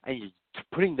 and you're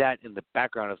putting that in the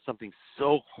background of something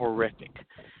so horrific,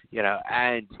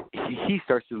 and he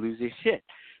starts to lose his shit.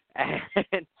 And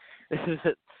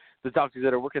the doctors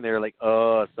that are working there are like,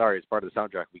 sorry, it's part of the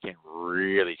soundtrack. We can't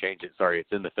really change it. Sorry,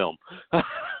 it's in the film.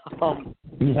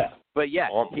 Yeah. But yeah.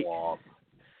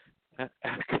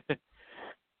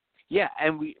 Yeah,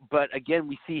 but again,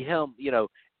 we see him,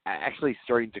 actually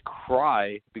starting to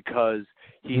cry because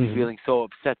he's feeling so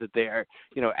upset that they are,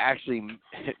 actually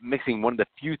mixing one of the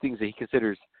few things that he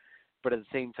considers, but at the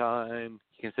same time,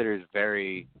 he considers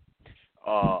very,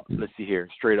 let's see here,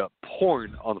 straight up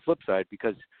porn on the flip side,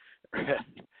 because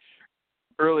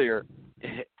earlier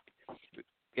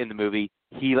in the movie,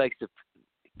 he likes to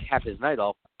cap his night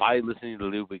off by listening to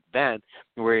Ludwig van,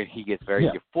 where he gets very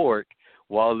euphoric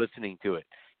while listening to it.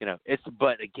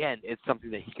 But again, it's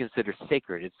something that he considers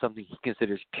sacred. It's something he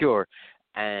considers pure,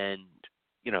 and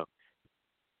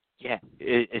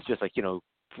it's just like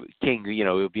King.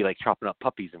 It would be like chopping up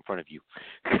puppies in front of you.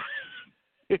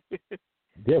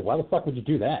 Yeah, why the fuck would you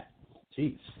do that?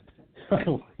 Jeez. Like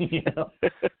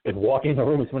walking in the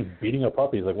room and someone's beating up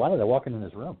puppies. Like, why did I walk in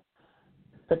this room?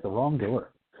 Picked the wrong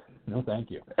door. No,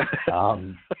 thank you.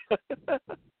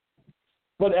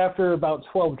 But after about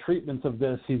 12 treatments of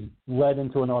this, he's led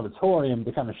into an auditorium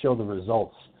to kind of show the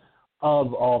results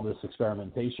of all this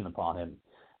experimentation upon him.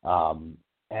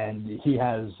 And he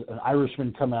has an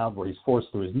Irishman come out where he's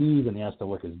forced to his knees and he has to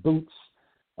lick his boots.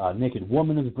 A naked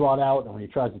woman is brought out, and when he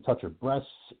tries to touch her breasts,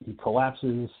 he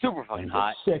collapses. Super fucking and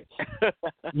hot. Sick.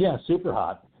 Yeah, super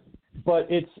hot. But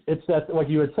it's that, like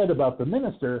you had said about the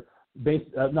minister,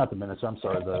 not the minister, I'm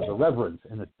sorry, the reverend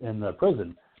in the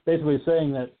prison, basically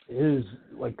saying that his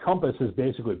compass is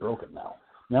basically broken now.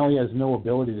 Now he has no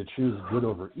ability to choose good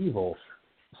over evil,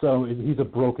 so he's a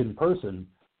broken person.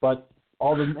 But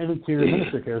all the interior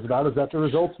minister cares about is that the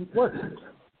results work.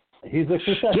 He's a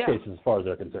success case as far as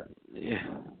they're concerned.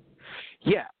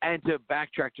 Yeah, and to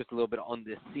backtrack just a little bit on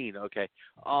this scene, okay.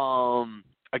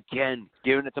 Again,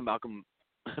 giving it to Malcolm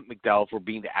McDowell for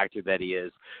being the actor that he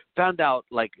is. Found out,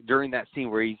 during that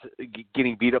scene where he's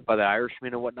getting beat up by the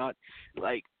Irishman and whatnot,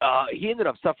 he ended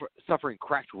up suffering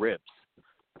cracked ribs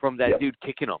from that dude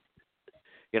kicking him,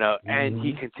 and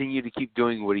he continued to keep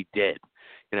doing what he did,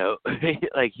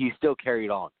 he still carried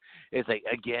on. It's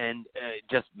again,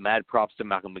 just mad props to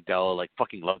Malcolm McDowell.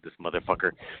 Fucking love this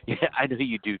motherfucker. Yeah, I know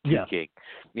you do too, King.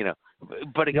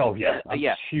 But again,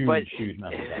 huge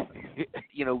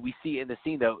we see in the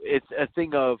scene though, it's a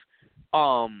thing of,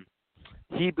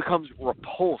 he becomes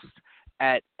repulsed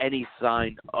at any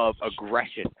sign of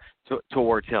aggression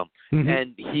towards him,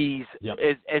 and it's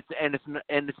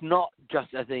not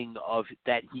just a thing of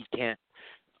that he can't,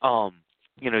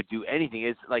 do anything.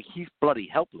 It's he's bloody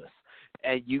helpless.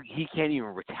 And he can't even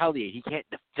retaliate. He can't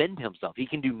defend himself. He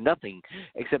can do nothing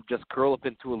except just curl up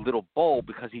into a little ball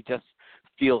because he just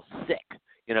feels sick,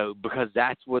 because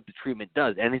that's what the treatment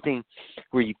does. Anything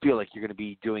where you feel like you're going to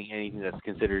be doing anything that's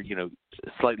considered,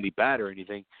 slightly bad or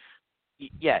anything,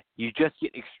 you just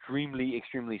get extremely,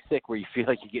 extremely sick where you feel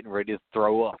like you're getting ready to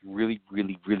throw up really,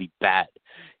 really, really bad,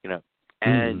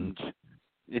 and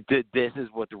this is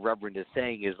what the Reverend is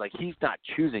saying is he's not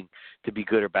choosing to be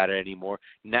good or bad anymore.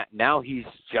 Now he's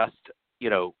just,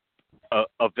 a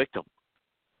victim.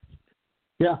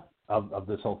 Yeah, of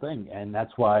this whole thing. And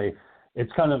that's why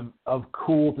it's kind of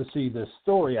cool to see this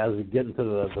story as we get into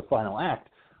the final act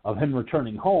of him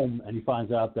returning home, and he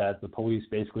finds out that the police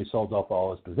basically sold off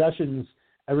all his possessions,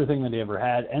 everything that he ever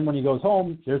had. And when he goes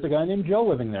home, there's a guy named Joe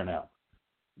living there now.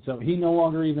 So he no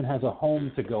longer even has a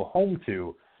home to go home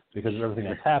to, because of everything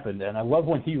that's happened. And I love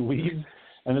when he leaves,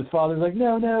 and his father's like,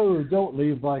 no, don't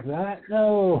leave like that.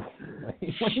 No.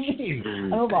 What do you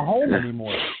mean? I don't have a home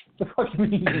anymore. What the fuck do you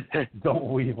mean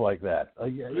don't leave like that?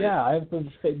 I have to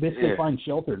basically find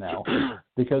shelter now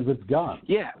because it's gone.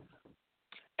 Yeah.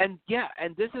 And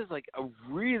this is a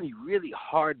really, really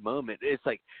hard moment. It's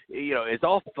it's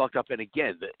all fucked up. And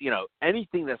again,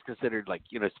 anything that's considered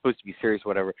supposed to be serious,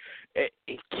 whatever,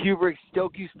 Kubrick still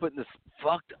keeps putting this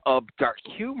fucked up dark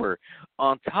humor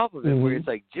on top of it, where it's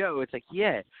Joe. It's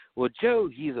Joe,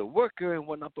 he's a worker and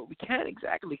whatnot, but we can't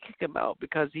exactly kick him out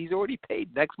because he's already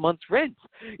paid next month's rent.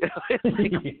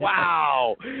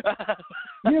 Wow.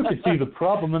 You can see the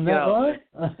problem in that, right?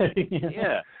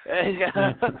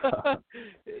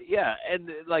 Yeah,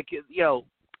 and like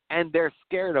and they're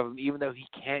scared of him, even though he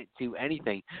can't do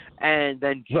anything. And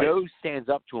then Joe stands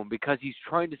up to him because he's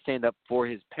trying to stand up for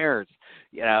his parents.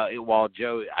 While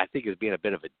Joe, I think, is being a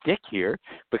bit of a dick here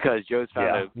because Joe's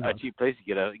found a cheap place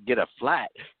to get a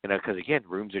flat. Because again,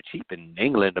 rooms are cheap in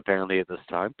England apparently at this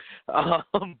time.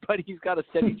 But he's got a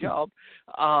steady job.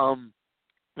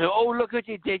 Oh, look what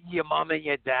you did to your mom and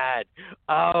your dad.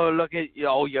 Oh, look at you.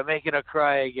 Oh, you're making her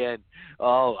cry again.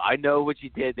 Oh, I know what you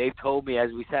did. They told me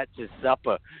as we sat to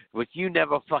supper, but you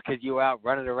never fucking you were out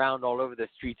running around all over the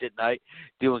streets at night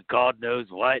doing God knows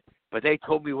what. But they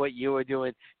told me what you were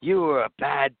doing. You were a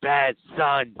bad, bad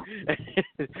son.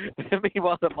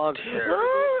 Meanwhile, the mom's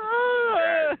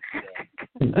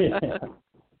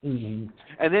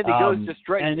And then he goes to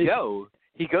strike Joe.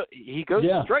 He goes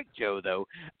to strike Joe, though,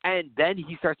 and then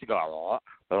he starts to go,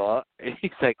 and he's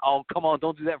like, oh, come on,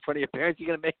 don't do that in front of your parents. You're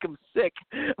going to make them sick.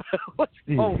 What's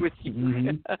wrong with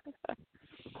you?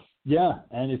 Yeah,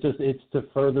 and it's just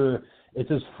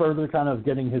further kind of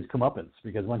getting his comeuppance,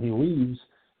 because when he leaves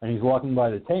and he's walking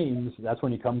by the Thames, that's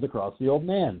when he comes across the old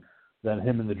man that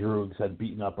him and the droogs had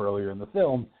beaten up earlier in the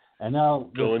film, and now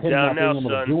with him not being able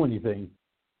to do anything.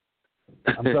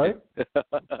 I'm sorry?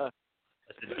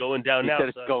 It's going down now.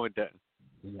 It's going down.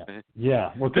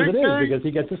 Yeah. Well, because it is, because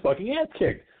he gets his fucking ass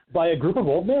kicked by a group of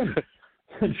old men.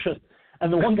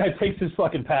 And the one guy takes his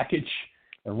fucking package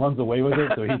and runs away with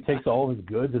it, so he takes all of his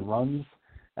goods and runs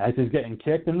as he's getting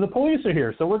kicked. And the police are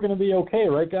here, so we're going to be okay,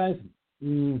 right, guys?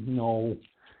 No.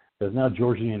 Because now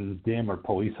Georgie and Dim are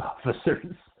police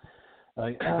officers.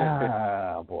 Like,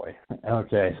 boy.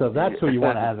 Okay, so that's who you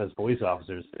want to have as police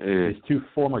officers. These two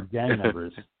former gang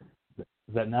members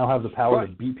that now have the power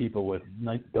to beat people with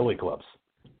billy clubs.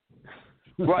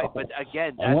 Right, but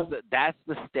again, that's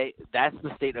the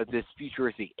state of this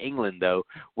futuristic England, though,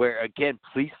 where again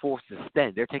police forces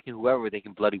stand. They're taking whoever they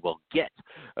can bloody well get.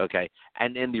 Okay,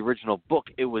 and in the original book,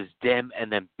 it was them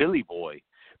and then Billy Boy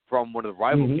from one of the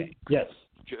rival gangs. Yes.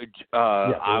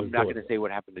 I'm not going to say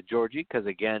what happened to Georgie because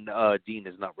again, Dean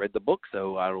has not read the book,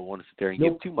 so I don't want to sit there and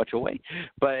give too much away.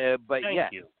 But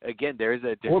again, there is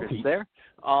a difference there.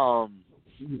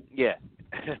 Yeah.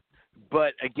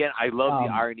 But again, I love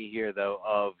the irony here, though,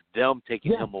 of them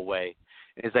taking him away.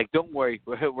 It's like, don't worry,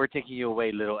 we're taking you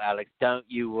away, little Alex. Don't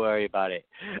you worry about it.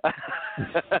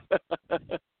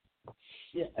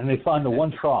 And they find the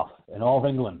one trough in all of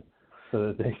England so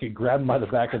that they can grab him by the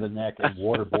back of the neck and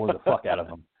waterboard the fuck out of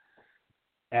him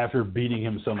after beating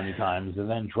him so many times and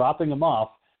then dropping him off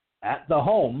at the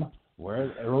home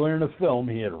where earlier in the film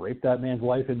he had raped that man's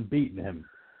wife and beaten him.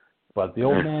 But the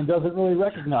old man doesn't really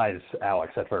recognize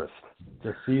Alex at first.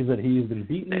 Just sees that he's been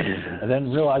beaten and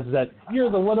then realizes that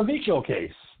you're the Ludovico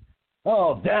case.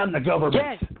 Oh, damn the government.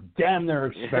 Yes. Damn their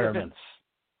experiments.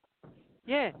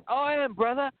 Yeah. Oh, I am,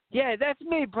 brother. Yeah, that's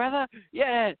me, brother.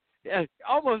 Yeah.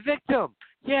 I'm a victim.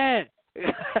 Yeah.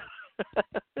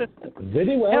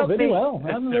 Very well.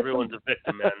 Everyone's a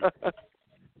victim, man.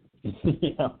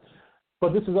 Yeah.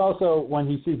 But this is also when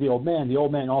he sees the old man. The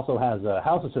old man also has a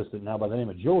house assistant now by the name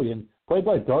of Julian, played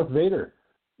by Darth Vader,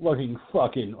 looking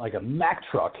fucking like a Mack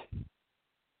truck.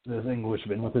 This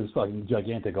Englishman with his fucking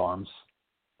gigantic arms.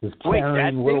 Just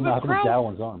carrying little Malcolm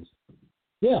McDowell's arms.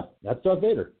 Yeah, that's Darth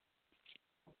Vader.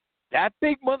 That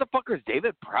big motherfucker is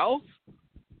David Prowse?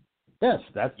 Yes,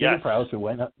 that's David Prowse, who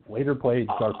later played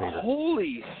Darth Vader.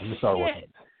 Holy in the Star Wars.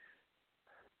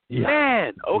 Yeah.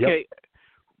 Man, okay. Yep.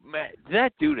 Man,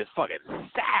 that dude is fucking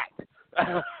stacked.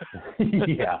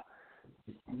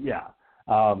 Yeah.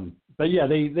 But yeah,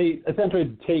 they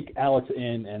essentially take Alex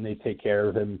in and they take care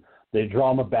of him. They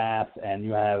draw him a bath, and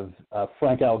you have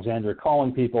Frank Alexander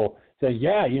calling people, saying,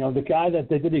 the guy that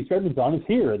they did the experiments on is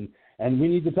here, and we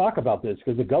need to talk about this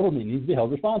because the government needs to be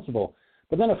held responsible.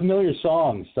 But then a familiar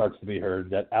song starts to be heard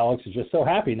that Alex is just so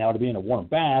happy now to be in a warm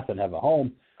bath and have a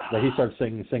home that he starts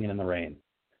singing in the rain.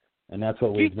 And that's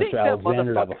what leads Mr.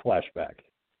 Alexander to have a flashback.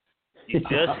 You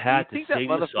just had to sing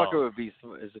the song. Would be,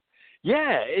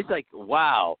 it's like,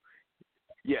 wow.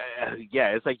 Yeah,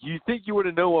 it's like you think you would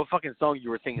have known what fucking song you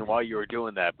were singing while you were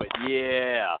doing that, but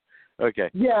yeah. Okay.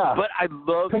 Yeah. But I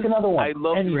love Pick another one. I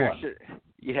love Anyone. the reaction.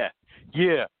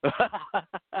 Yeah.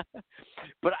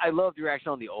 But I love the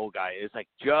reaction on the old guy. It's like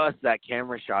just that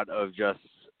camera shot of just,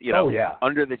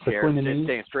 under the chair, just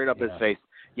staying straight up his face.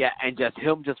 Yeah, and just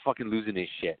him just fucking losing his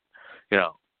shit.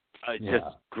 Just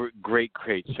great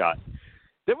shot.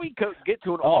 Then we get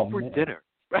to an awkward dinner.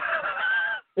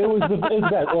 It was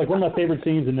that like one of my favorite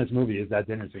scenes in this movie is that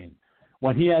dinner scene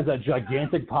when he has a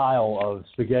gigantic pile of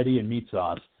spaghetti and meat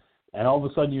sauce And all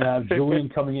of a sudden you have Julian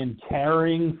coming in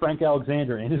carrying Frank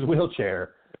Alexander in his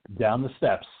wheelchair down the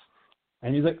steps.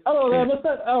 And he's like, "Oh, man, what's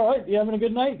that? All right, you having a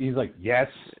good night?" He's like, "Yes."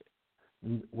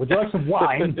 "Would you like some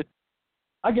wine?"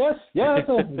 "I guess. Yeah, it's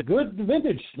a good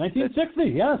vintage, 1960.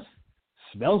 Yes.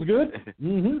 Smells good.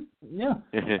 Mm-hmm. Yeah.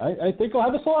 I think I'll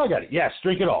have a slug at it. Yes,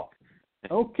 drink it all."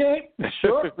 "Okay,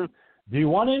 sure. Do you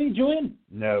want any, Julian?"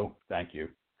 "No, thank you."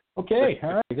 "Okay,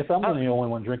 all right. I guess I'm the only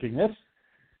one drinking this."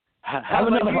 How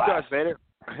about you, Darth Vader?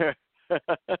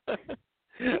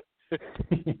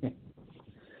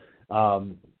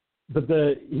 But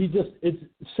it's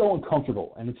so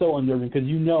uncomfortable and it's so unnerving because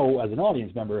you know as an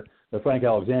audience member that Frank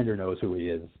Alexander knows who he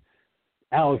is.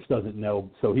 Alex doesn't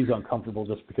know, so he's uncomfortable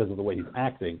just because of the way he's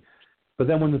acting. But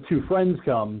then when the two friends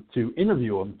come to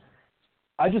interview him,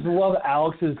 I just love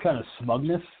Alex's kind of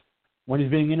smugness when he's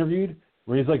being interviewed,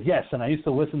 where he's like, "Yes, and I used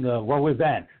to listen to Runaway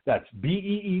Band. That's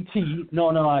B-E-E-T. No,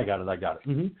 I got it.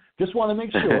 Mm-hmm. Just want to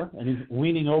make sure." And he's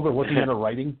leaning over, looking at her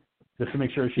writing, just to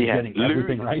make sure she's getting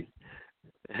everything right.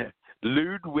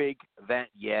 Ludwig Van.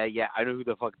 Yeah, I know who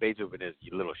the fuck Beethoven is,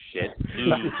 you little shit.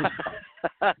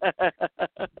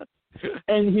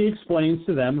 And he explains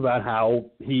to them about how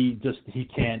he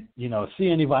can't, see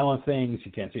any violent things. He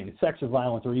can't see any sexual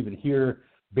violence or even hear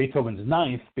Beethoven's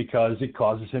Ninth because it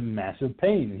causes him massive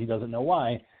pain. He doesn't know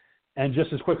why. And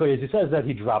just as quickly as he says that,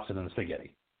 he drops it in the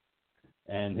spaghetti.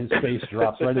 And his face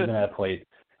drops right into that plate.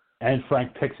 And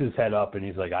Frank picks his head up and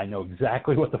he's like, "I know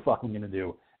exactly what the fuck I'm going to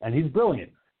do." And he's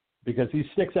brilliant because he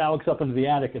sticks Alex up into the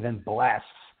attic and then blasts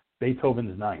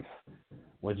Beethoven's Ninth,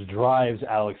 which drives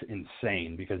Alex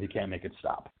insane because he can't make it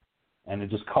stop. And it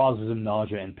just causes him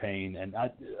nausea and pain. And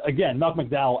again, Malcolm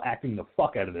McDowell acting the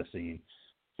fuck out of this scene,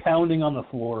 pounding on the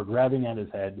floor, grabbing at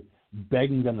his head,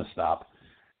 begging them to stop.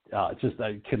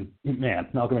 Malcolm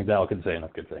McDowell can say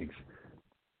enough good things.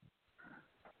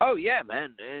 Oh, yeah,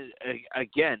 man.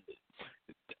 Again,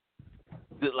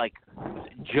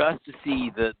 just to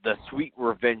see the sweet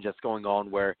revenge that's going on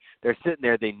where they're sitting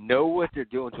there, they know what they're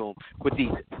doing to him with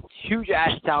these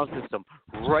huge-ass sound system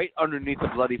right underneath the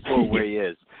bloody floor where he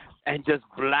is, and just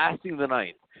blasting the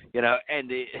Ninth,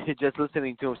 and just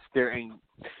listening to him staring,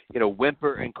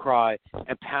 whimper and cry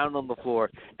and pound on the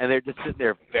floor, and they're just sitting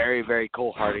there very, very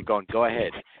cold-hearted going, "Go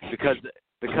ahead," because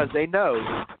they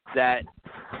know that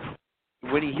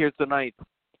when he hears the Ninth,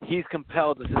 he's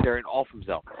compelled to sit there and off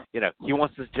himself. He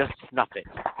wants to just snuff it.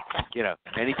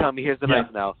 Anytime he hears the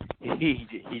Ninth now, he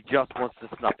just wants to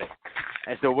snuff it.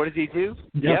 And so what does he do?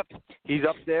 Yep. He's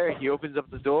up there, he opens up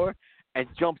the door, and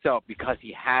jumps out because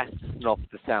he has to snuff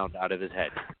the sound out of his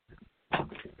head.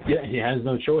 Yeah, he has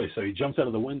no choice. So he jumps out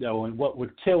of the window, and what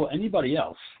would kill anybody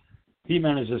else, he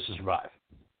manages to survive.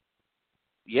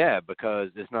 Yeah, because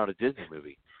it's not a Disney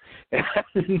movie.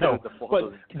 No,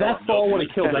 but that fall would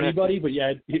have killed anybody, but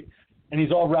yeah, and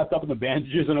he's all wrapped up in the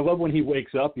bandages, and I love when he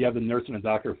wakes up, you have the nurse and the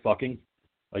doctor fucking,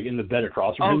 in the bed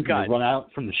across from him, and they run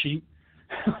out from the sheet.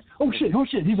 oh shit,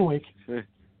 he's awake.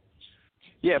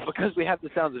 Yeah, because we have the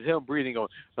sounds of him breathing going,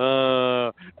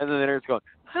 and then the nurse going,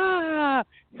 ah,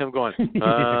 him going,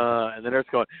 and the nurse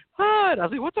going, ah, and I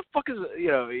was like, what the fuck is, we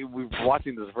were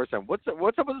watching this the first time, what's up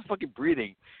with this fucking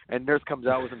breathing? And nurse comes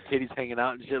out with some titties hanging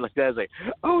out and shit like that. I was like,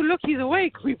 oh, look, he's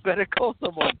awake, we better call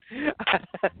someone.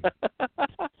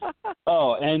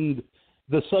 Oh, and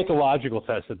the psychological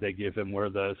test that they give him where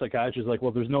the psychiatrist is like,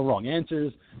 well, there's no wrong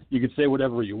answers. You can say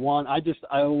whatever you want. I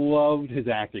loved his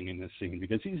acting in this scene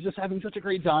because he's just having such a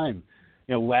great time,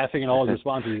 laughing at all his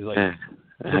responses. He's like,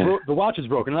 the watch is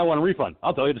broken and I want a refund.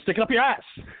 I'll tell you to stick it up your ass.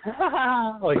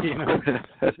 How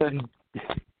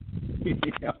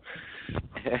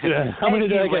many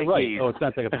did I get right? Oh, it's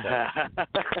not stick up his ass.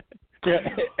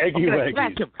 Eggy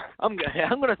waggy. I'm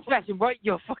gonna smash him right in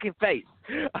your fucking face.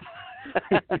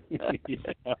 Yeah.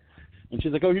 And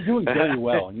she's like, oh, you're doing very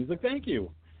well. And he's like, thank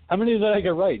you. How many did I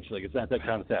get right? She's like, it's not that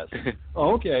kind of test.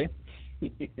 Oh, okay.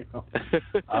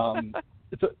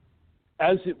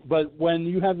 But when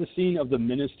you have the scene of the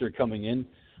minister coming in,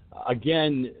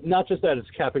 again, not just that it's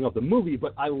capping up the movie,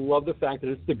 but I love the fact that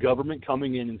it's the government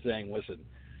coming in and saying, listen,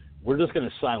 we're just going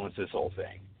to silence this whole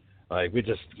thing. We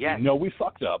just know we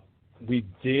fucked up. We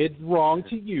did wrong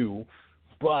to you,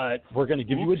 but we're going to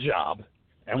give you a job.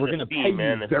 And we're going to pay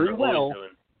you very well.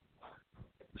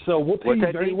 So we'll pay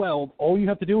you very well. All you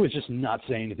have to do is just not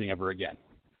say anything ever again.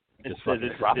 Just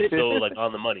drop it. So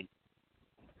on the money.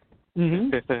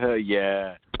 Mm-hmm.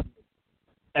 Yeah.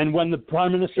 And when the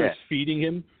prime minister is feeding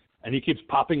him, and he keeps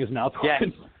popping his mouth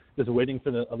open, just waiting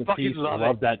for the other piece. I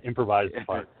love that improvised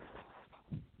part.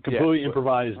 Completely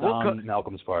improvised on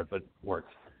Malcolm's part, but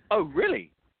worked. Oh,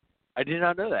 really? I did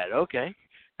not know that. Okay.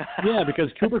 Yeah,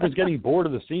 because Kubrick was getting bored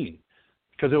of the scene.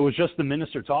 because it was just the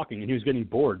minister talking, and he was getting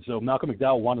bored. So Malcolm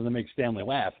McDowell wanted to make Stanley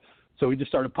laugh, so he just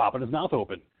started popping his mouth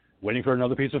open, waiting for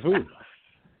another piece of food.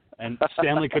 And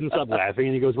Stanley couldn't stop laughing,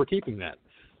 and he goes, "We're keeping that."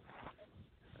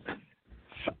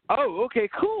 Oh, okay,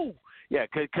 cool. Yeah,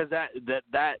 because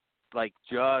that like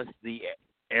just the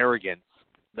arrogance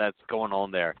that's going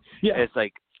on there. Yeah. It's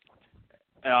like,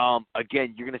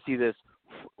 again, you're going to see this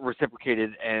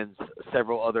reciprocated in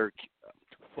several other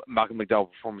Malcolm McDowell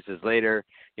performances later.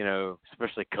 You know,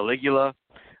 especially Caligula.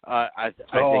 I think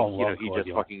he Caligula.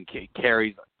 just fucking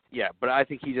carries. Yeah, but I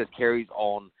think he just carries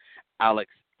on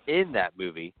Alex in that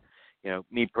movie. You know,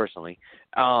 me personally.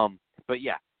 But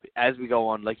yeah, as we go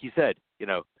on, like you said, you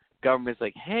know, government's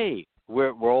like, hey,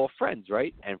 we're all friends,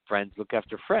 right? And friends look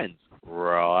after friends,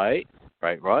 right?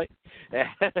 Right.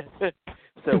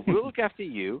 So we'll look after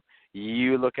you.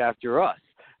 You look after us,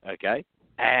 okay?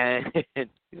 And he's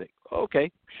like,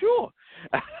 okay, sure.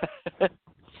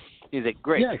 He's like,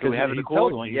 great. Yeah, because we have he a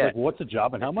tells him, he's like, what's a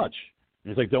job and how much?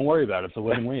 And he's like, don't worry about it. It's a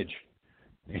living wage.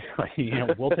 You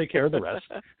know, we'll take care of the rest.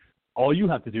 All you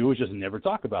have to do is just never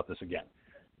talk about this again.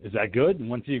 Is that good? And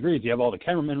once he agrees, you have all the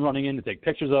cameramen running in to take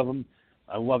pictures of him.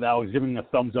 I love Alex giving a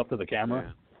thumbs up to the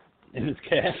camera in his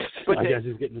cast. I guess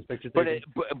he's getting his picture taken.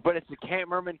 But it's the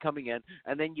cameraman coming in,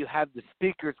 and then you have the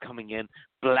speakers coming in,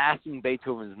 blasting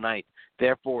Beethoven's Ninth,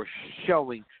 therefore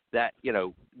showing that, you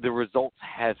know, the results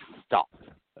have stopped,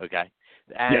 okay?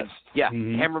 And,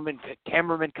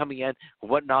 cameraman coming in,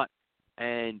 whatnot,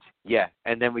 and,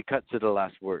 and then we cut to the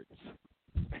last words.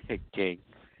 King.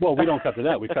 Well, we don't cut to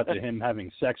that. We cut to him having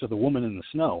sex with a woman in the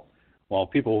snow, while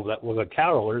people that were the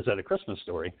carolers at A Christmas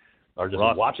Story are just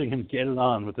watching him get it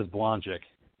on with this blonde chick.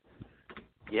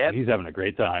 Yeah, he's having a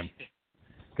great time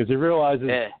because he realizes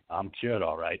I'm cute,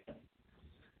 all right.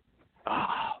 Oh,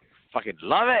 fucking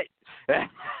love it.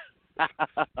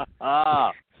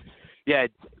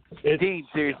 Dean,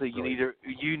 seriously,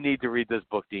 you need to read this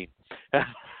book, Dean. Yeah,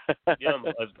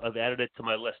 I've added it to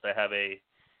my list. I have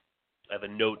a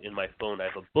note in my phone. I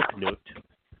have a book note,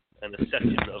 and a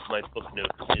section of my book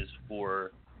note is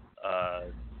for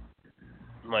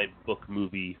my book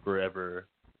movie forever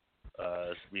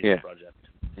reading project.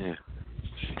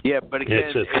 Yeah, but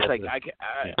again, it's like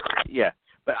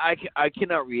but I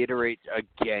cannot reiterate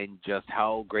again just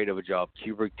how great of a job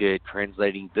Kubrick did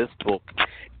translating this book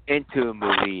into a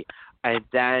movie, and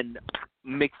then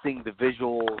mixing the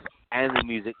visuals and the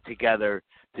music together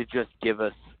to just give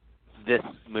us this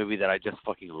movie that I just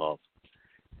fucking love.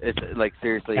 It's like,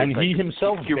 seriously. And he like,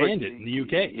 himself Kubrick, banned it in the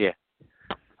UK. Yeah.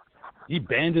 He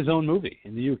banned his own movie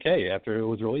in the UK after it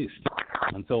was released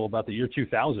until about the year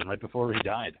 2000, right before he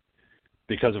died,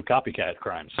 because of copycat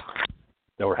crimes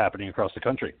that were happening across the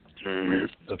country.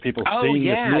 So people seeing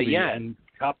this movie and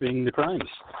copying the crimes.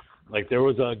 Like, there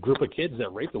was a group of kids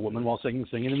that raped a woman while singing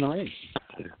in the rain.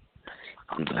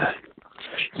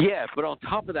 Yeah, but on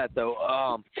top of that,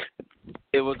 though,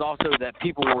 it was also that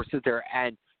people were sitting there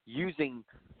and using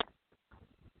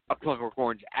A Clockwork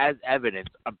Orange as evidence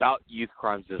about youth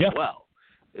crimes as well.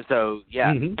 So,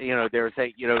 you know, they were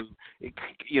saying, you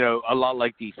know, a lot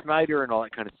like Dee Snider and all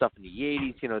that kind of stuff in the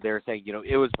 80s, you know, they were saying, you know,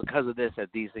 it was because of this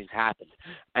that these things happened.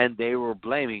 And they were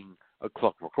blaming A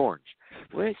Clockwork Orange,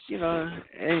 which, you know,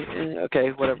 okay,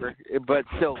 whatever. But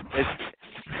still,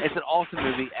 it's an awesome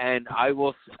movie, and I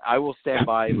will stand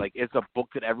by, like, it's a book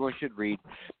that everyone should read,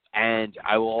 and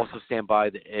I will also stand by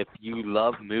that if you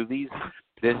love movies,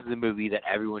 this is a movie that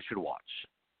everyone should watch.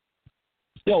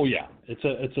 Oh yeah, it's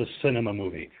a cinema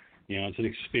movie. You know, it's an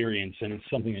experience, and it's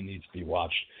something that needs to be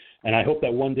watched. And I hope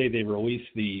that one day they release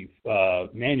the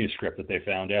manuscript that they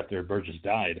found after Burgess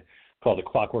died, called The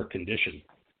Clockwork Condition.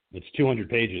 It's 200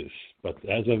 pages, but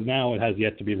as of now, it has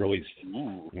yet to be released.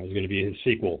 It's going to be his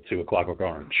sequel to A Clockwork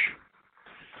Orange.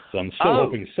 So I'm still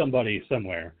hoping somebody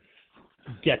somewhere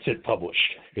gets it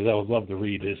published, because I would love to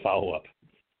read his follow-up.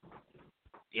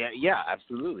 Yeah,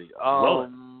 absolutely.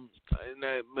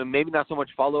 Maybe not so much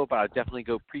follow-up, but I'd definitely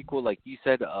go prequel, like you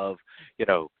said, of, you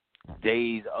know,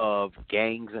 days of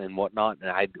gangs and whatnot, and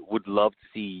I would love to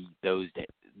see those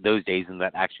days and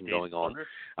that action going on.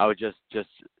 I would just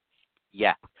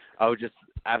I would just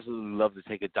absolutely love to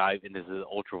take a dive into the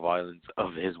ultra-violence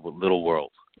of his little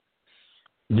world.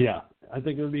 Yeah, I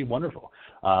think it would be wonderful.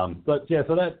 But yeah,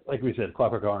 so that, like we said,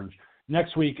 Clockwork Orange.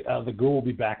 Next week, the Ghoul will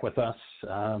be back with us,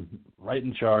 right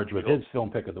in charge with his film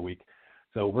pick of the week.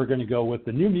 So we're going to go with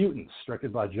The New Mutants,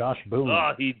 directed by Josh Boone.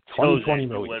 Oh, he 2020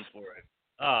 chose it. He went for it.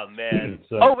 Oh man.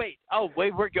 So, wait,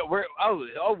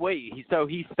 so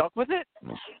he's stuck with it?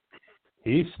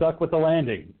 He's stuck with the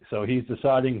landing, so he's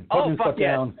deciding, putting stuff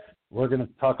down. We're going to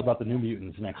talk about The New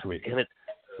Mutants next week. Damn it.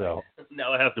 So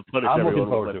now I have to punish I'm looking everyone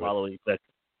forward with my to following pick.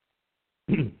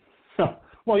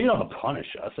 Well, you don't have to punish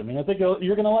us. I mean, I think you're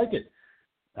going to like it.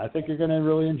 I think you're going to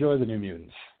really enjoy the New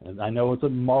Mutants. And I know it's a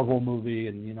Marvel movie,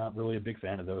 and you're not really a big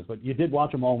fan of those, but you did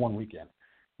watch them all one weekend,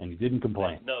 and you didn't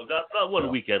complain. No, not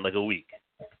one weekend, like a week.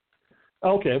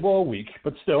 Okay, well, a week,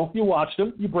 but still, you watched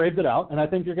them, you braved it out, and I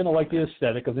think you're going to like the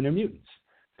aesthetic of the New Mutants,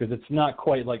 because it's not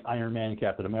quite like Iron Man and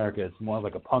Captain America. It's more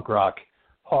like a punk rock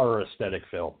horror aesthetic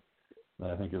film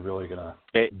that I think you're really going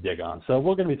to dig on. So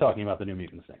we're going to be talking about the New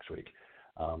Mutants next week.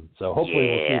 So hopefully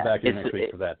we'll see you back here next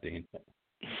week for that, Dean.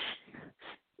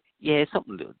 Yeah, it's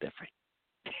something a little different.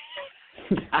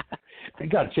 You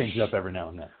got to change it up every now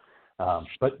and then.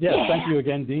 But thank you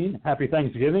again, Dean. Happy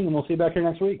Thanksgiving, and we'll see you back here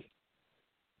next week.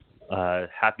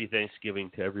 Happy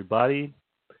Thanksgiving to everybody.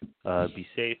 Be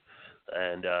safe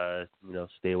and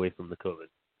stay away from the COVID.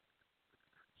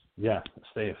 Yeah,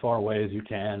 stay as far away as you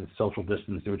can. Social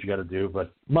distance, do what you got to do.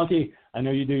 But Monkey, I know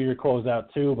you do your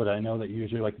closeout too, but I know that you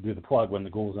usually like to do the plug when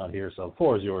the ghoul's not here. So the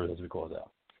floor is yours as we close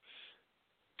out.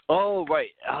 Oh,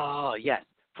 right. Oh, yes.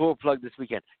 Full plug this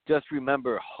weekend. Just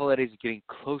remember, holidays are getting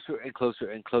closer and closer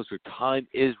and closer. Time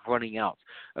is running out.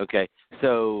 Okay,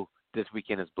 so this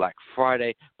weekend is Black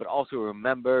Friday, but also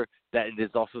remember that it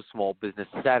is also Small Business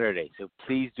Saturday. So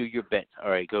please do your bit. All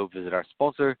right, go visit our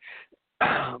sponsor,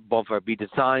 Bonfire B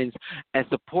Designs, and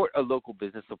support a local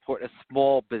business, support a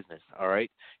small business. All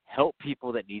right, help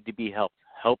people that need to be helped.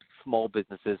 Help small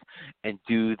businesses and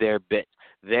do their bit.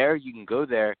 There, you can go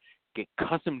there, get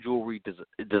custom jewelry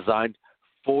designed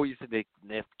for your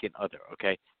significant other,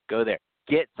 okay? Go there.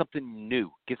 Get something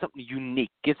new. Get something unique.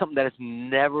 Get something that is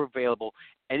never available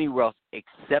anywhere else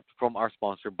except from our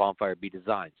sponsor, Bonfire B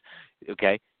Designs,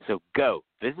 okay? So go.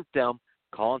 Visit them.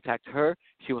 Contact her.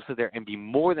 She will sit there and be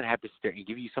more than happy to sit there and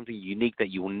give you something unique that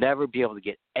you will never be able to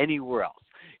get anywhere else.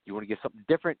 You want to get something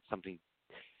different, something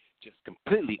just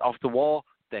completely off the wall,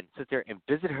 then sit there and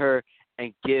visit her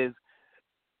and give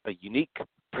a unique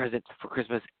present for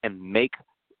Christmas and make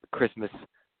Christmas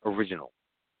original.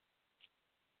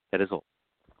 That is all.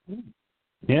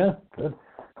 Yeah, good.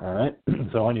 All right.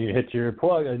 So when you hit your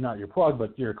plug, not your plug,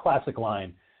 but your classic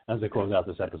line as we close out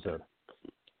this episode.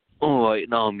 All right,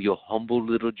 now I'm your humble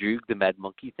little droog, the Mad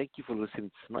Monkey. Thank you for listening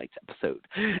to tonight's episode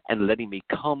and letting me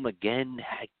come again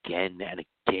and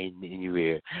again in your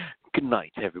ear. Good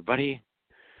night, everybody.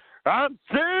 I'm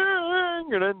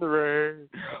singing in the rain.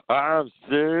 I'm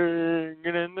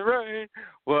singing in the rain.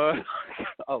 What?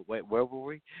 Oh, wait, where were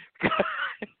we?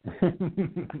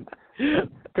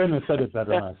 Couldn't have said it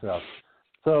better myself.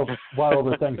 So while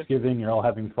over Thanksgiving you're all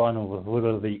having fun with a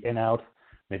little of the in-out,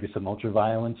 maybe some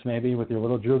ultra-violence maybe with your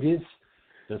little droogies,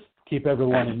 just keep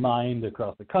everyone in mind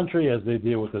across the country as they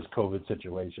deal with this COVID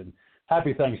situation.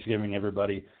 Happy Thanksgiving,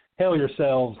 everybody. Hail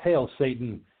yourselves. Hail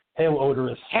Satan. Hail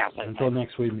Odorous. Until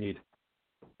next we meet,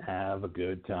 have a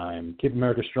good time. Keep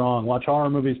America strong. Watch horror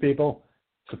movies, people.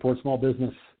 Support small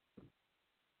business.